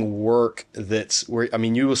doing work that's where,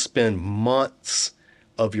 you will spend months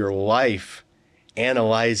of your life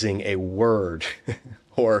analyzing a word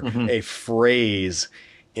or a phrase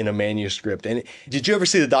in a manuscript. And did you ever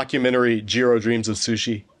see the documentary Jiro Dreams of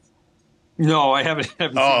Sushi? No, I haven't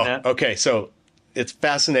seen that. Okay. So it's a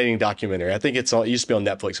fascinating documentary. I think it used to be on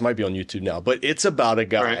Netflix. It might be on YouTube now, but it's about a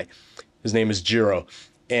guy. Right. His name is Jiro,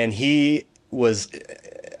 and he was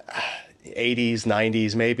 80s,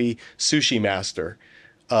 90s, maybe sushi master,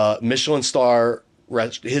 Michelin star.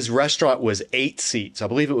 His restaurant was 8 seats. I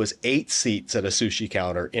believe it was 8 seats at a sushi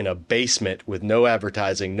counter in a basement with no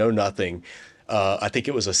advertising, no nothing. I think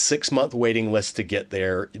it was a 6-month waiting list to get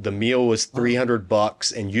there. The meal was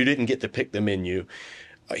 $300 and you didn't get to pick the menu.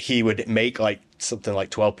 He would make something like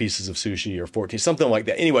 12 pieces of sushi or 14, something like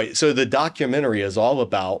that. Anyway, so the documentary is all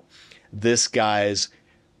about this guy's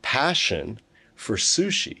passion for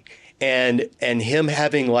sushi and him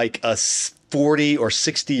having like a 40 or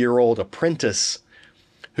 60-year-old apprentice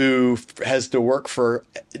who has to work for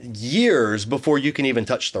years before you can even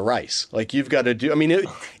touch the rice. Like you've got to do,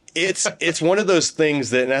 it's one of those things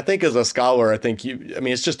that, and I think as a scholar,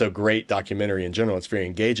 it's just a great documentary in general. It's very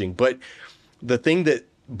engaging. But the thing that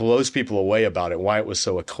blows people away about it, why it was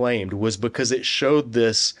so acclaimed, was because it showed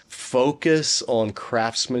this focus on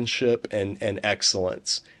craftsmanship and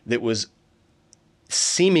excellence that was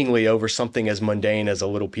seemingly over something as mundane as a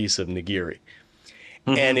little piece of nigiri.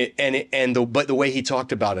 Mm-hmm. But the way he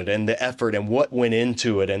talked about it and the effort and what went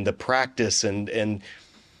into it and the practice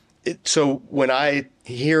so when I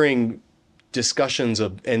hearing discussions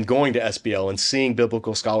of and going to SBL and seeing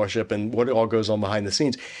biblical scholarship and what all goes on behind the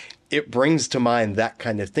scenes, it brings to mind that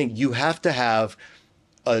kind of thing. You have to have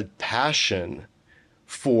a passion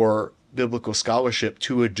for biblical scholarship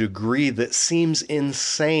to a degree that seems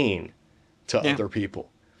insane to other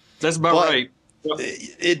people. That's about right.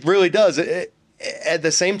 It really does. At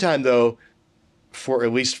the same time, though,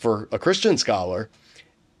 at least for a Christian scholar,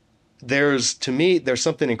 there's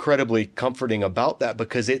something incredibly comforting about that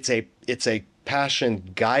because it's a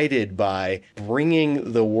passion guided by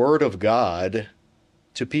bringing the Word of God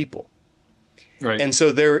to people. Right. And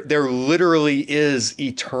so there literally is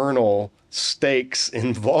eternal stakes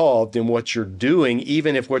involved in what you're doing,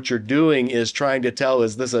 even if what you're doing is trying to tell,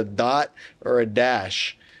 is this a dot or a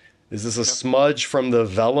dash? Is this a smudge from the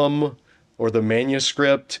vellum or the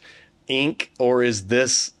manuscript ink, or is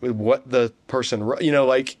this what the person wrote?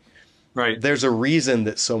 Right. There's a reason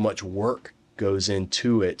that so much work goes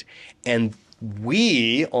into it. And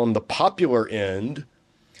we, on the popular end,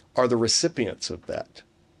 are the recipients of that.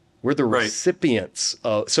 We're the recipients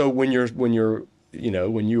of, so when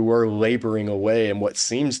you were laboring away in what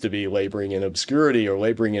seems to be laboring in obscurity or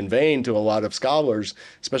laboring in vain to a lot of scholars,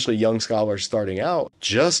 especially young scholars starting out,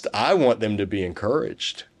 I want them to be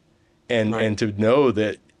encouraged and to know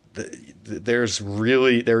that there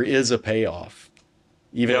is a payoff,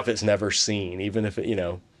 even if it's never seen, even if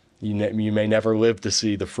you may never live to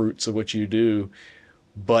see the fruits of what you do.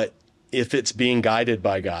 But if it's being guided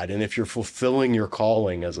by God, and if you're fulfilling your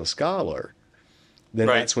calling as a scholar, then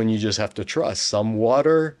that's when you just have to trust. Some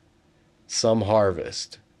water, some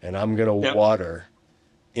harvest. And I'm going to water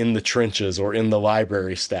in the trenches or in the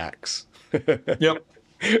library stacks. Yep.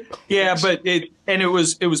 Yeah, but it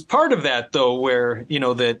was part of that though, where,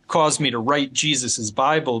 that caused me to write Jesus's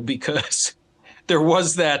Bible, because there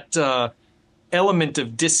was that element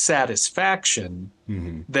of dissatisfaction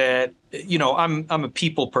that, I'm a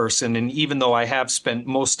people person. And even though I have spent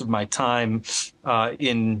most of my time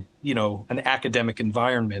in, an academic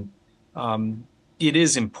environment, it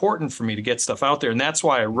is important for me to get stuff out there. And that's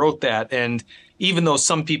why I wrote that. And even though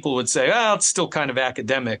some people would say, it's still kind of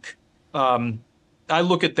academic, I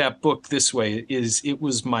look at that book this way: it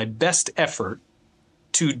was my best effort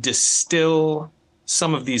to distill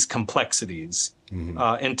some of these complexities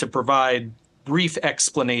and to provide brief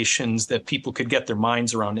explanations that people could get their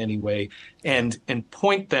minds around anyway, and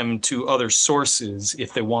point them to other sources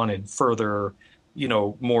if they wanted further,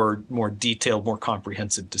 more detailed, more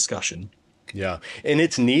comprehensive discussion. Yeah. And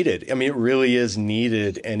it's needed. I mean, it really is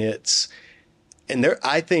needed. And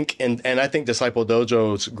I think Disciple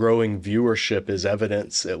Dojo's growing viewership is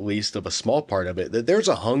evidence, at least of a small part of it, that there's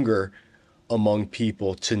a hunger among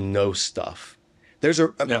people to know stuff.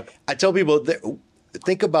 I tell people that,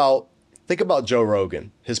 think about Joe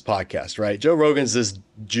Rogan, his podcast, right? Joe Rogan's this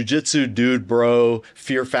jujitsu dude, bro,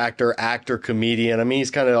 Fear Factor actor, comedian. I mean,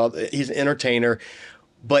 he's an entertainer,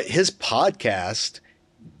 but his podcast,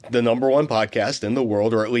 the number one podcast in the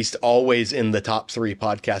world, or at least always in the top 3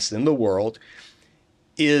 podcasts in the world,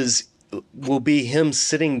 will be him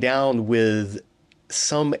sitting down with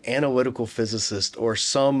some analytical physicist or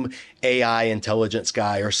some AI intelligence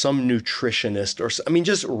guy or some nutritionist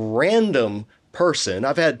just random person.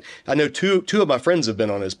 I know two of my friends have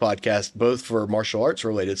been on his podcast, both for martial arts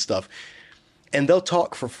related stuff, and they'll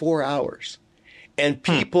talk for 4 hours and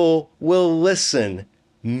people will listen.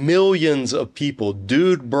 Millions of people,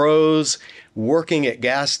 dude bros, working at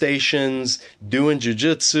gas stations, doing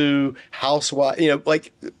jujitsu, housewife,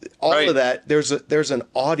 all of that. There's an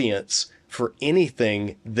audience for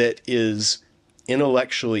anything that is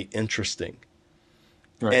intellectually interesting.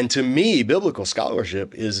 Right. And to me, biblical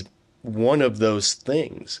scholarship is one of those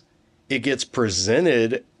things. It gets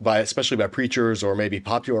presented especially by preachers or maybe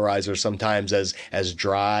popularizers sometimes as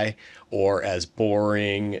dry or as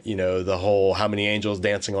boring, the whole how many angels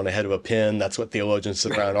dancing on the head of a pin. That's what theologians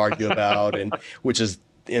sit around and argue about, and which is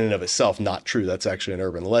in and of itself not true. That's actually an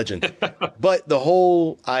urban legend. But the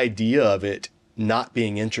whole idea of it not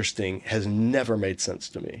being interesting has never made sense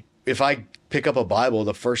to me. If I pick up a Bible,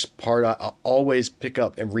 the first part I always pick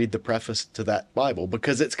up and read the preface to that Bible,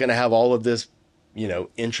 because it's going to have all of this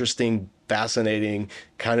interesting, fascinating,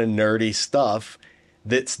 kind of nerdy stuff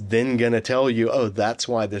that's then going to tell you, that's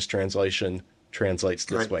why this translation translates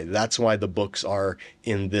this way. That's why the books are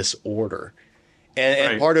in this order.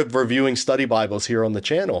 And part of reviewing study Bibles here on the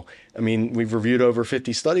channel, I mean, we've reviewed over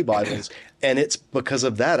 50 study Bibles, and it's because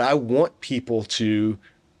of that. I want people to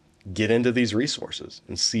get into these resources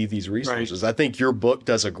and see these resources. I think your book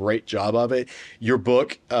does a great job of it. Your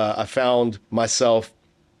book, I found myself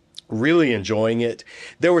really enjoying it.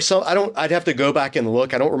 There were some, I'd have to go back and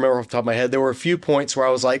look. I don't remember off the top of my head. There were a few points where I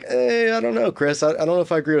was like, I don't know, Chris, I don't know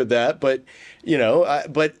if I agree with that, but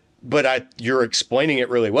you're explaining it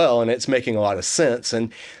really well and it's making a lot of sense.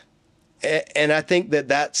 And I think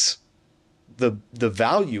that's the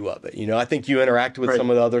value of it. I think you interact with some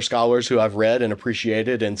of the other scholars who I've read and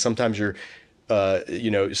appreciated. And sometimes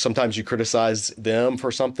sometimes you criticize them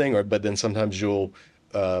for something, but then sometimes you'll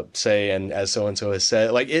say, and as so-and-so has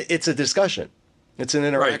said, it's a discussion. It's an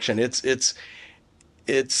interaction. It's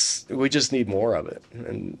we just need more of it.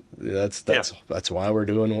 And that's why we're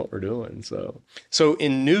doing what we're doing. So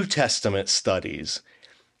in New Testament studies,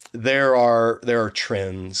 there are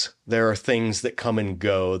trends. There are things that come and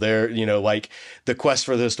go. There, like the quest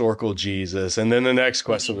for the historical Jesus, and then the next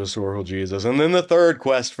quest for the historical Jesus, and then the third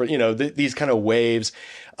quest for, these kind of waves,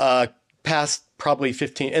 past probably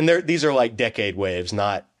 15, and these are like decade waves,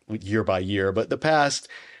 not year by year, but the past,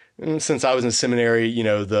 since I was in seminary,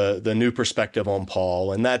 the new perspective on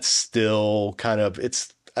Paul, and that's still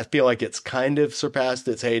I feel like it's kind of surpassed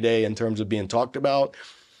its heyday in terms of being talked about,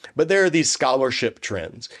 but there are these scholarship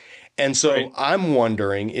trends. And so I'm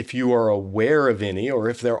wondering if you are aware of any, or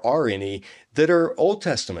if there are any that are Old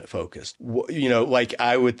Testament focused, like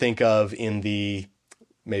I would think of in the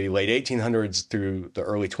maybe late 1800s through the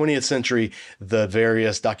early 20th century, the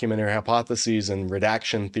various documentary hypotheses and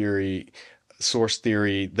redaction theory, source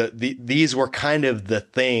theory, these were kind of the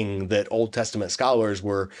thing that Old Testament scholars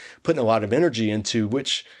were putting a lot of energy into,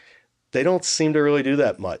 which they don't seem to really do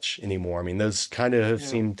that much anymore. I mean, those kind of have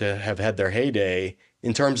seemed to have had their heyday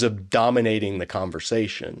in terms of dominating the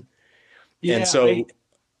conversation. Yeah, and so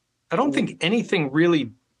I don't think anything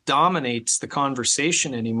really dominates the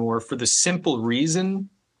conversation anymore for the simple reason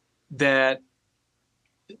that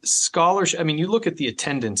scholarship, I mean, you look at the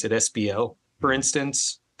attendance at SBL, for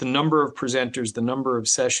instance, the number of presenters, the number of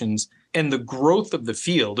sessions, and the growth of the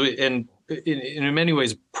field, and in many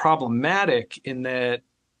ways problematic in that,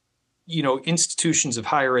 you know, institutions of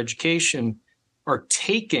higher education are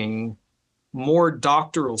taking more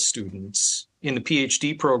doctoral students in the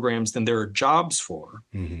PhD programs than there are jobs for.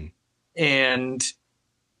 Mm-hmm. And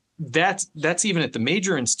that's even at the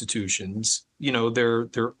major institutions, you know, they're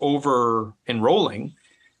over enrolling.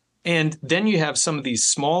 And then you have some of these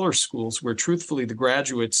smaller schools where truthfully the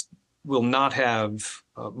graduates will not have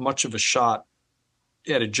much of a shot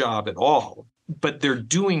at a job at all, but they're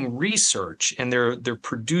doing research and they're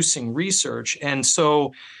producing research. And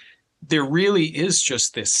so there really is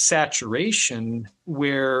just this saturation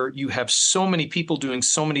where you have so many people doing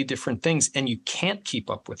so many different things and you can't keep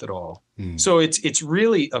up with it all. So it's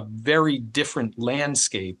really a very different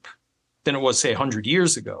landscape than it was, say, 100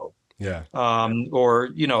 years ago. Yeah. Or,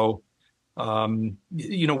 when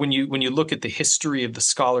you look at the history of the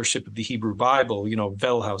scholarship of the Hebrew Bible, you know,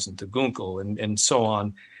 Wellhausen, Tegunkel, and so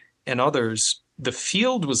on, and others, the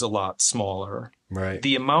field was a lot smaller. Right.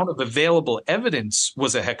 The amount of available evidence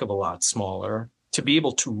was a heck of a lot smaller. To be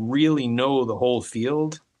able to really know the whole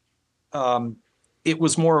field, it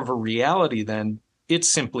was more of a reality then. It's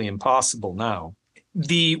simply impossible now.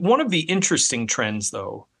 One of the interesting trends,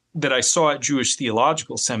 though, that I saw at Jewish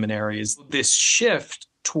Theological Seminary is this shift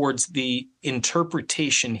towards the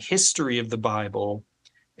interpretation history of the Bible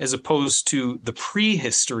as opposed to the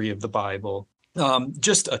prehistory of the Bible.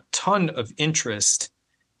 Just a ton of interest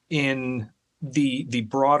in the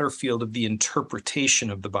broader field of the interpretation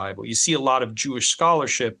of the Bible. You see a lot of Jewish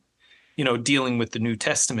scholarship, you know, dealing with the New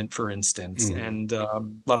Testament, for instance, and a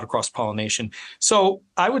lot of cross-pollination. So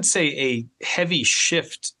I would say a heavy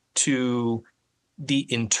shift to the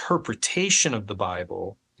interpretation of the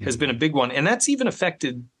Bible has been a big one. And that's even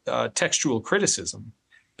affected textual criticism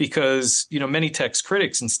because, you know, many text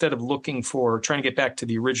critics, instead of trying to get back to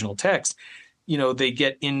the original text, you know, they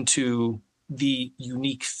get into the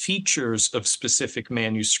unique features of specific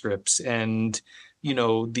manuscripts and, you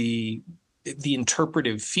know, the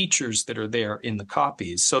interpretive features that are there in the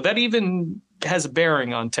copies. So that even has a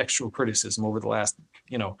bearing on textual criticism over the last,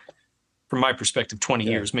 you know, from my perspective, 20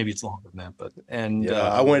 years, maybe it's longer than that, but,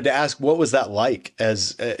 I wanted to ask, what was that like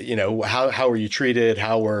as, how were you treated?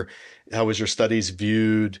 How was your studies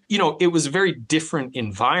viewed? You know, it was a very different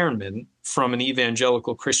environment from an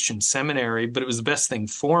evangelical Christian seminary, but it was the best thing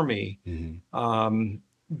for me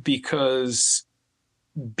because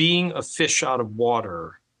being a fish out of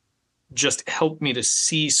water just helped me to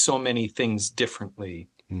see so many things differently.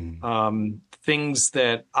 Things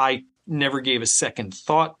that I never gave a second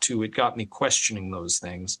thought to. It got me questioning those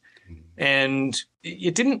things. And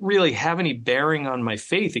it didn't really have any bearing on my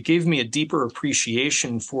faith. It gave me a deeper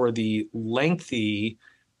appreciation for the lengthy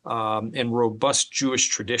and robust Jewish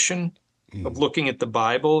tradition of looking at the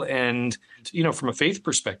Bible. And, you know, from a faith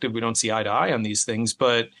perspective, we don't see eye to eye on these things,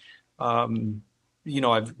 but,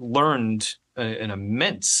 I've learned an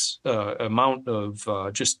immense amount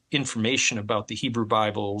of just information about the Hebrew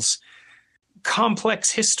Bible's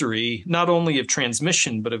complex history, not only of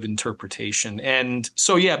transmission, but of interpretation. And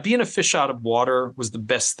so, being a fish out of water was the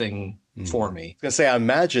best thing for me. I was going to say, I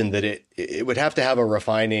imagine that it would have to have a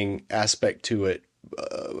refining aspect to it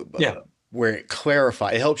where it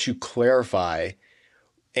helps you clarify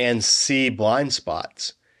and see blind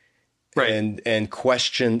spots. Right. And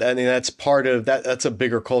question. I mean, that's part of that. That's a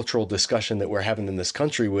bigger cultural discussion that we're having in this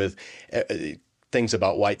country with things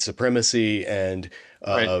about white supremacy and,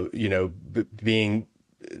 being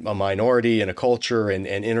a minority in a culture and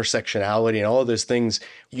intersectionality and all of those things.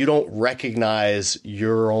 You don't recognize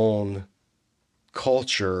your own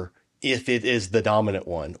culture if it is the dominant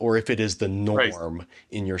one or if it is the norm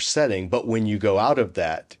in your setting. But when you go out of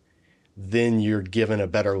that, then you're given a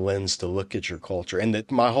better lens to look at your culture. And that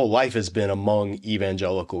my whole life has been among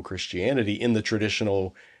evangelical Christianity in the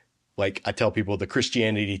traditional, like I tell people, the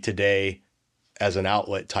Christianity Today as an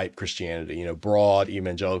outlet type Christianity, broad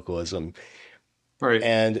evangelicalism. Right.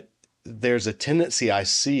 And there's a tendency I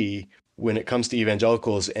see when it comes to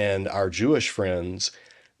evangelicals and our Jewish friends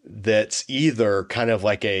that's either kind of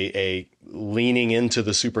like a leaning into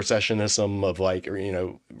the supersessionism of like,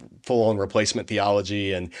 full on replacement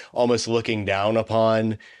theology and almost looking down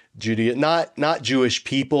upon Judaism, not Jewish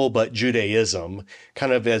people, but Judaism,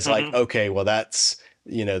 kind of as like, okay, well, that's,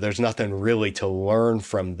 there's nothing really to learn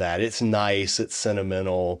from that. It's nice. It's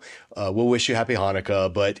sentimental. We'll wish you happy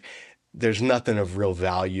Hanukkah, but there's nothing of real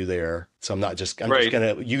value there. So I'm just going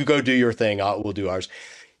to, you go do your thing. We'll do ours.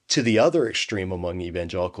 To the other extreme among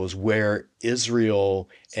evangelicals, where Israel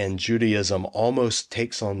and Judaism almost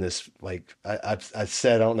takes on this, like I've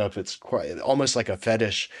said, I don't know if it's quite, almost like a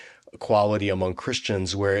fetish quality among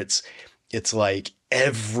Christians, where it's like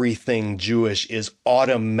everything Jewish is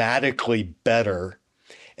automatically better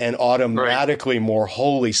and automatically more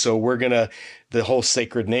holy. So we're going to, the whole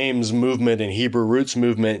sacred names movement and Hebrew roots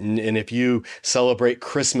movement. And if you celebrate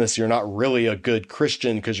Christmas, you're not really a good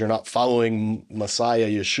Christian because you're not following Messiah,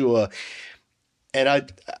 Yeshua. And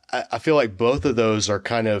I feel like both of those are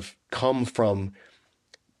kind of come from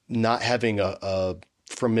not having a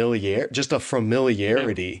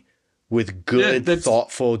familiarity with good,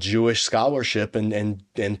 thoughtful Jewish scholarship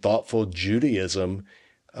and thoughtful Judaism.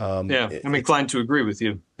 I'm inclined to agree with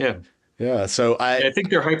you. Yeah. Yeah. So I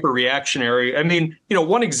think they're hyper reactionary. I mean,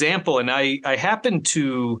 one example, and I happened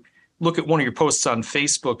to look at one of your posts on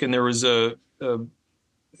Facebook, and there was a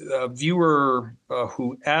viewer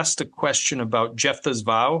who asked a question about Jephthah's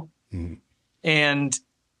vow. Mm-hmm. And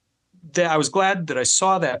I was glad that I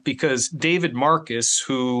saw that, because David Marcus,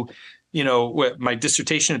 who, my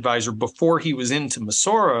dissertation advisor before he was into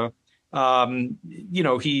Masorah,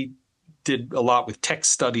 he did a lot with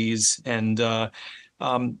text studies, and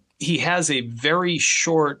he has a very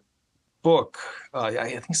short book. I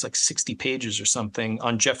think it's like 60 pages or something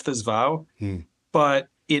on Jephthah's vow, but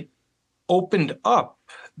it opened up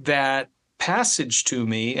that passage to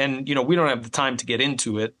me. And, we don't have the time to get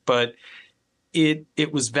into it, but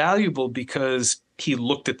it was valuable because he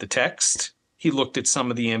looked at the text. He looked at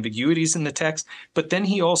some of the ambiguities in the text, but then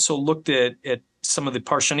he also looked at some of the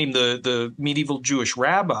Parshanim, the medieval Jewish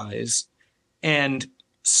rabbis, and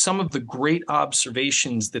some of the great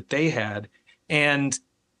observations that they had. And,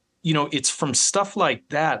 it's from stuff like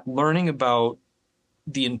that, learning about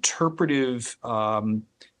the interpretive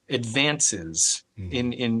advances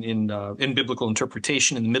in biblical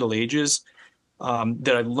interpretation in the Middle Ages,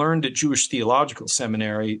 that I learned at Jewish Theological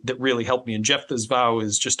Seminary, that really helped me. And Jephthah's vow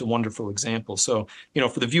is just a wonderful example. So,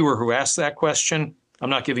 for the viewer who asked that question, I'm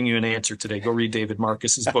not giving you an answer today. Go read David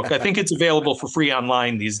Marcus's book. I think it's available for free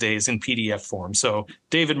online these days in PDF form. So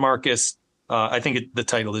David Marcus, I think the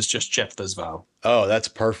title is just Jephthah's Vow. Oh, that's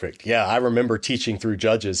perfect. Yeah, I remember teaching through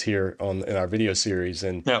Judges here in our video series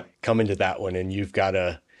and coming to that one. And you've got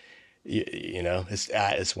to,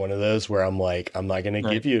 it's one of those where I'm like, I'm not going to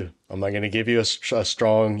give you a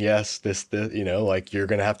strong yes, like you're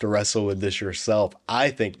going to have to wrestle with this yourself. I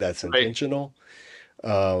think that's intentional.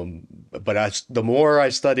 But the more I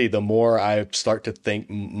study, the more I start to think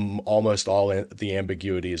almost all the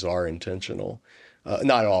ambiguities are intentional.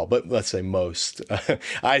 Not all, but let's say most.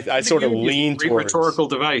 I sort of lean towards rhetorical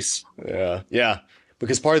device. Yeah.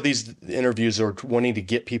 Because part of these interviews are wanting to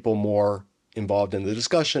get people more involved in the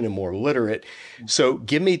discussion and more literate. So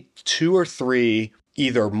give me 2 or 3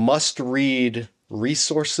 either must-read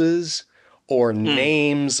resources or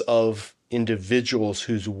names of individuals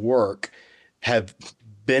whose work have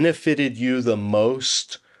benefited you the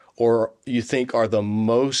most, or you think are the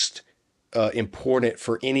most important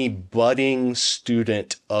for any budding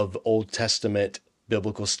student of Old Testament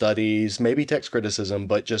biblical studies, maybe text criticism,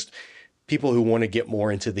 but just people who want to get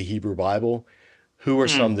more into the Hebrew Bible. Who are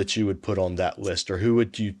some that you would put on that list, or who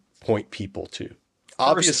would you point people to?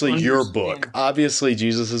 Obviously, your book. Obviously,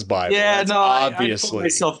 Jesus's Bible. Yeah, no, obviously. I put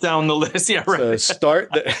myself down the list. Yeah, right. So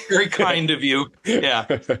start. Very kind of you. Yeah.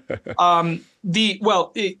 I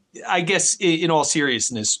guess in all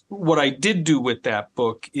seriousness, what I did do with that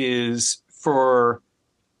book is, for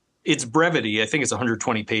its brevity, I think it's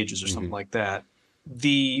 120 pages or something like that.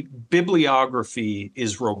 The bibliography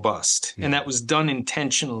is robust, and that was done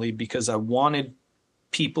intentionally because I wanted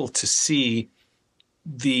people to see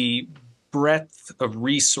the breadth of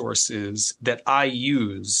resources that I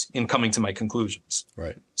use in coming to my conclusions.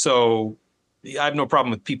 Right. So I have no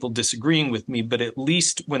problem with people disagreeing with me, but at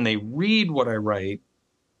least when they read what I write,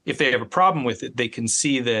 if they have a problem with it, they can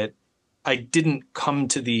see that I didn't come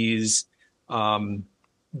to these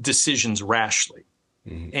decisions rashly.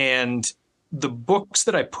 And the books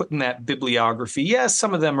that I put in that bibliography, yes,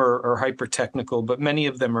 some of them are hyper technical, but many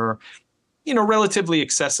of them are, relatively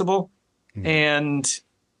accessible and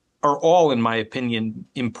are all, in my opinion,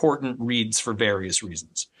 important reads for various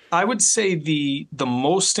reasons. I would say the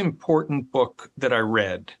most important book that I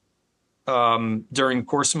read during the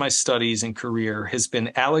course of my studies and career has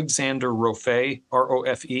been Alexander Rofe,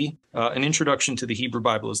 R-O-F-E, An Introduction to the Hebrew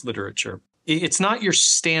Bible as Literature. It's not your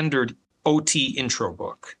standard OT intro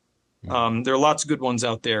book. There are lots of good ones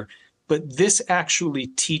out there, but this actually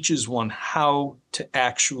teaches one how to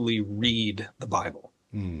actually read the Bible.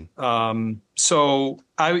 So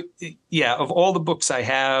of all the books I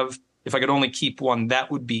have, if I could only keep one, that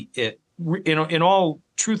would be it. In all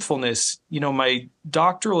truthfulness, my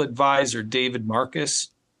doctoral advisor, David Marcus,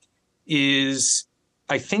 is,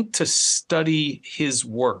 I think, to study his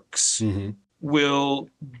works will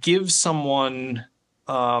give someone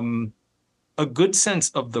a good sense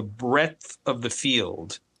of the breadth of the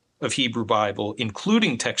field of Hebrew Bible,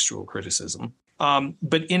 including textual criticism.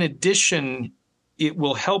 But in addition, it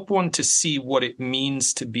will help one to see what it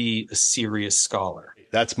means to be a serious scholar.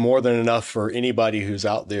 That's more than enough for anybody who's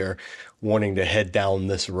out there wanting to head down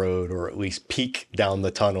this road, or at least peek down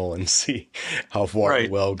the tunnel and see how far the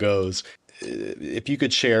well goes. If you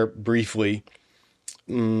could share briefly,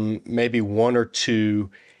 maybe one or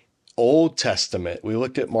two Old Testament, we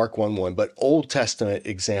looked at Mark 1:1, but Old Testament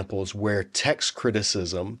examples where text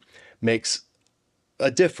criticism makes a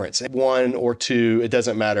difference. One or two, it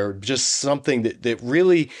doesn't matter, just something that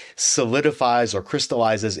really solidifies or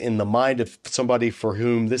crystallizes in the mind of somebody for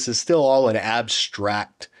whom this is still all an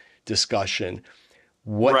abstract discussion,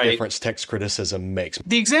 what difference text criticism makes.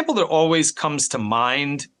 The example that always comes to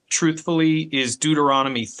mind, truthfully, is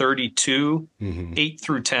Deuteronomy 32, 8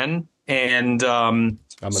 through 10. And I'm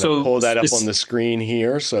going to pull that up on the screen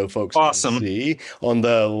here so folks can see. On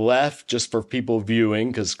the left, just for people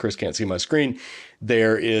viewing, because Chris can't see my screen,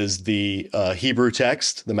 there is the Hebrew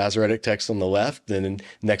text, the Masoretic text on the left. Then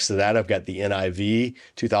next to that, I've got the NIV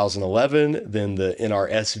 2011, then the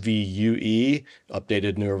NRSV UE,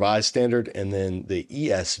 Updated New Revised Standard, and then the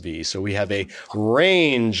ESV. So we have a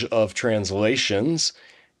range of translations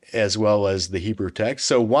as well as the Hebrew text.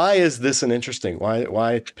 So why is this an interesting?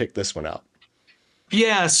 Why pick this one out?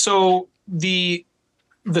 Yeah, so the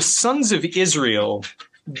sons of Israel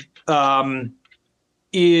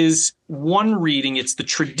is one reading. It's the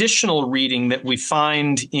traditional reading that we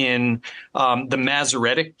find in the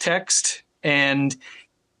Masoretic text, and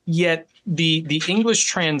yet the English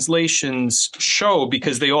translations show,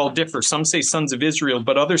 because they all differ. Some say sons of Israel,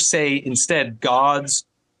 but others say instead gods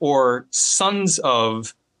or sons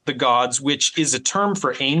of the gods, which is a term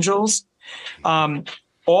for angels.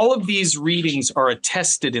 All of these readings are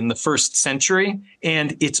attested in the first century,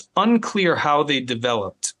 and it's unclear how they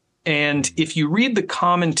developed. And if you read the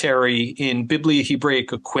commentary in Biblia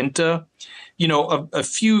Hebraica Quinta, a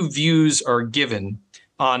few views are given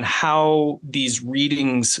on how these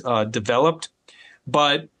readings developed.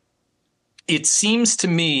 But it seems to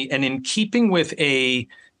me, and in keeping with a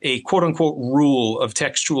quote unquote rule of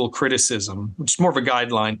textual criticism, which is more of a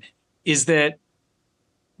guideline, is that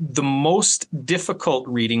the most difficult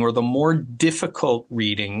reading, or the more difficult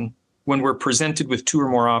reading, when we're presented with two or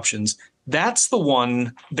more options, that's the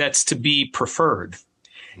one that's to be preferred.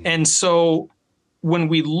 And so when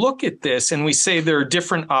we look at this and we say there are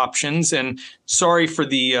different options, and sorry for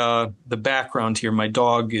the background here, my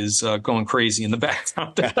dog is going crazy in the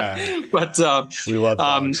background. But we love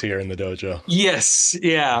dogs here in the dojo. Yes,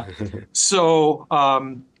 yeah. So,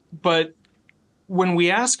 but when we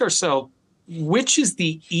ask ourselves, which is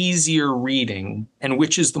the easier reading and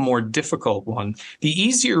which is the more difficult one? The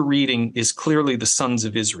easier reading is clearly the sons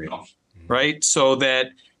of Israel, right? So that,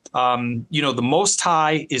 the Most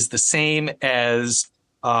High is the same as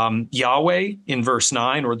Yahweh in verse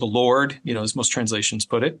 9, or the Lord, as most translations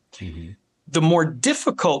put it. The more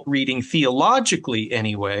difficult reading, theologically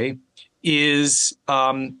anyway, is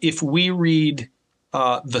if we read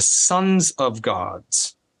the sons of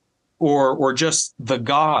gods, or just the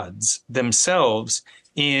gods themselves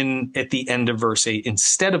at the end of verse 8,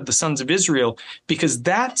 instead of the sons of Israel, because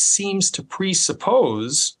that seems to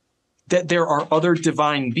presuppose that there are other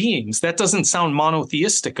divine beings. That doesn't sound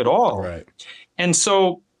monotheistic at all. Right. And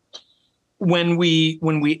so when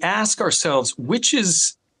we ask ourselves, which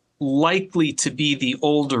is likely to be the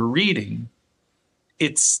older reading,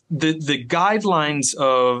 it's the guidelines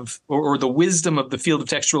of, or the wisdom of the field of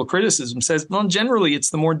textual criticism says, well, generally it's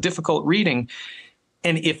the more difficult reading.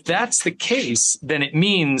 And if that's the case, then it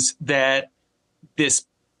means that this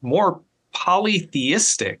more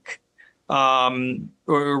polytheistic, or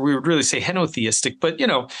we would really say henotheistic, but,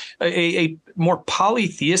 a more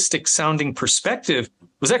polytheistic sounding perspective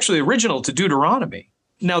was actually original to Deuteronomy.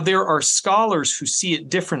 Now, there are scholars who see it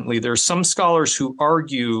differently. There are some scholars who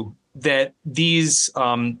argue that these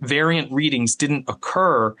variant readings didn't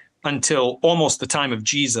occur until almost the time of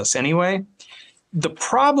Jesus anyway. The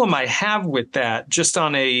problem I have with that, just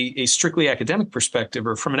on a strictly academic perspective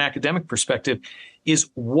or from an academic perspective, is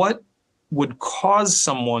what would cause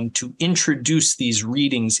someone to introduce these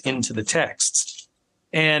readings into the texts.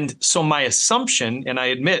 And so my assumption, and I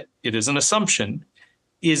admit it is an assumption,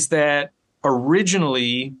 is that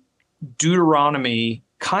originally Deuteronomy,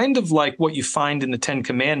 kind of like what you find in the Ten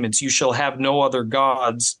Commandments, you shall have no other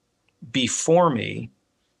gods before me,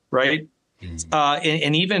 right?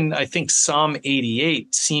 And even I think Psalm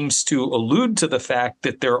 88 seems to allude to the fact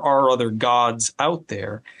that there are other gods out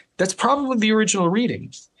there. That's probably the original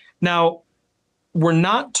reading. Now, we're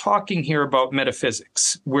not talking here about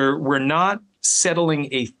metaphysics. We're not settling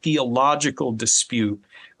a theological dispute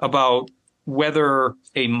about whether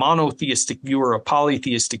a monotheistic view or a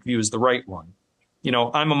polytheistic view is the right one. You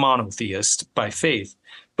know, I'm a monotheist by faith.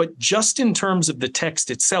 But just in terms of the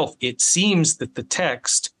text itself, it seems that the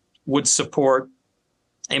text would support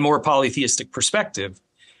a more polytheistic perspective.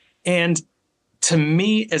 And to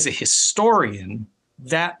me, as a historian,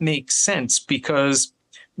 that makes sense, because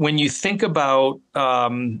when you think about,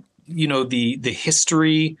 the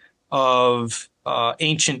history of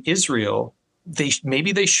ancient Israel,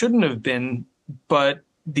 maybe they shouldn't have been, but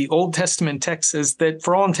the Old Testament text says that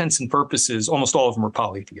for all intents and purposes, almost all of them are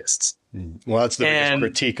polytheists. Well, that's the biggest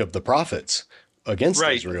critique of the prophets against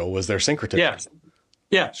Israel, was their syncretism.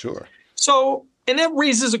 Yeah. Sure. So, and that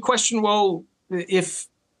raises a question, well, if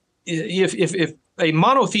a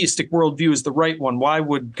monotheistic worldview is the right one, why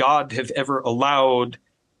would God have ever allowed,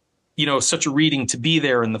 such a reading to be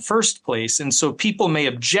there in the first place? And so people may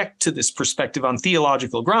object to this perspective on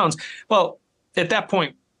theological grounds. Well, at that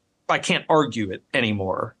point, I can't argue it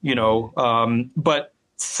anymore, but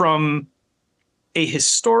from a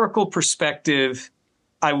historical perspective,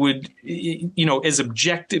 I would, as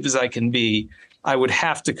objective as I can be, I would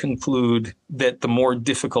have to conclude that the more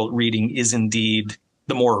difficult reading is indeed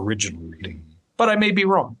the more original reading. But I may be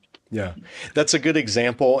wrong. Yeah, that's a good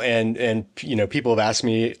example. And people have asked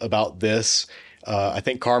me about this. I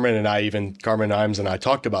think Carmen Imes and I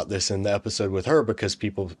talked about this in the episode with her, because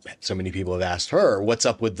so many people have asked her, what's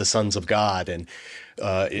up with the sons of God and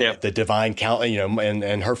the divine count,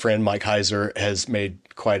 and her friend Mike Heiser has made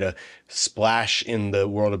quite a splash in the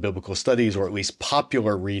world of biblical studies, or at least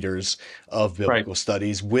popular readers of biblical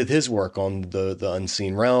studies, with his work on the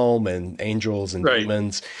unseen realm and angels and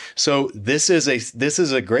demons. So this is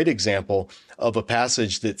a great example of a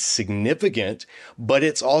passage that's significant, but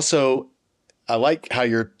it's also, I like how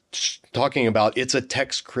you're talking about, it's a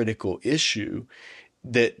text critical issue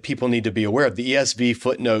that people need to be aware of. The ESV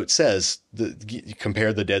footnote says,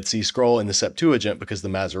 compare the Dead Sea Scroll and the Septuagint, because the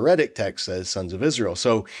Masoretic text says sons of Israel.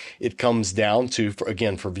 So it comes down to,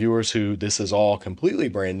 for viewers who this is all completely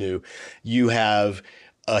brand new, you have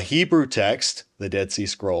a Hebrew text, the Dead Sea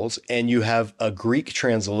Scrolls, and you have a Greek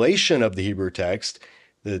translation of the Hebrew text,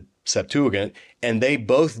 the Septuagint, and they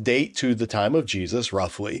both date to the time of Jesus,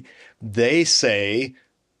 roughly. They say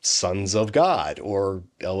sons of God, or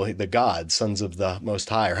the gods, sons of the Most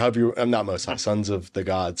High, or however you, not Most High, sons of the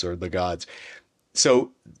gods, or the gods.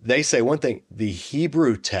 So they say one thing, the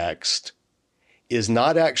Hebrew text is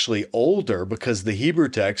not actually older, because the Hebrew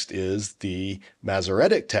text is the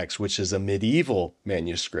Masoretic text, which is a medieval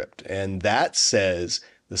manuscript, and that says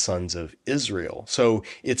the sons of Israel. So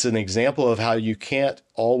it's an example of how you can't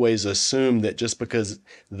always assume that just because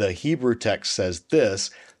the Hebrew text says this,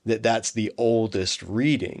 that's the oldest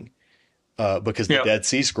reading, because the Dead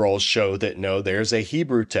Sea Scrolls show that no, there's a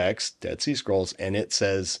Hebrew text, Dead Sea Scrolls, and it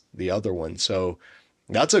says the other one. So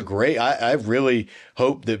that's a great, I really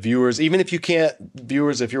hope that viewers, even if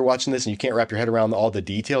if you're watching this and you can't wrap your head around all the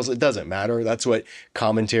details, it doesn't matter. That's what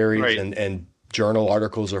commentaries and journal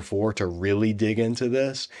articles are for, to really dig into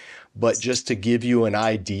this. But just to give you an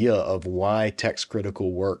idea of why text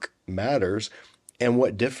critical work matters and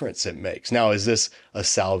what difference it makes. Now, is this a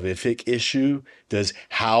salvific issue? Does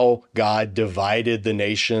how God divided the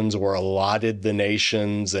nations or allotted the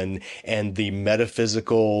nations and the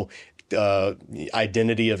metaphysical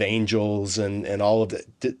identity of angels and all of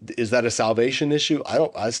that, is that a salvation issue? I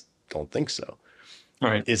don't think so.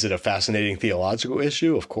 Right. Is it a fascinating theological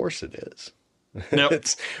issue? Of course it is. Yep.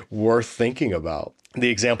 It's worth thinking about. The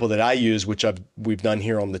example that I use, which we've done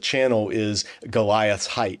here on the channel, is Goliath's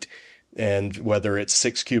height, and whether it's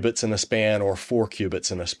 6 cubits in a span or 4 cubits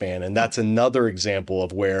in a span. And that's another example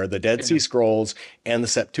of where the Dead Sea Scrolls and the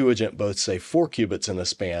Septuagint both say 4 cubits in a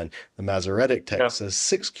span. The Masoretic text says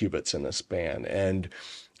 6 cubits in a span. And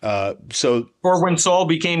or when Saul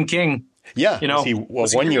became king. Yeah, You know, is he a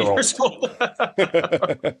was he 3 1-year-old? years old?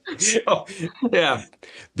 So, yeah.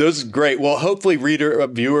 Those are great. Well, hopefully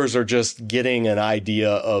viewers are just getting an idea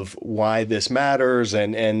of why this matters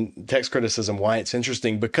and text criticism, why it's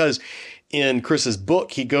interesting, because in Chris's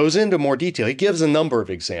book, he goes into more detail. He gives a number of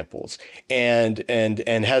examples and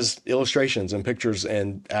has illustrations and pictures,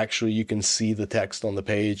 and actually you can see the text on the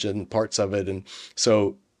page and parts of it. And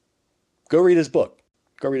so go read his book.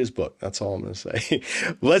 Go read his book. That's all I'm going to say.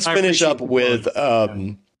 Let's finish up with,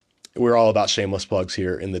 we're all about shameless plugs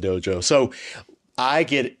here in the dojo. So I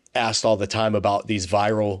get asked all the time about these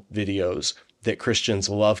viral videos that Christians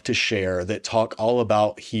love to share that talk all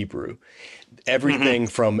about Hebrew. Everything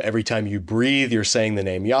from every time you breathe, you're saying the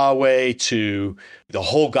name Yahweh, to the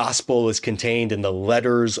whole gospel is contained in the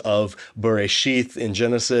letters of Bereshith in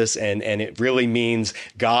Genesis. And it really means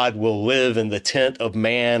God will live in the tent of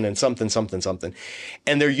man and something, something, something.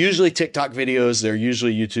 And they're usually TikTok videos. They're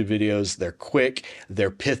usually YouTube videos. They're quick,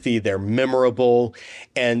 they're pithy, they're memorable,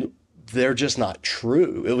 and they're just not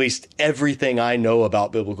true. At least everything I know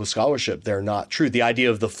about biblical scholarship, they're not true. The idea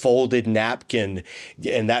of the folded napkin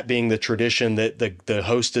and that being the tradition that the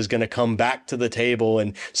host is going to come back to the table.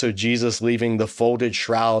 And so Jesus leaving the folded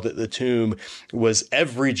shroud at the tomb was,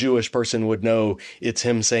 every Jewish person would know it's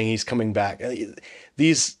him saying he's coming back.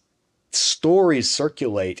 These stories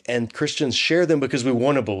circulate and Christians share them because we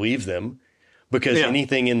want to believe them. Because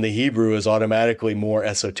anything in the Hebrew is automatically more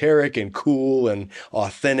esoteric and cool and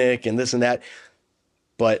authentic and this and that.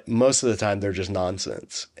 But most of the time, they're just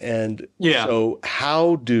nonsense. And so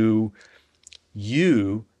how do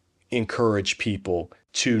you encourage people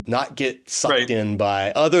to not get sucked in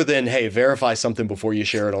by, other than, hey, verify something before you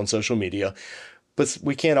share it on social media? But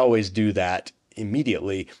we can't always do that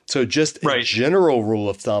immediately. So just a general rule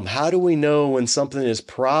of thumb, how do we know when something is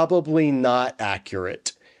probably not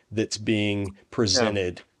accurate that's being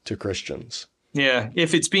presented to Christians? Yeah.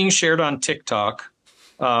 If it's being shared on TikTok,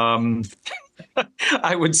 I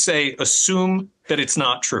would say assume that it's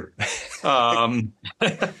not true.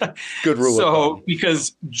 Good rule. So,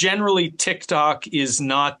 because generally TikTok is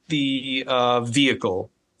not the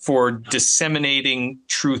vehicle for disseminating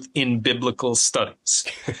truth in biblical studies.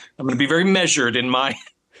 I'm going to be very measured in my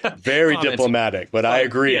very comments. Diplomatic, but I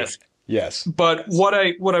agree. Yes. But what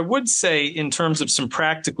I would say in terms of some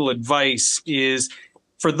practical advice is,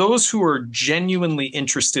 for those who are genuinely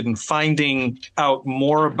interested in finding out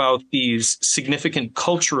more about these significant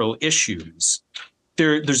cultural issues,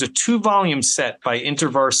 there's a 2-volume set by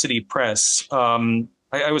InterVarsity Press. I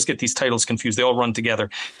always get these titles confused. They all run together.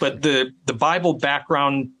 But the Bible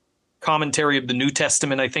background commentary of the New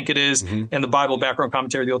Testament, I think it is, and the Bible background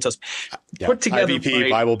commentary of the Old Testament. Put together IVP,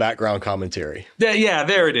 Bible background commentary.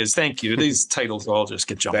 There it is. Thank you. These titles all just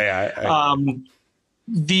get jumped.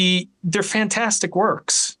 They're fantastic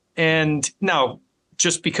works. And now,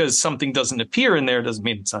 just because something doesn't appear in there doesn't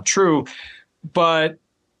mean it's not true. But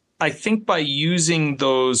I think by using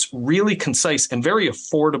those really concise and very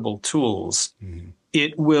affordable tools,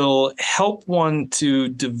 it will help one to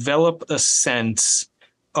develop a sense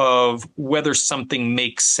of whether something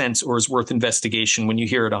makes sense or is worth investigation when you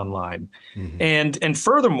hear it online. And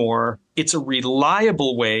furthermore, it's a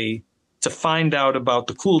reliable way to find out about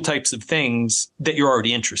the cool types of things that you're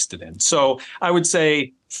already interested in. So I would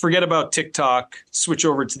say, forget about TikTok, switch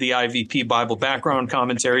over to the IVP Bible Background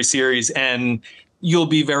Commentary series, and you'll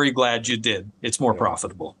be very glad you did. It's more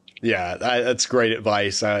profitable. Yeah, that's great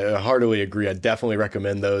advice. I heartily agree. I definitely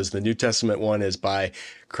recommend those. The New Testament one is by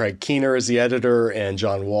Craig Keener as the editor, and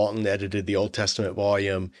John Walton edited the Old Testament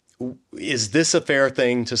volume. Is this a fair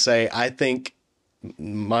thing to say? I think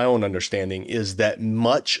my own understanding is that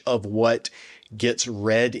much of what gets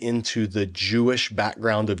read into the Jewish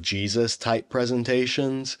background of Jesus type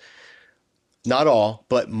presentations, not all,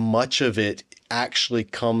 but much of it actually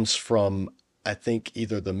comes from, I think,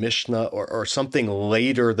 either the Mishnah or something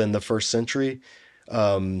later than the first century.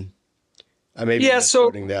 I may be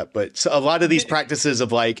misquoting that, but a lot of these practices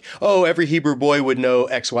of like, oh, every Hebrew boy would know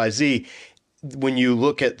X, Y, Z. When you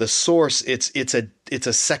look at the source, it's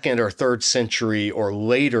a second or third century or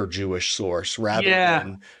later Jewish source rather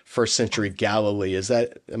than first century Galilee.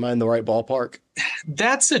 Am I in the right ballpark?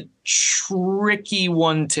 That's a tricky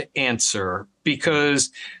one to answer,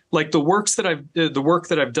 because like the work that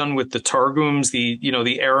I've done with the Targums,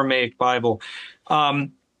 the Aramaic Bible, what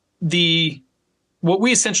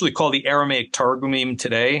we essentially call the Aramaic Targumim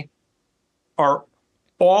today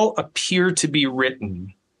all appear to be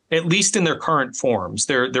written, at least in their current forms.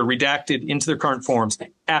 They're redacted into their current forms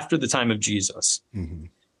after the time of Jesus.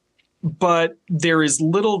 But there is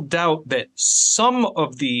little doubt that some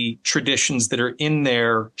of the traditions that are in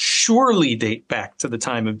there surely date back to the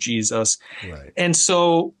time of Jesus. Right. And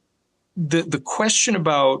so the question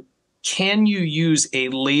about, can you use a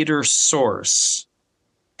later source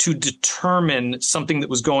to determine something that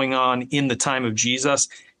was going on in the time of Jesus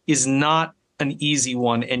is not an easy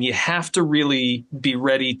one. And you have to really be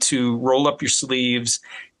ready to roll up your sleeves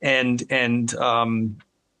and do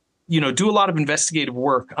a lot of investigative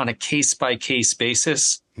work on a case by case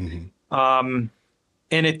basis. And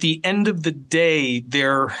at the end of the day,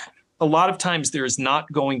 a lot of times there is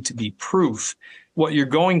not going to be proof. What you're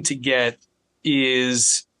going to get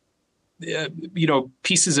is,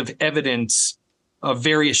 pieces of evidence of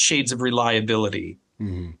various shades of reliability.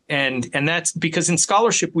 And that's because in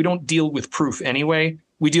scholarship, we don't deal with proof anyway.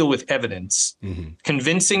 We deal with evidence,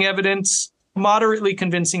 convincing evidence, moderately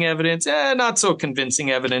convincing evidence, not so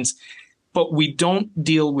convincing evidence, but we don't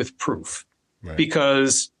deal with proof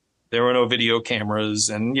because there were no video cameras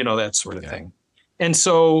and, that sort of thing. And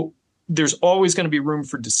so there's always going to be room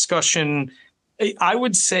for discussion. I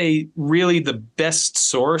would say really the best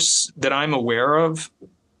source that I'm aware of,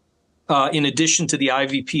 in addition to the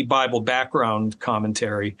IVP Bible background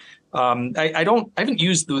commentary, I haven't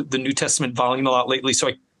used the New Testament volume a lot lately. So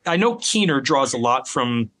I know Keener draws a lot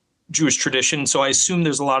from Jewish tradition, so I assume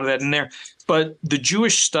there's a lot of that in there. But the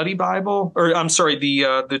Jewish Study Bible,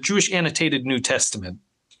 the Jewish Annotated New Testament,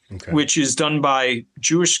 which is done by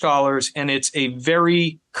Jewish scholars, and it's a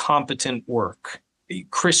very competent work.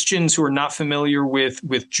 Christians who are not familiar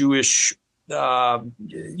with Jewish,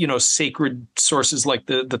 sacred sources like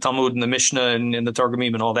the Talmud and the Mishnah and the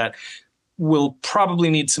Targumim and all that will probably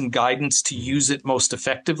need some guidance to use it most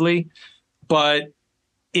effectively. But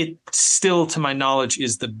it still, to my knowledge,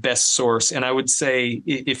 is the best source. And I would say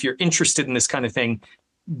if you're interested in this kind of thing,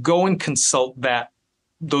 go and consult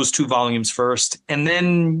those two volumes first, and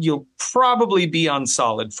then you'll probably be on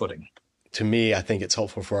solid footing. To me, I think it's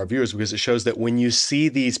helpful for our viewers because it shows that when you see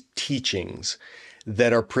these teachings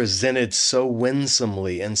that are presented so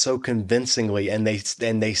winsomely and so convincingly, and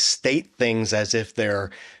they state things as if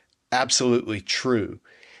they're absolutely true,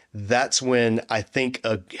 that's when I think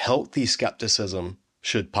a healthy skepticism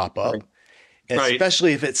should pop up,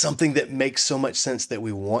 especially if it's something that makes so much sense that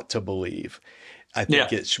we want to believe. I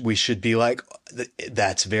think we should be like,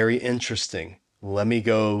 that's very interesting. Let me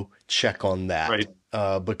go check on that.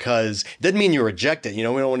 Because it doesn't mean you reject it. We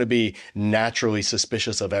don't want to be naturally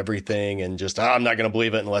suspicious of everything and just, I'm not going to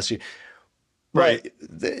believe it unless you. Right.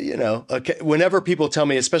 Okay. Whenever people tell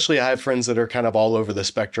me, especially I have friends that are kind of all over the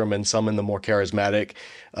spectrum and some in the more charismatic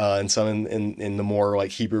and some in the more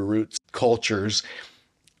like Hebrew roots cultures.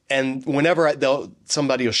 And whenever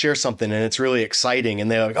somebody will share something and it's really exciting and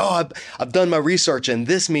they're like, oh, I've done my research and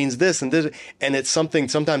this means this and this. And it's something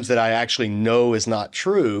sometimes that I actually know is not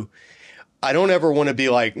true. I don't ever want to be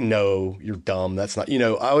like, no, you're dumb. That's not, I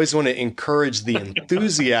always want to encourage the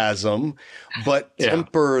enthusiasm, but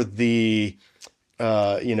temper the,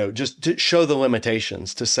 just to show the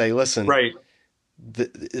limitations, to say, listen,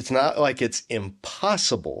 it's not like it's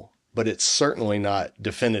impossible, but it's certainly not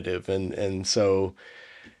definitive. And so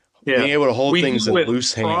being able to hold things in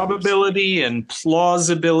loose hands. Probability and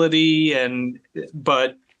plausibility,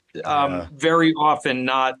 but very often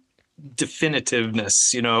not definitiveness,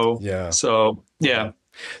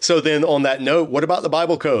 So then on that note, what about the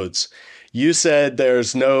Bible codes? You said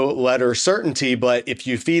there's no letter certainty, but if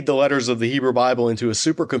you feed the letters of the Hebrew Bible into a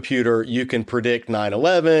supercomputer, you can predict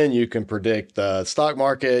 9/11, you can predict the stock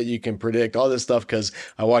market, you can predict all this stuff, because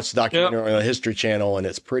I watched the documentary on the History Channel and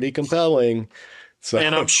it's pretty compelling. So.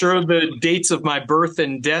 And I'm sure the dates of my birth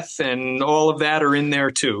and death and all of that are in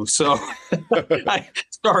there too. So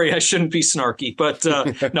sorry, I shouldn't be snarky, but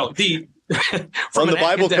no, from the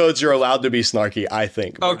Bible codes, you're allowed to be snarky, I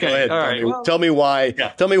think. Okay. Go ahead. All right. Tell me why. Yeah.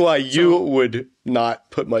 Tell me why you would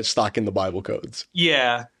not put much stock in the Bible codes.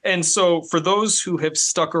 Yeah. And so for those who have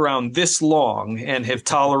stuck around this long and have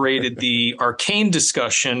tolerated the arcane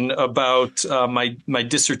discussion about my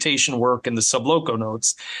dissertation work and the Subloco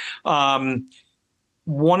notes,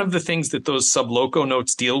 one of the things that those Subloco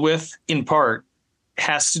notes deal with, in part,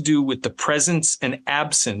 has to do with the presence and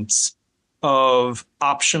absence of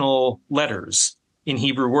optional letters in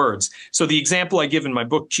Hebrew words. So the example I give in my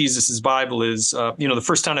book, Jesus' Bible, is, the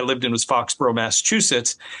first town I lived in was Foxborough,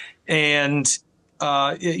 Massachusetts. And,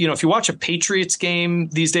 if you watch a Patriots game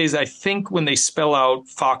these days, I think when they spell out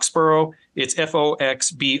Foxborough, it's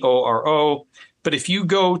Foxboro. But if you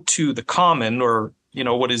go to the Common, or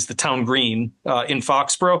what is the town green in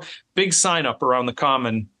Foxborough, big sign up around the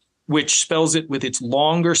Common, which spells it with its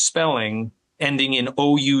longer spelling ending in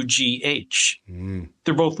O-U-G-H.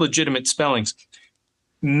 They're both legitimate spellings.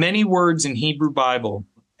 Many words in Hebrew Bible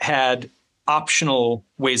had optional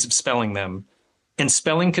ways of spelling them, and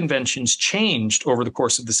spelling conventions changed over the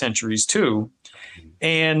course of the centuries too.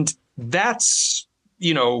 And that's,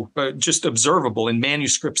 just observable in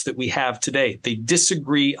manuscripts that we have today. They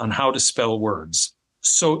disagree on how to spell words.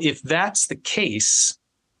 So if that's the case,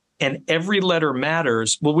 and every letter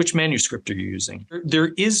matters, well, which manuscript are you using?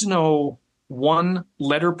 There is no one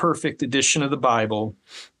letter perfect edition of the Bible.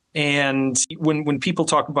 And when people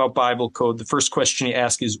talk about Bible code, the first question you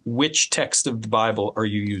ask is, which text of the Bible are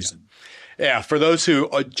you using? Yeah, for those who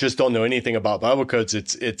just don't know anything about Bible codes,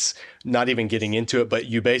 it's not even getting into it, but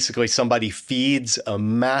you basically, somebody feeds a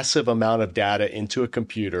massive amount of data into a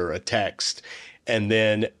computer, a text, and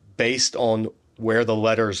then based on where the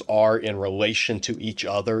letters are in relation to each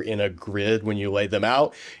other in a grid, when you lay them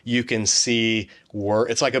out, you can see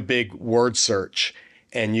it's like a big word search,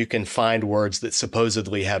 and you can find words that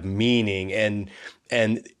supposedly have meaning, and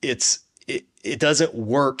it doesn't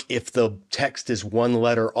work if the text is one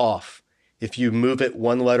letter off. If you move it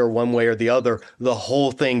one letter one way or the other, the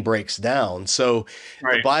whole thing breaks down. So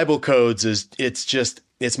right. The Bible codes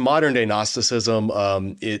it's modern day Gnosticism.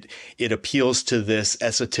 It appeals to this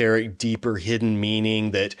esoteric, deeper, hidden meaning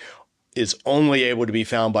that is only able to be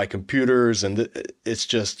found by computers. And it's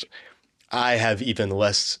just, I have even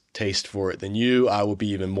less taste for it than you. I will be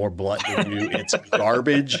even more blunt than you. It's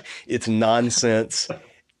garbage. It's nonsense.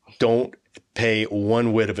 Don't pay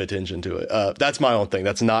one whit of attention to it. That's my own thing.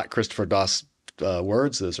 That's not Christopher Doss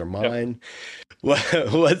words. Those are mine.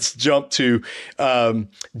 Yep. Let's jump to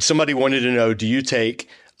somebody wanted to know, do you take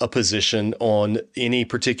a position on any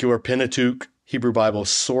particular Pentateuch Hebrew Bible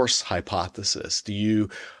source hypothesis? Are you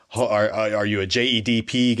a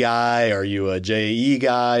JEDP guy? Are you a JE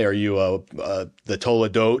guy? Are you the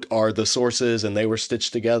Toledot are the sources and they were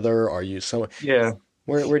stitched together? Are you someone? Yeah.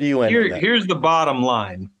 Where do you end on that? Here's the bottom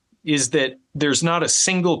line, is that there's not a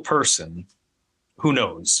single person who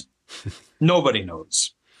knows. Nobody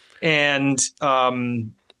knows. And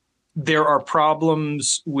there are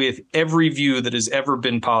problems with every view that has ever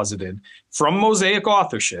been posited from Mosaic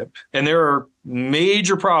authorship. And there are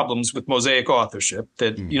major problems with Mosaic authorship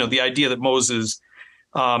that, the idea that Moses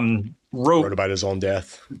wrote about his own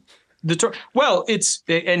death. Well,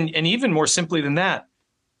 and even more simply than that,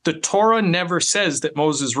 the Torah never says that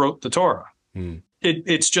Moses wrote the Torah.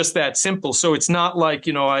 It's just that simple. So it's not like,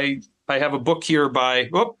 I have a book here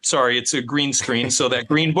it's a green screen. So that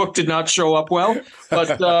green book did not show up well,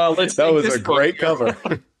 but let's that was a great cover.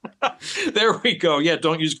 There we go. Yeah.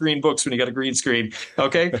 Don't use green books when you got a green screen.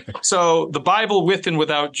 Okay. So the Bible with and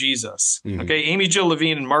without Jesus. Okay. Amy Jill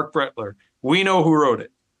Levine and Mark Brettler. We know who wrote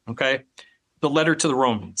it. Okay. The letter to the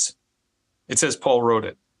Romans. It says Paul wrote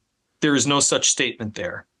it. There is no such statement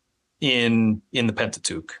there in the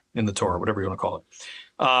Pentateuch, in the Torah, whatever you want to call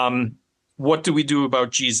it. What do we do about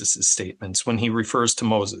Jesus' statements when he refers to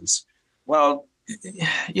Moses? Well,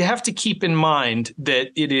 you have to keep in mind that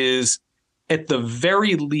it is at the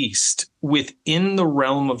very least within the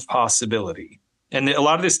realm of possibility. And a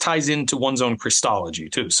lot of this ties into one's own Christology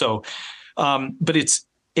too. So, but it's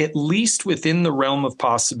at least within the realm of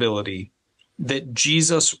possibility that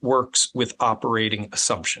Jesus works with operating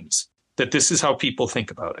assumptions, that this is how people think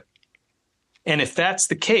about it. And if that's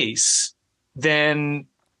the case, then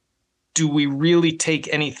do we really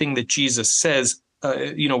take anything that Jesus says,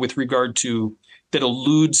 with regard to that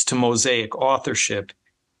alludes to Mosaic authorship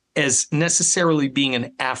as necessarily being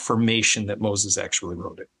an affirmation that Moses actually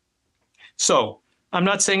wrote it? So I'm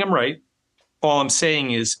not saying I'm right. All I'm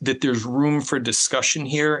saying is that there's room for discussion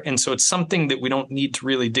here. And so it's something that we don't need to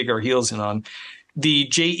really dig our heels in on. The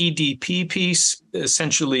JEDP piece,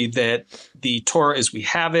 essentially that the Torah as we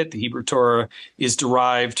have it, the Hebrew Torah, is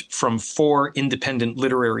derived from 4 independent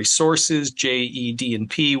literary sources, J, E, D, and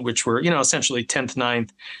P, which were, essentially 10th, 9th,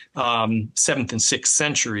 7th, and 6th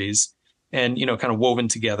centuries, and, kind of woven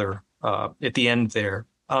together at the end there.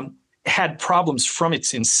 Had problems from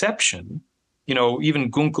its inception.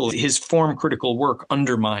 Even Gunkel, his form critical work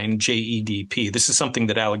undermined JEDP. This is something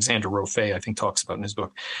that Alexander Roffey, I think, talks about in his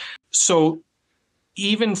book. So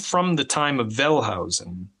even from the time of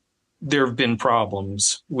Wellhausen, there have been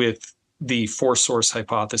problems with the 4-source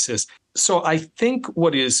hypothesis. So I think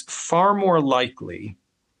what is far more likely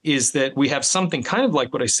is that we have something kind of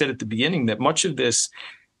like what I said at the beginning, that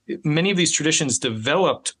many of these traditions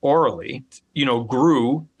developed orally,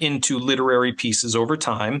 grew into literary pieces over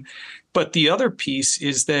time. But the other piece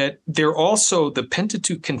is that the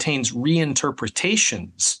Pentateuch contains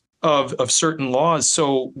reinterpretations of certain laws.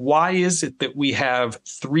 So why is it that we have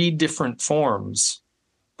 3 different forms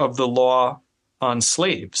of the law on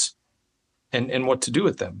slaves and what to do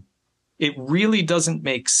with them. It really doesn't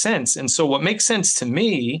make sense. And so what makes sense to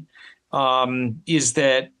me is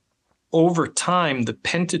that over time, the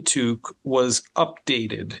Pentateuch was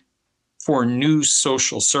updated for new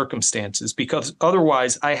social circumstances, because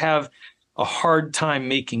otherwise I have a hard time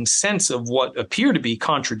making sense of what appear to be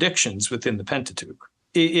contradictions within the Pentateuch.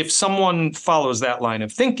 If someone follows that line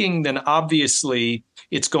of thinking, then obviously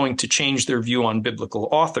it's going to change their view on biblical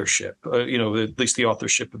authorship, at least the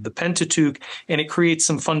authorship of the Pentateuch, and it creates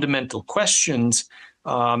some fundamental questions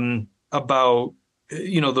about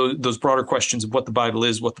those broader questions of what the Bible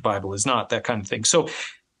is, what the Bible is not, that kind of thing. So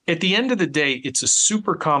at the end of the day, it's a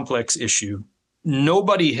super complex issue.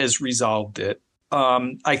 Nobody has resolved it.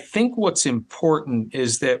 I think what's important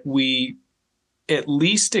is that we at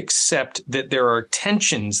least accept that there are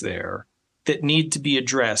tensions there that need to be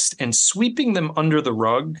addressed, and sweeping them under the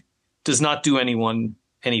rug does not do anyone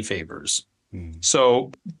any favors.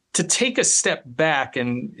 So to take a step back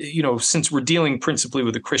and, since we're dealing principally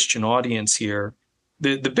with a Christian audience here,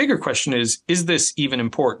 the bigger question is this even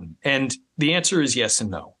important? And the answer is yes and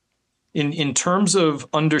no. In terms of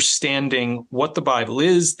understanding what the Bible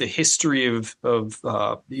is, the history of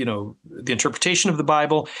the interpretation of the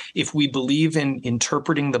Bible, if we believe in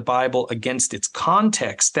interpreting the Bible against its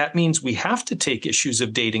context, that means we have to take issues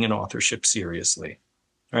of dating and authorship seriously,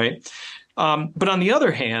 right? But on the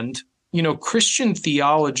other hand, Christian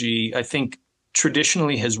theology, I think,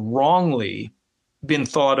 traditionally has wrongly been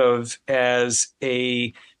thought of as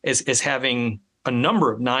having a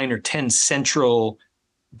number of 9 or 10 central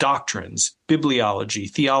doctrines: bibliology,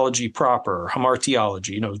 theology proper,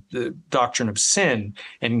 hamartiology, the doctrine of sin,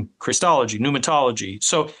 and Christology, pneumatology.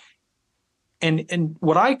 So, and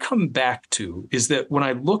what I come back to is that when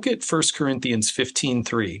I look at 1 Corinthians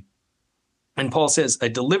 15:3, and Paul says, I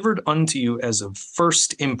delivered unto you as of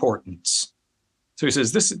first importance. So he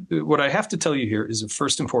says, this, what I have to tell you here is of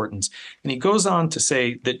first importance. And he goes on to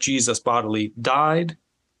say that Jesus bodily died,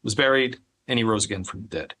 was buried, and he rose again from the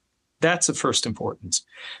dead. That's of first importance.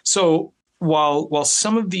 So while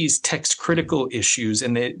some of these text critical issues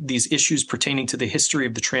and these issues pertaining to the history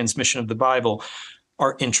of the transmission of the Bible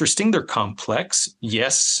are interesting, they're complex,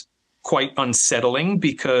 yes, quite unsettling,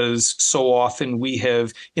 because so often we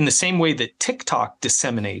have, in the same way that TikTok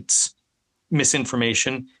disseminates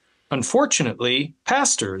misinformation, unfortunately,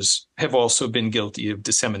 pastors have also been guilty of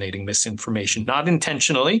disseminating misinformation, not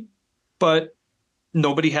intentionally, but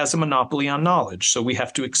nobody has a monopoly on knowledge, so we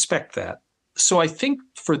have to expect that. So I think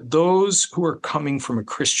for those who are coming from a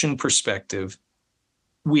Christian perspective,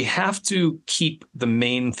 we have to keep the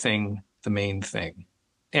main thing the main thing.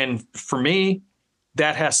 And for me,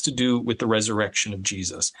 that has to do with the resurrection of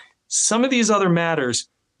Jesus. Some of these other matters,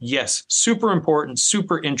 yes, super important,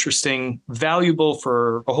 super interesting, valuable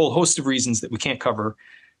for a whole host of reasons that we can't cover,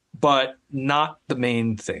 but not the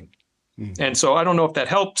main thing. And so I don't know if that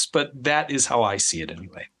helps, but that is how I see it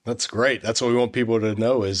anyway. That's great. That's what we want people to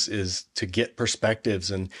know is to get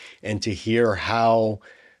perspectives and to hear how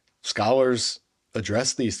scholars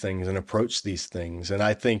address these things and approach these things. And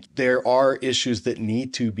I think there are issues that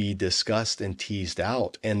need to be discussed and teased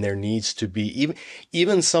out. And there needs to be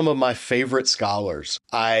even some of my favorite scholars.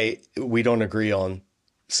 We don't agree on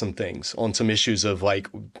some things, on some issues of like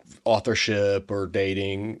authorship or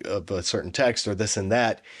dating of a certain text or this and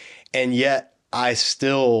that. And yet I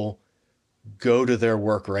still go to their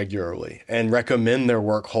work regularly and recommend their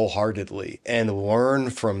work wholeheartedly and learn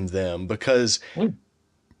from them, because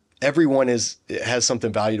everyone has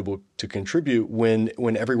something valuable to contribute when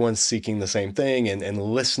everyone's seeking the same thing and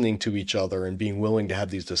listening to each other and being willing to have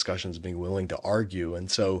these discussions, being willing to argue. And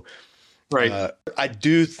so I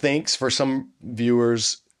do think for some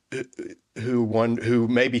viewers who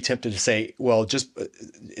may be tempted to say, well, just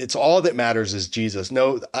it's all that matters is Jesus.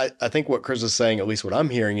 No, I think what Chris is saying, at least what I'm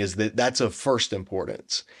hearing, is that that's of first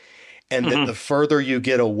importance. And that the further you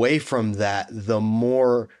get away from that, the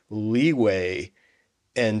more leeway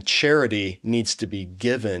and charity needs to be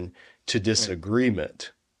given to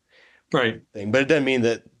disagreement. Right. But it doesn't mean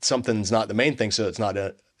that something's not the main thing, so it's not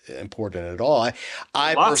important at all.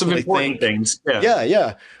 I Lots of personally important things.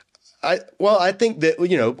 Yeah. I think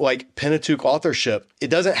that, like Pentateuch authorship, it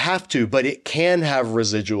doesn't have to, but it can have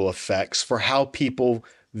residual effects for how people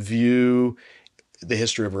view the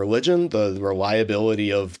history of religion, the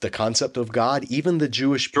reliability of the concept of God, even the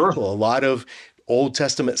Jewish people. Sure. A lot of Old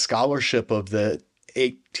Testament scholarship of the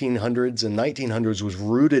 1800s and 1900s was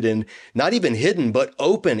rooted in not even hidden, but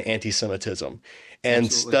open anti-Semitism. And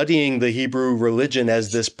Absolutely. Studying the Hebrew religion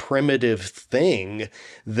as this primitive thing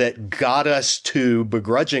that got us to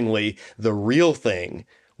begrudgingly the real thing,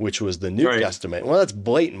 which was the New Right. Testament. Well, that's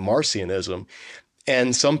blatant Marcionism.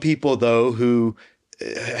 And some people, though, who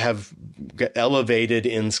have got elevated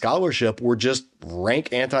in scholarship were just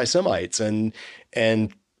rank anti-Semites, and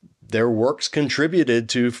their works contributed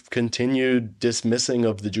to continued dismissing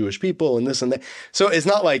of the Jewish people and this and that. So it's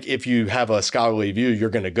not like if you have a scholarly view, you're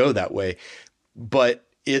going to go that way. But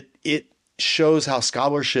it shows how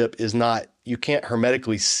scholarship is not, you can't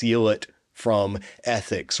hermetically seal it from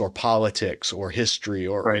ethics or politics or history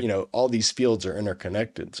or, Right. all these fields are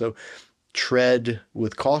interconnected. So tread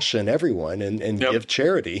with caution, everyone, and Yep. give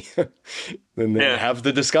charity and then Yeah. have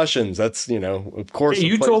the discussions. That's, of course. Hey, a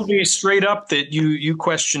you place- told me straight up that you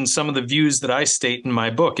questioned some of the views that I state in my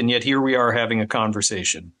book, and yet here we are having a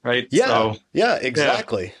conversation, right? Yeah, So, yeah,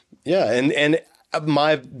 exactly. Yeah. And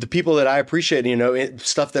the people that I appreciate,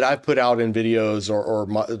 stuff that I've put out in videos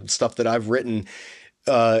or stuff that I've written,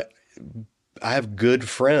 I have good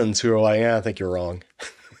friends who are like, I think you're wrong.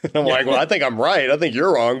 I'm like, well, I think I'm right. I think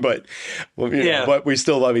you're wrong, but but we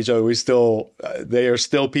still love each other. We still, they are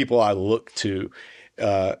still people I look to.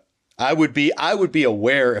 I would be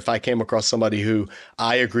aware if I came across somebody who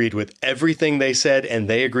I agreed with everything they said and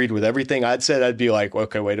they agreed with everything I'd said. I'd be like,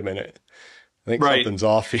 okay, wait a minute. I think Right. something's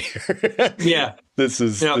off here. Yeah. This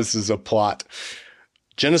is a plot.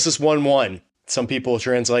 Genesis 1:1. Some people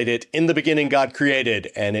translate it, in the beginning God created,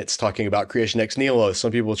 and it's talking about creation ex nihilo.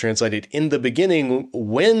 Some people translate it, in the beginning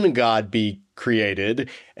when God be created,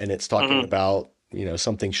 and it's talking about,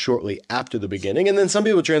 something shortly after the beginning. And then some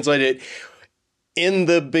people translate it, in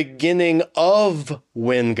the beginning of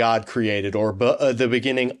when God created, or the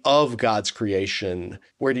beginning of God's creation.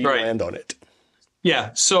 Where do you Right. land on it?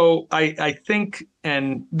 Yeah. So I think,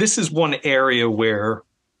 and this is one area where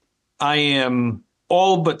I am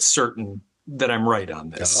all but certain that I'm right on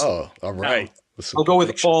this. Oh, all right. I'll go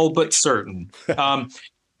with all but certain.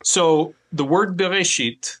 So the word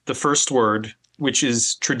Bereshit, the first word, which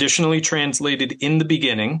is traditionally translated in the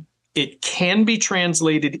beginning, it can be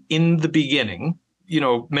translated in the beginning.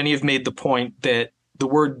 Many have made the point that the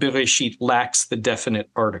word Bereshit lacks the definite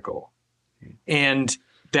article. And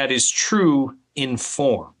that is true in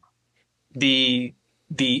form. The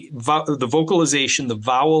vocalization, the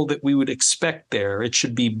vowel that we would expect there, it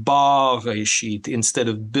should be Bareshit instead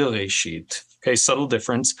of Bereshit. Okay, subtle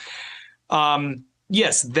difference.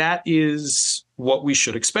 Yes, that is what we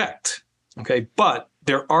should expect. Okay, but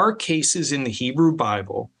there are cases in the Hebrew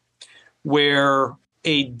Bible where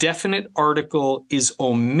a definite article is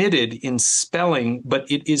omitted in spelling, but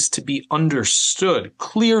it is to be understood,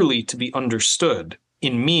 clearly to be understood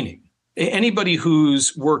in meaning. Anybody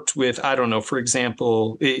who's worked with, I don't know, for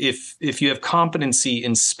example, if you have competency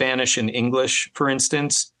in Spanish and English, for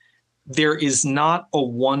instance, there is not a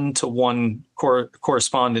one-to-one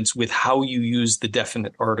correspondence with how you use the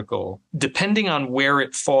definite article. Depending on where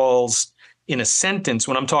it falls in a sentence,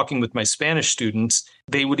 when I'm talking with my Spanish students,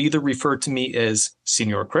 they would either refer to me as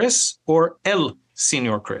Señor Chris or El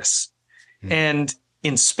Señor Chris. And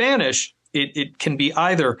in Spanish, it can be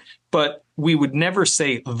either, but we would never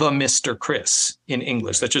say the Mr. Chris in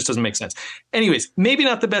English. That just doesn't make sense. Anyways, maybe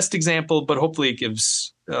not the best example, but hopefully it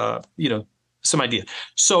gives, some idea.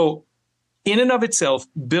 So in and of itself,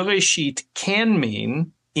 Bereshit can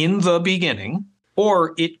mean in the beginning,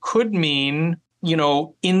 or it could mean,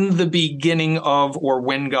 in the beginning of, or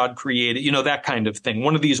when God created, that kind of thing.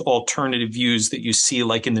 One of these alternative views that you see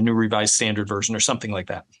like in the New Revised Standard Version or something like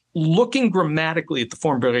that. Looking grammatically at the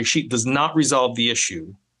form Bereshit does not resolve the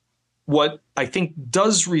issue. What I think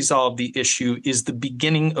does resolve the issue is the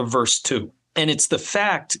beginning of verse 2. And it's the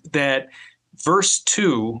fact that verse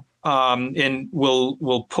 2, and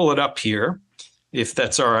we'll pull it up here, if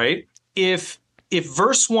that's all right. If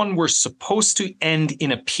verse 1 were supposed to end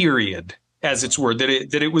in a period, as its word, that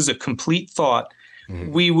it was a complete thought,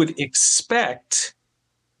 we would expect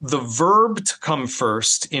the verb to come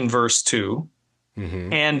first in verse 2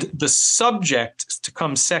 and the subject to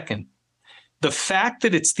come second. The fact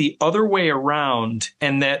that it's the other way around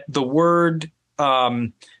and that the word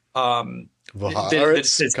that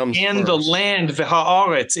says, and the land,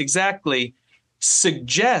 v'ha'aretz, exactly,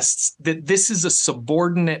 suggests that this is a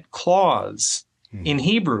subordinate clause in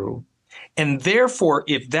Hebrew. And therefore,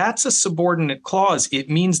 if that's a subordinate clause,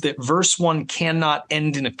 it means that verse 1 cannot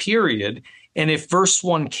end in a period. And if verse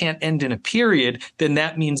 1 can't end in a period, then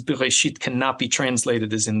that means Bereshit cannot be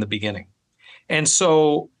translated as in the beginning. And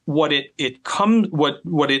so what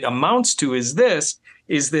it amounts to is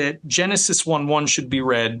that Genesis 1:1 should be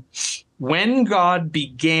read, when God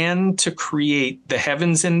began to create the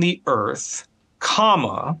heavens and the earth,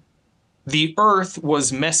 comma, The earth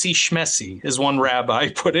was messy schmessy, as one rabbi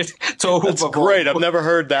put it. Tohu That's vavohu. great. I've never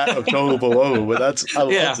heard that of Tohu Vavohu, but I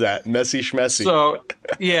Yeah. love that. Messy schmessy. So,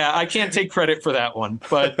 yeah, I can't take credit for that one,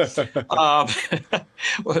 but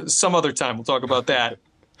some other time we'll talk about that.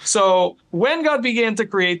 So when God began to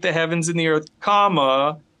create the heavens and the earth,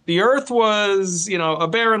 comma, the earth was, a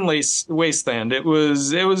barren wasteland. It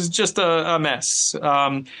was just a mess.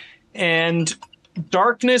 And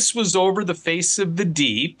darkness was over the face of the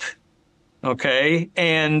deep. Okay.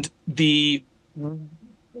 And the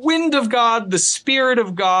wind of God, the Spirit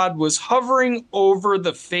of God was hovering over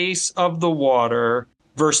the face of the water.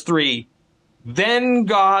 Verse 3, then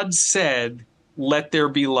God said, let there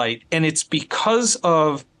be light. And it's because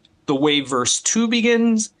of the way verse 2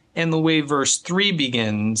 begins and the way verse 3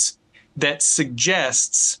 begins that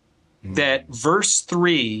suggests that verse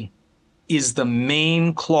 3 is the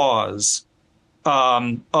main clause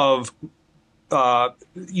of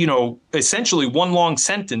essentially one long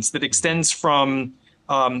sentence that extends from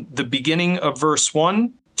the beginning of verse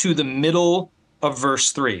 1 to the middle of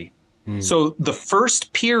verse 3. So the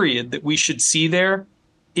first period that we should see there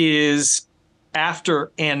is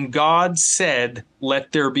after, and God said,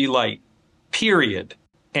 let there be light, period.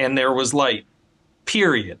 And there was light,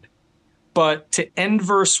 period. But to end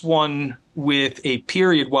verse 1 with a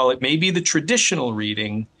period, while it may be the traditional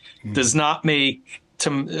reading, does not make,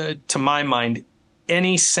 to my mind,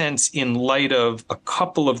 any sense in light of a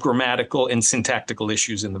couple of grammatical and syntactical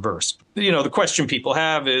issues in the verse. The question people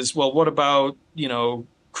have is, well, what about,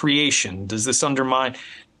 creation? Does this undermine?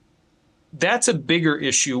 That's a bigger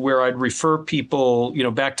issue where I'd refer people,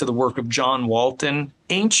 back to the work of John Walton.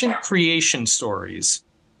 Ancient creation stories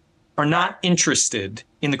are not interested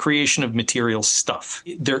in the creation of material stuff.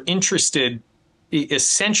 They're interested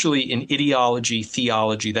essentially in ideology,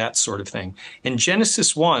 theology, that sort of thing. And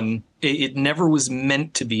Genesis 1, it never was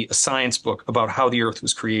meant to be a science book about how the earth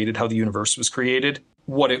was created, how the universe was created.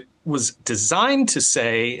 What it was designed to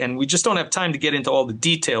say, and we just don't have time to get into all the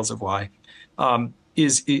details of why,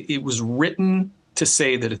 is it was written to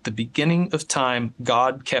say that at the beginning of time,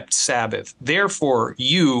 God kept Sabbath. Therefore,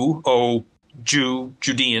 you, O Jew,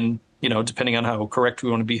 Judean, depending on how correct we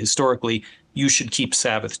want to be historically, you should keep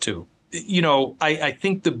Sabbath too. I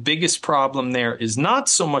think the biggest problem there is not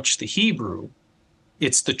so much the Hebrew,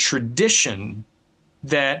 it's the tradition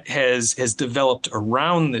that has developed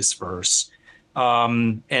around this verse.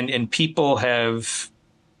 And people have,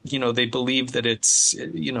 they believe that it's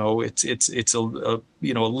a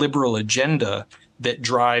liberal agenda that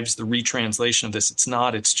drives the retranslation of this. It's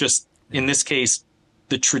not. It's just, in this case,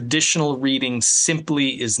 the traditional reading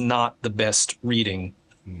simply is not the best reading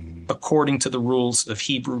according to the rules of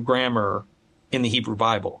Hebrew grammar in the Hebrew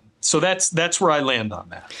Bible. So that's where I land on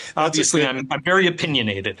that. Obviously, I'm very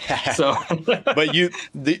opinionated. So, but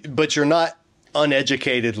you're not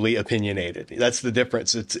uneducatedly opinionated. That's the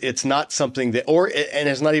difference. It's not something that, and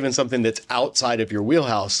it's not even something that's outside of your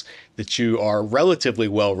wheelhouse that you are relatively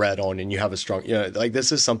well read on, and you have a strong,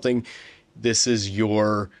 this is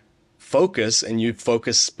your focus, and you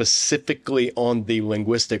focus specifically on the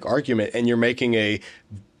linguistic argument, and you're making a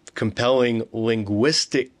compelling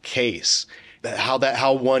linguistic case.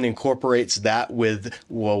 How one incorporates that with,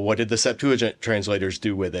 well, what did the Septuagint translators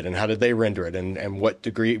do with it, and how did they render it, and what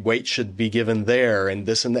degree weight should be given there, and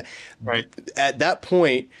this and that. Right. At that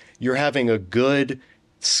point, you're having a good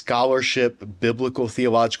scholarship, biblical,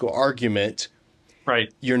 theological argument.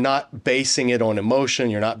 Right. You're not basing it on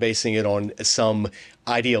emotion. You're not basing it on some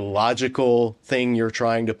ideological thing you're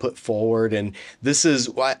trying to put forward. And this is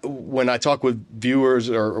why, when I talk with viewers,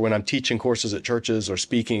 or when I'm teaching courses at churches or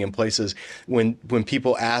speaking in places, when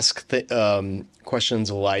people ask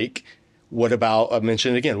questions like, what about, I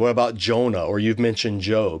mentioned again, what about Jonah? Or you've mentioned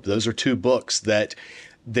Job. Those are two books that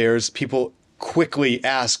there's people quickly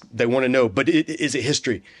ask, they want to know, but is it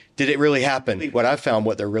history? Did it really happen? What I've found,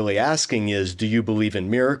 what they're really asking is, do you believe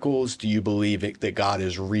in miracles? Do you believe that God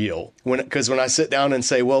is real? Because when I sit down and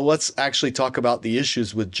say, well, let's actually talk about the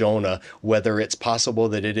issues with Jonah, whether it's possible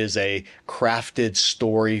that it is a crafted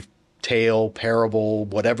story, tale, parable,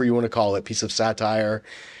 whatever you want to call it, piece of satire,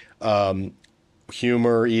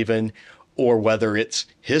 humor even, or whether it's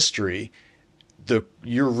history,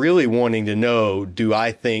 you're really wanting to know, do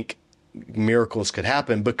I think miracles could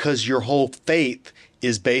happen? Because your whole faith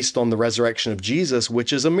is based on the resurrection of Jesus,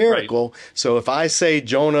 which is a miracle. Right. So if I say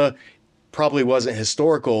Jonah probably wasn't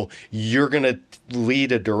historical, you're going to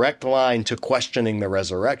lead a direct line to questioning the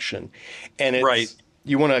resurrection. And it's, right.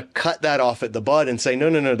 You want to cut that off at the bud and say,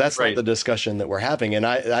 no, that's right. Not the discussion that we're having. And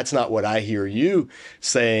that's not what I hear you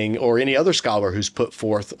saying, or any other scholar who's put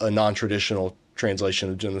forth a non-traditional translation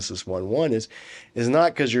of Genesis 1:1 is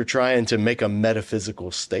not because you're trying to make a metaphysical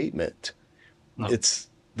statement. No. It's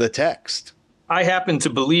the text. I happen to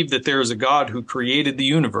believe that there is a God who created the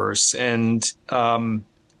universe, and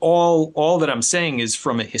all that I'm saying is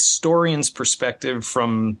from a historian's perspective,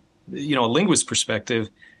 from a linguist's perspective,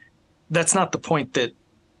 that's not the point that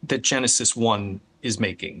Genesis 1 is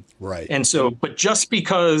making. Right. And so, but just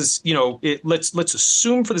because, let's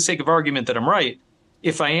assume for the sake of argument that I'm right.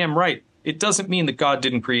 If I am right, it doesn't mean that God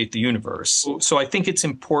didn't create the universe. So I think it's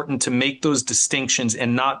important to make those distinctions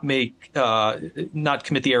and not commit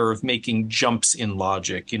the error of making jumps in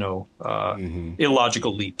logic,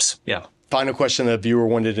 illogical leaps. Yeah. Final question a viewer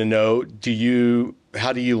wanted to know,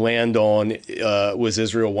 how do you land on, was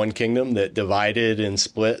Israel one kingdom that divided and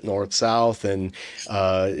split north-south and,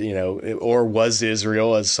 or was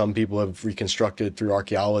Israel, as some people have reconstructed through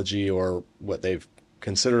archaeology or what they've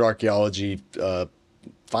considered archaeology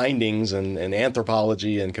findings and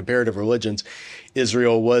anthropology and comparative religions,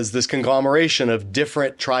 Israel was this conglomeration of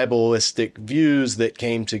different tribalistic views that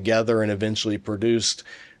came together and eventually produced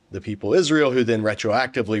the people Israel, who then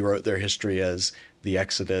retroactively wrote their history as the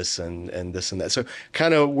Exodus and this and that. So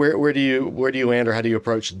kind of where do you land, or how do you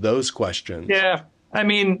approach those questions? Yeah, I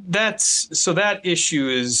mean, that issue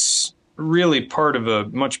is really part of a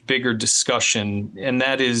much bigger discussion, and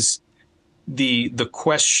that is the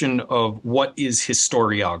question of what is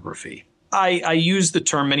historiography. I use the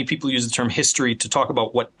term, many people use the term history to talk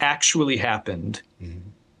about what actually happened. Mm-hmm.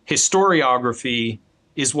 Historiography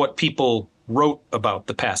is what people wrote about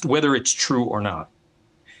the past, whether it's true or not.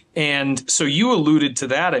 And so you alluded to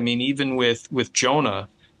that. I mean, even with Jonah,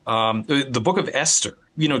 the book of Esther,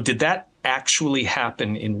 did that actually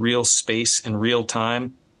happen in real space and real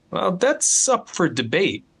time? Well, that's up for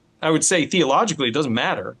debate. I would say theologically, it doesn't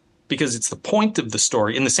matter because it's the point of the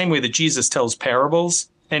story, in the same way that Jesus tells parables.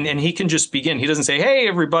 And he can just begin. He doesn't say, hey,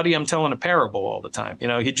 everybody, I'm telling a parable all the time.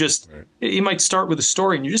 He might start with a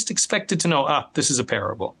story and you're just expected to know, this is a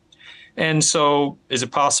parable. And so is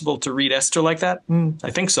it possible to read Esther like that?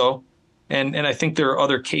 I think so. And I think there are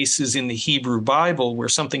other cases in the Hebrew Bible where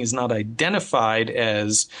something is not identified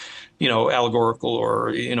as, allegorical or,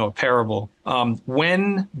 a parable.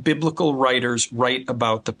 When biblical writers write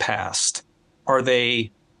about the past, are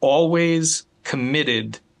they always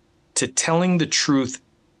committed to telling the truth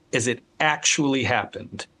as it actually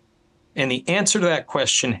happened? And the answer to that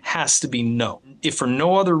question has to be no. If for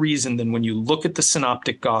no other reason than when you look at the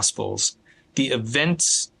Synoptic Gospels, the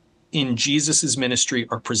events in Jesus's ministry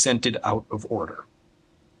are presented out of order.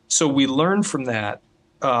 So we learn from that,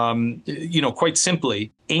 quite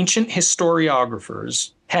simply, ancient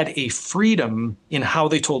historiographers had a freedom in how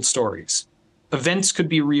they told stories. Events could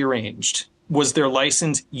be rearranged. Was there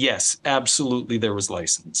license? Yes, absolutely there was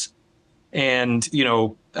license. And,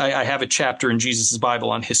 I have a chapter in Jesus' Bible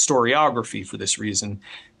on historiography for this reason,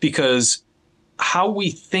 because how we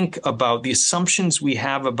think about the assumptions we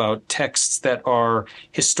have about texts that are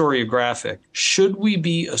historiographic, should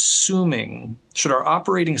our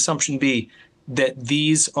operating assumption be that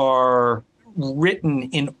these are written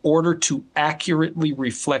in order to accurately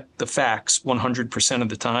reflect the facts 100% of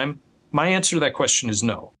the time? My answer to that question is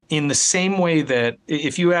no. In the same way that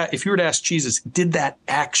if you were to ask Jesus, did that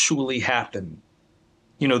actually happen?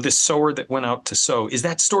 This sower that went out to sow, is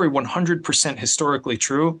that story 100% historically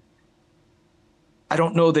true? I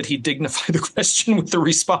don't know that he'd dignify the question with the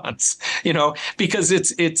response, because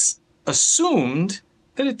it's assumed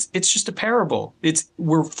that it's just a parable.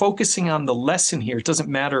 We're focusing on the lesson here. It doesn't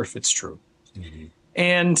matter if it's true. Mm-hmm.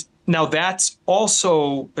 And now that's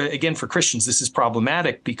also, again, for Christians, this is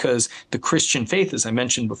problematic because the Christian faith, as I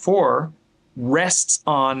mentioned before, rests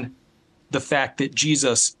on the fact that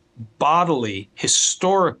Jesus bodily,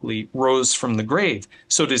 historically rose from the grave.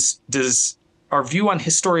 So does our view on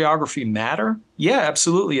historiography matter? Yeah,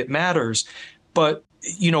 absolutely, it matters. But,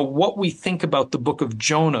 what we think about the book of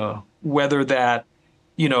Jonah, whether that,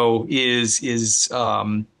 is it's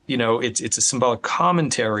a symbolic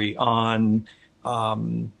commentary on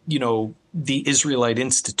the Israelite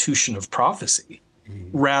institution of prophecy,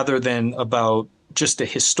 rather than about just a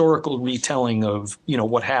historical retelling of,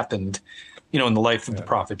 what happened, in the life of the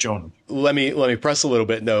prophet Jonah. Let me press a little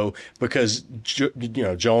bit, though, because,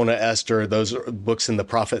 Jonah, Esther, those books in the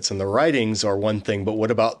prophets and the writings are one thing. But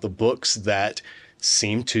what about the books that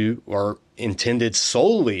seem to are intended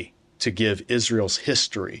solely to give Israel's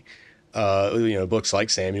history? Books like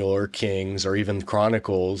Samuel or Kings or even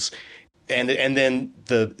Chronicles. And then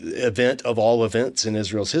the event of all events in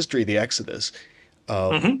Israel's history, the Exodus.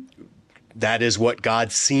 that is what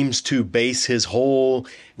God seems to base his whole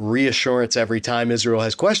reassurance every time Israel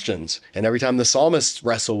has questions. And every time the psalmists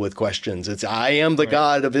wrestle with questions, it's, I am the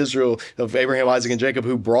God of Israel, of Abraham, Isaac, and Jacob,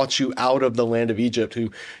 who brought you out of the land of Egypt,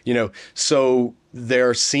 who, so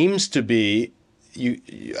there seems to be,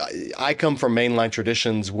 I come from mainline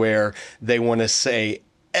traditions where they want to say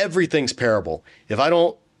everything's parable. If I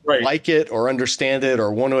don't like it or understand it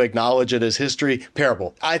or want to acknowledge it as history,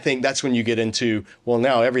 parable. I think that's when you get into, well,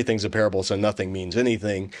 now everything's a parable, so nothing means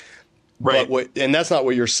anything. Right. And that's not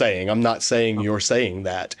what you're saying. I'm not saying you're saying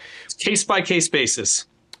that. Case by case basis.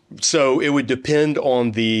 So it would depend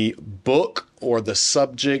on the book or the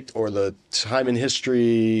subject or the time in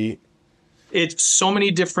history. It's so many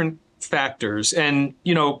different factors. And,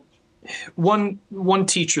 one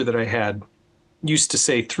teacher that I had used to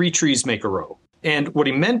say 3 trees make a row. And what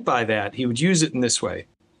he meant by that, he would use it in this way,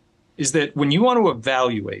 is that when you want to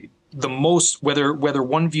evaluate the most, whether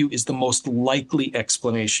one view is the most likely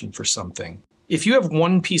explanation for something, if you have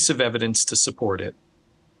one piece of evidence to support it,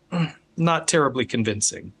 not terribly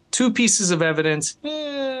convincing. 2 pieces of evidence,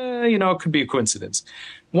 it could be a coincidence.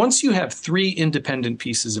 Once you have 3 independent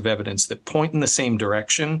pieces of evidence that point in the same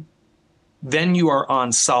direction, then you are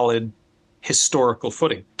on solid historical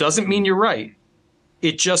footing. Doesn't mean you're right.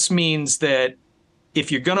 It just means that if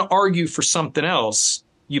you're going to argue for something else,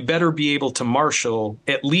 you better be able to marshal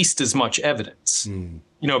at least as much evidence,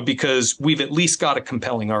 because we've at least got a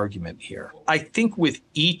compelling argument here. I think with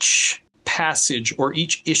each passage or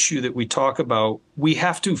each issue that we talk about, we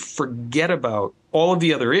have to forget about all of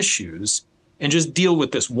the other issues and just deal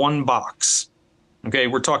with this one box. Okay,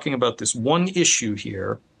 we're talking about this one issue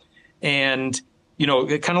here. And,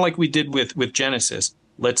 kind of like we did with Genesis,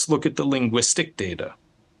 let's look at the linguistic data.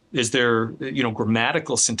 Is there,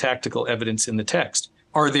 grammatical, syntactical evidence in the text?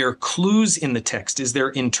 Are there clues in the text? Is there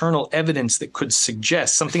internal evidence that could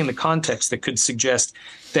suggest something in the context that could suggest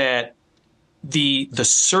that the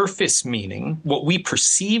surface meaning, what we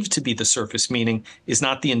perceive to be the surface meaning, is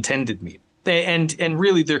not the intended meaning? And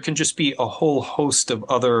really, there can just be a whole host of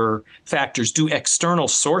other factors. Do external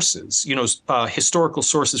sources, historical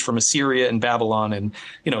sources from Assyria and Babylon and,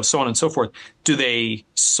 so on and so forth, do they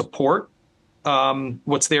support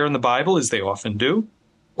what's there in the Bible, as they often do?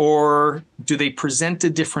 Or do they present a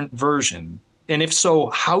different version? And if so,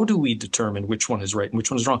 how do we determine which one is right and which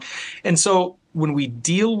one is wrong? And so when we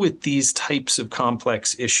deal with these types of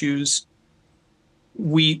complex issues,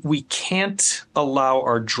 we can't allow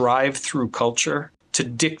our drive-through culture to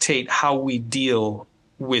dictate how we deal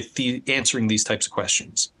with answering these types of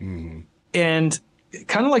questions. Mm-hmm. And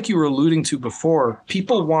kind of like you were alluding to before,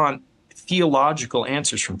 people want theological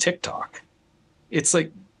answers from TikTok. It's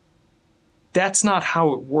like, that's not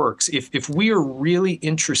how it works. If we are really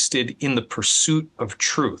interested in the pursuit of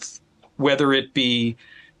truth, whether it be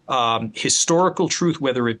historical truth,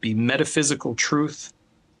 whether it be metaphysical truth,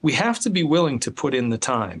 we have to be willing to put in the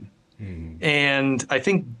time. Mm-hmm. And I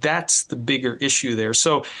think that's the bigger issue there.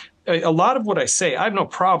 So a lot of what I say, I have no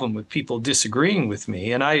problem with people disagreeing with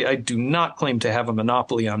me, and I do not claim to have a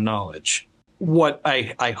monopoly on knowledge. What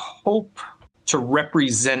I hope to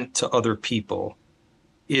represent to other people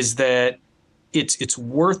is that it's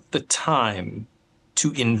worth the time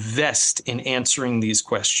to invest in answering these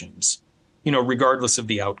questions, regardless of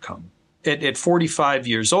the outcome. At 45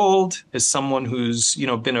 years old, as someone who's,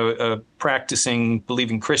 been a practicing,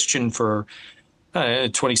 believing Christian for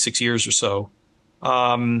 26 years or so,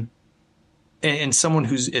 and someone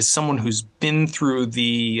who's been through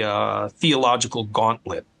the theological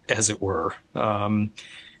gauntlet, as it were, I'm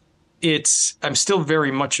still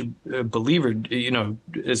very much a believer,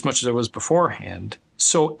 as much as I was beforehand.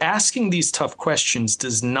 So asking these tough questions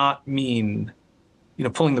does not mean,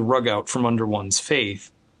 pulling the rug out from under one's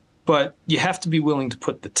faith, but you have to be willing to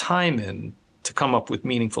put the time in to come up with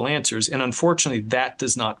meaningful answers. And unfortunately, that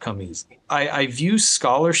does not come easy. I view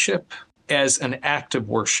scholarship as an act of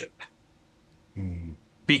worship. Mm.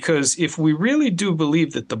 Because if we really do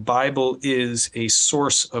believe that the Bible is a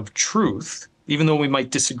source of truth, even though we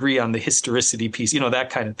might disagree on the historicity piece, that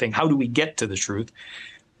kind of thing, how do we get to the truth?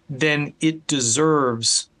 Then it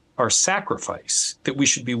deserves our sacrifice, that we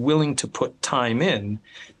should be willing to put time in,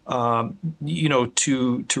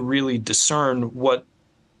 to really discern what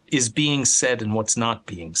is being said and what's not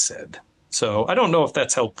being said. So I don't know if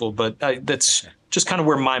that's helpful, but that's just kind of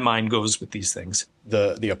where my mind goes with these things.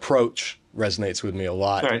 The approach resonates with me a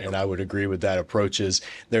lot, right. And I would agree with that approach.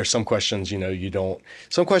 There are some questions,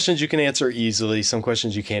 some questions you can answer easily, some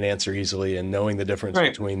questions you can't answer easily, and knowing the difference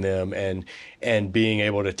right. between them and being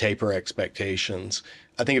able to taper expectations.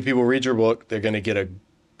 I think if people read your book, they're going to get a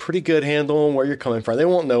pretty good handle on where you're coming from. They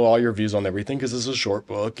won't know all your views on everything because it's a short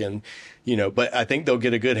book, and but I think they'll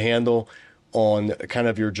get a good handle on kind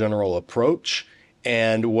of your general approach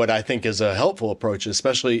and what I think is a helpful approach,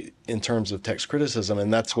 especially in terms of text criticism.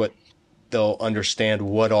 And that's what they'll understand,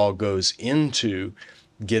 what all goes into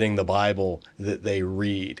getting the Bible that they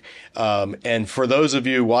read. And for those of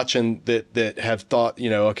you watching that have thought,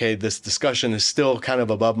 okay, this discussion is still kind of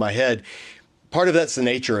above my head. Part of that's the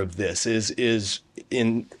nature of this is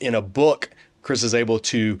in a book, Chris is able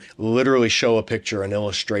to literally show a picture, an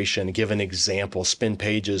illustration, give an example, spend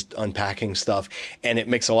pages unpacking stuff, and it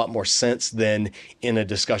makes a lot more sense than in a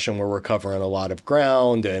discussion where we're covering a lot of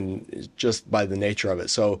ground and just by the nature of it.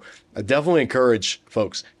 So I definitely encourage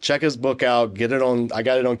folks, check his book out, get it on, I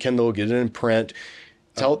got it on Kindle, get it in print.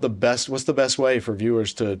 What's the best way for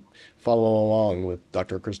viewers to follow along with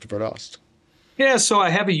Dr. Christopher Dost? Yeah, so I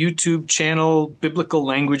have a YouTube channel, Biblical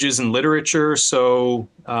Languages and Literature. So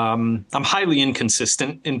I'm highly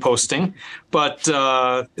inconsistent in posting, but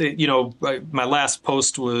my last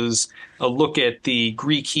post was a look at the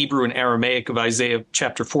Greek, Hebrew, and Aramaic of Isaiah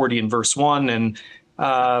chapter 40 and verse 1, and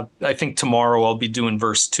I think tomorrow I'll be doing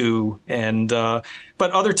verse 2. And but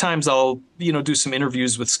other times I'll do some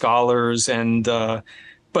interviews with scholars, and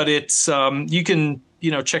but it's you can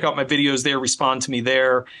check out my videos there, respond to me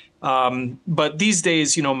there. But these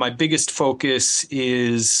days, my biggest focus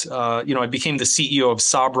is, I became the CEO of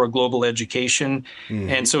Sabra Global Education.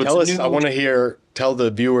 And so I want to tell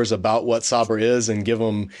the viewers about what Sabra is and give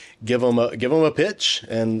them a pitch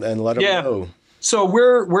and let them know. So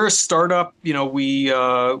we're a startup. We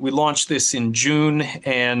launched this in June,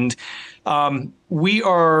 and we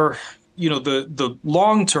are, the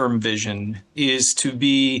long-term vision is to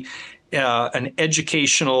be an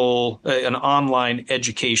online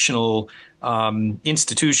educational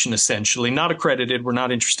institution, essentially, not accredited. We're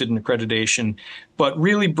not interested in accreditation, but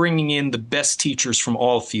really bringing in the best teachers from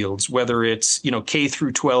all fields, whether it's, K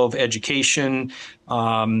through 12 education,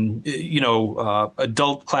 adult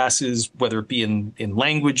classes, whether it be in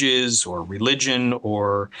languages or religion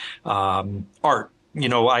or art.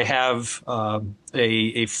 I have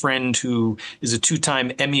a friend who is a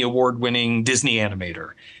 2-time Emmy Award-winning Disney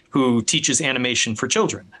animator who teaches animation for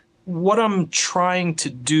children. What I'm trying to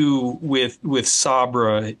do with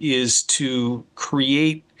Sabra is to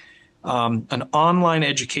create an online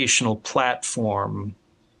educational platform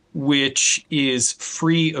which is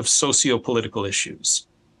free of socio-political issues.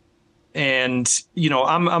 And,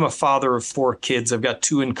 I'm a father of 4 kids. I've got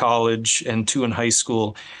 2 in college and 2 in high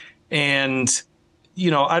school. And,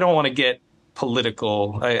 I don't want to get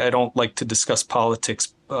political. I don't like to discuss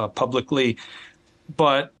politics publicly,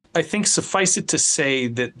 but I think suffice it to say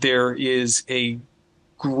that there is a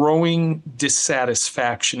growing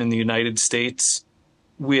dissatisfaction in the United States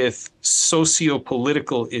with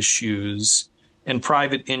socio-political issues and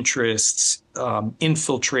private interests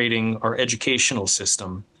infiltrating our educational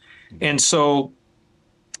system. And so,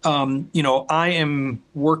 I am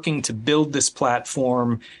working to build this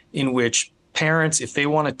platform in which parents, if they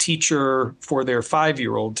want a teacher for their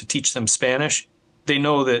 5-year-old to teach them Spanish, they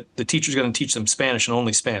know that the teacher's going to teach them Spanish and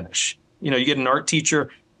only Spanish. You get an art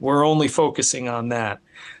teacher, we're only focusing on that.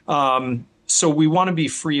 So we want to be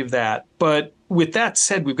free of that. But with that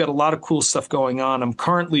said, we've got a lot of cool stuff going on. I'm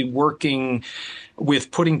currently working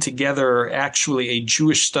with putting together actually a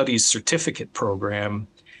Jewish Studies certificate program.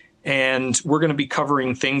 And we're going to be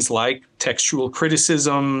covering things like textual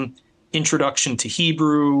criticism, introduction to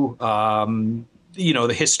Hebrew,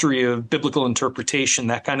 the history of biblical interpretation,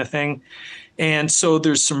 that kind of thing. And so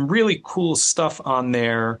there's some really cool stuff on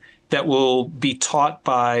there that will be taught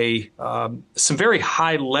by some very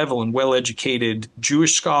high level and well-educated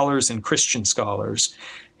Jewish scholars and Christian scholars.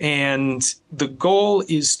 And the goal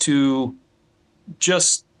is to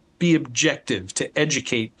just be objective, to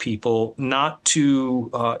educate people, not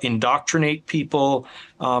to indoctrinate people,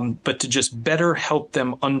 but to just better help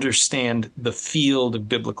them understand the field of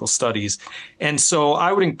biblical studies. And so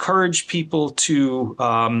I would encourage people to,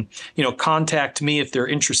 contact me if they're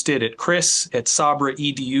interested at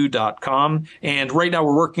chris@sabraedu.com. And right now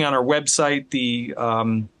we're working on our website.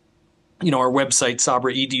 Our website,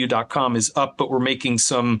 sabraedu.com, is up, but we're making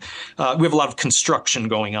we have a lot of construction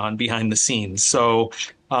going on behind the scenes. So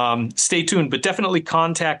stay tuned, but definitely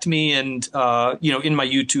contact me. And, in my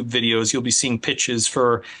YouTube videos, you'll be seeing pitches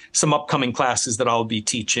for some upcoming classes that I'll be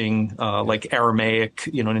teaching, like Aramaic,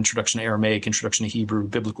 an introduction to Aramaic, introduction to Hebrew,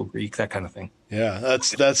 biblical Greek, that kind of thing. Yeah,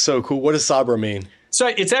 that's so cool. What does Sabra mean? So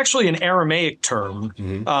it's actually an Aramaic term,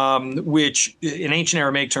 an ancient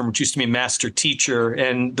Aramaic term, which used to be master teacher.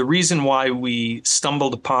 And the reason why we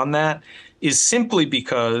stumbled upon that is simply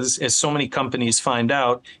because, as so many companies find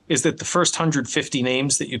out, is that the first 150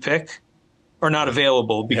 names that you pick are not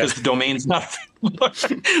available because the domain's not available.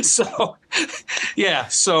 So, yeah,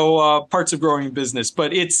 so parts of growing a business.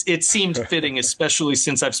 But it seemed fitting, especially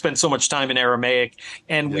since I've spent so much time in Aramaic,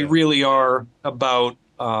 and we really are about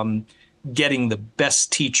getting the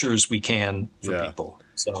best teachers we can for people.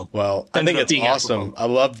 So, well, I think it's awesome. I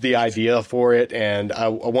love the idea for it, and I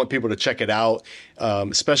want people to check it out,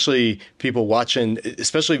 especially people watching,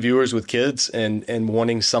 especially viewers with kids and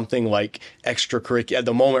wanting something like extracurricular. At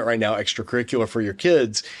the moment right now, extracurricular for your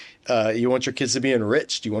kids. You want your kids to be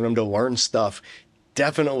enriched. You want them to learn stuff.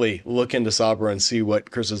 Definitely look into Sabra and see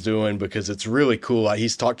what Chris is doing, because it's really cool.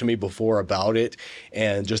 He's talked to me before about it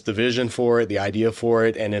and just the vision for it, the idea for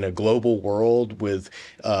it. And in a global world with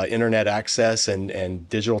internet access and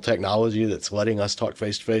digital technology that's letting us talk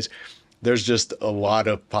face to face, there's just a lot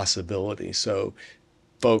of possibility. So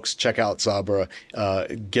folks, check out Sabra.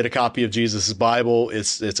 Get a copy of Jesus' Bible.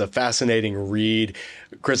 It's a fascinating read.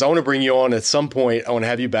 Chris, I want to bring you on at some point. I want to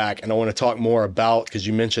have you back, and I want to talk more about, because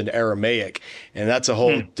you mentioned Aramaic, and that's a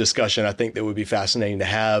whole discussion I think that would be fascinating to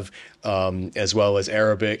have, as well as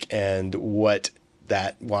Arabic and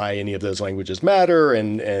why any of those languages matter,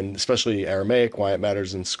 and especially Aramaic, why it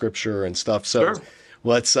matters in Scripture and stuff. So. Sure.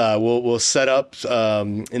 Let's we'll set up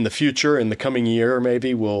in the future, in the coming year,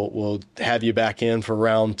 maybe we'll have you back in for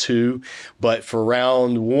round 2. But for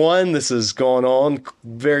round 1, this has gone on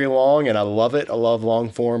very long, and I love it. I love long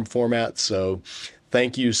form formats. So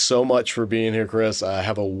thank you so much for being here, Chris.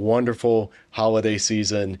 Have a wonderful holiday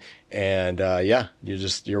season, and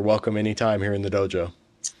you're welcome anytime here in the dojo.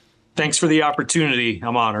 Thanks for the opportunity.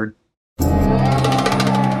 I'm honored.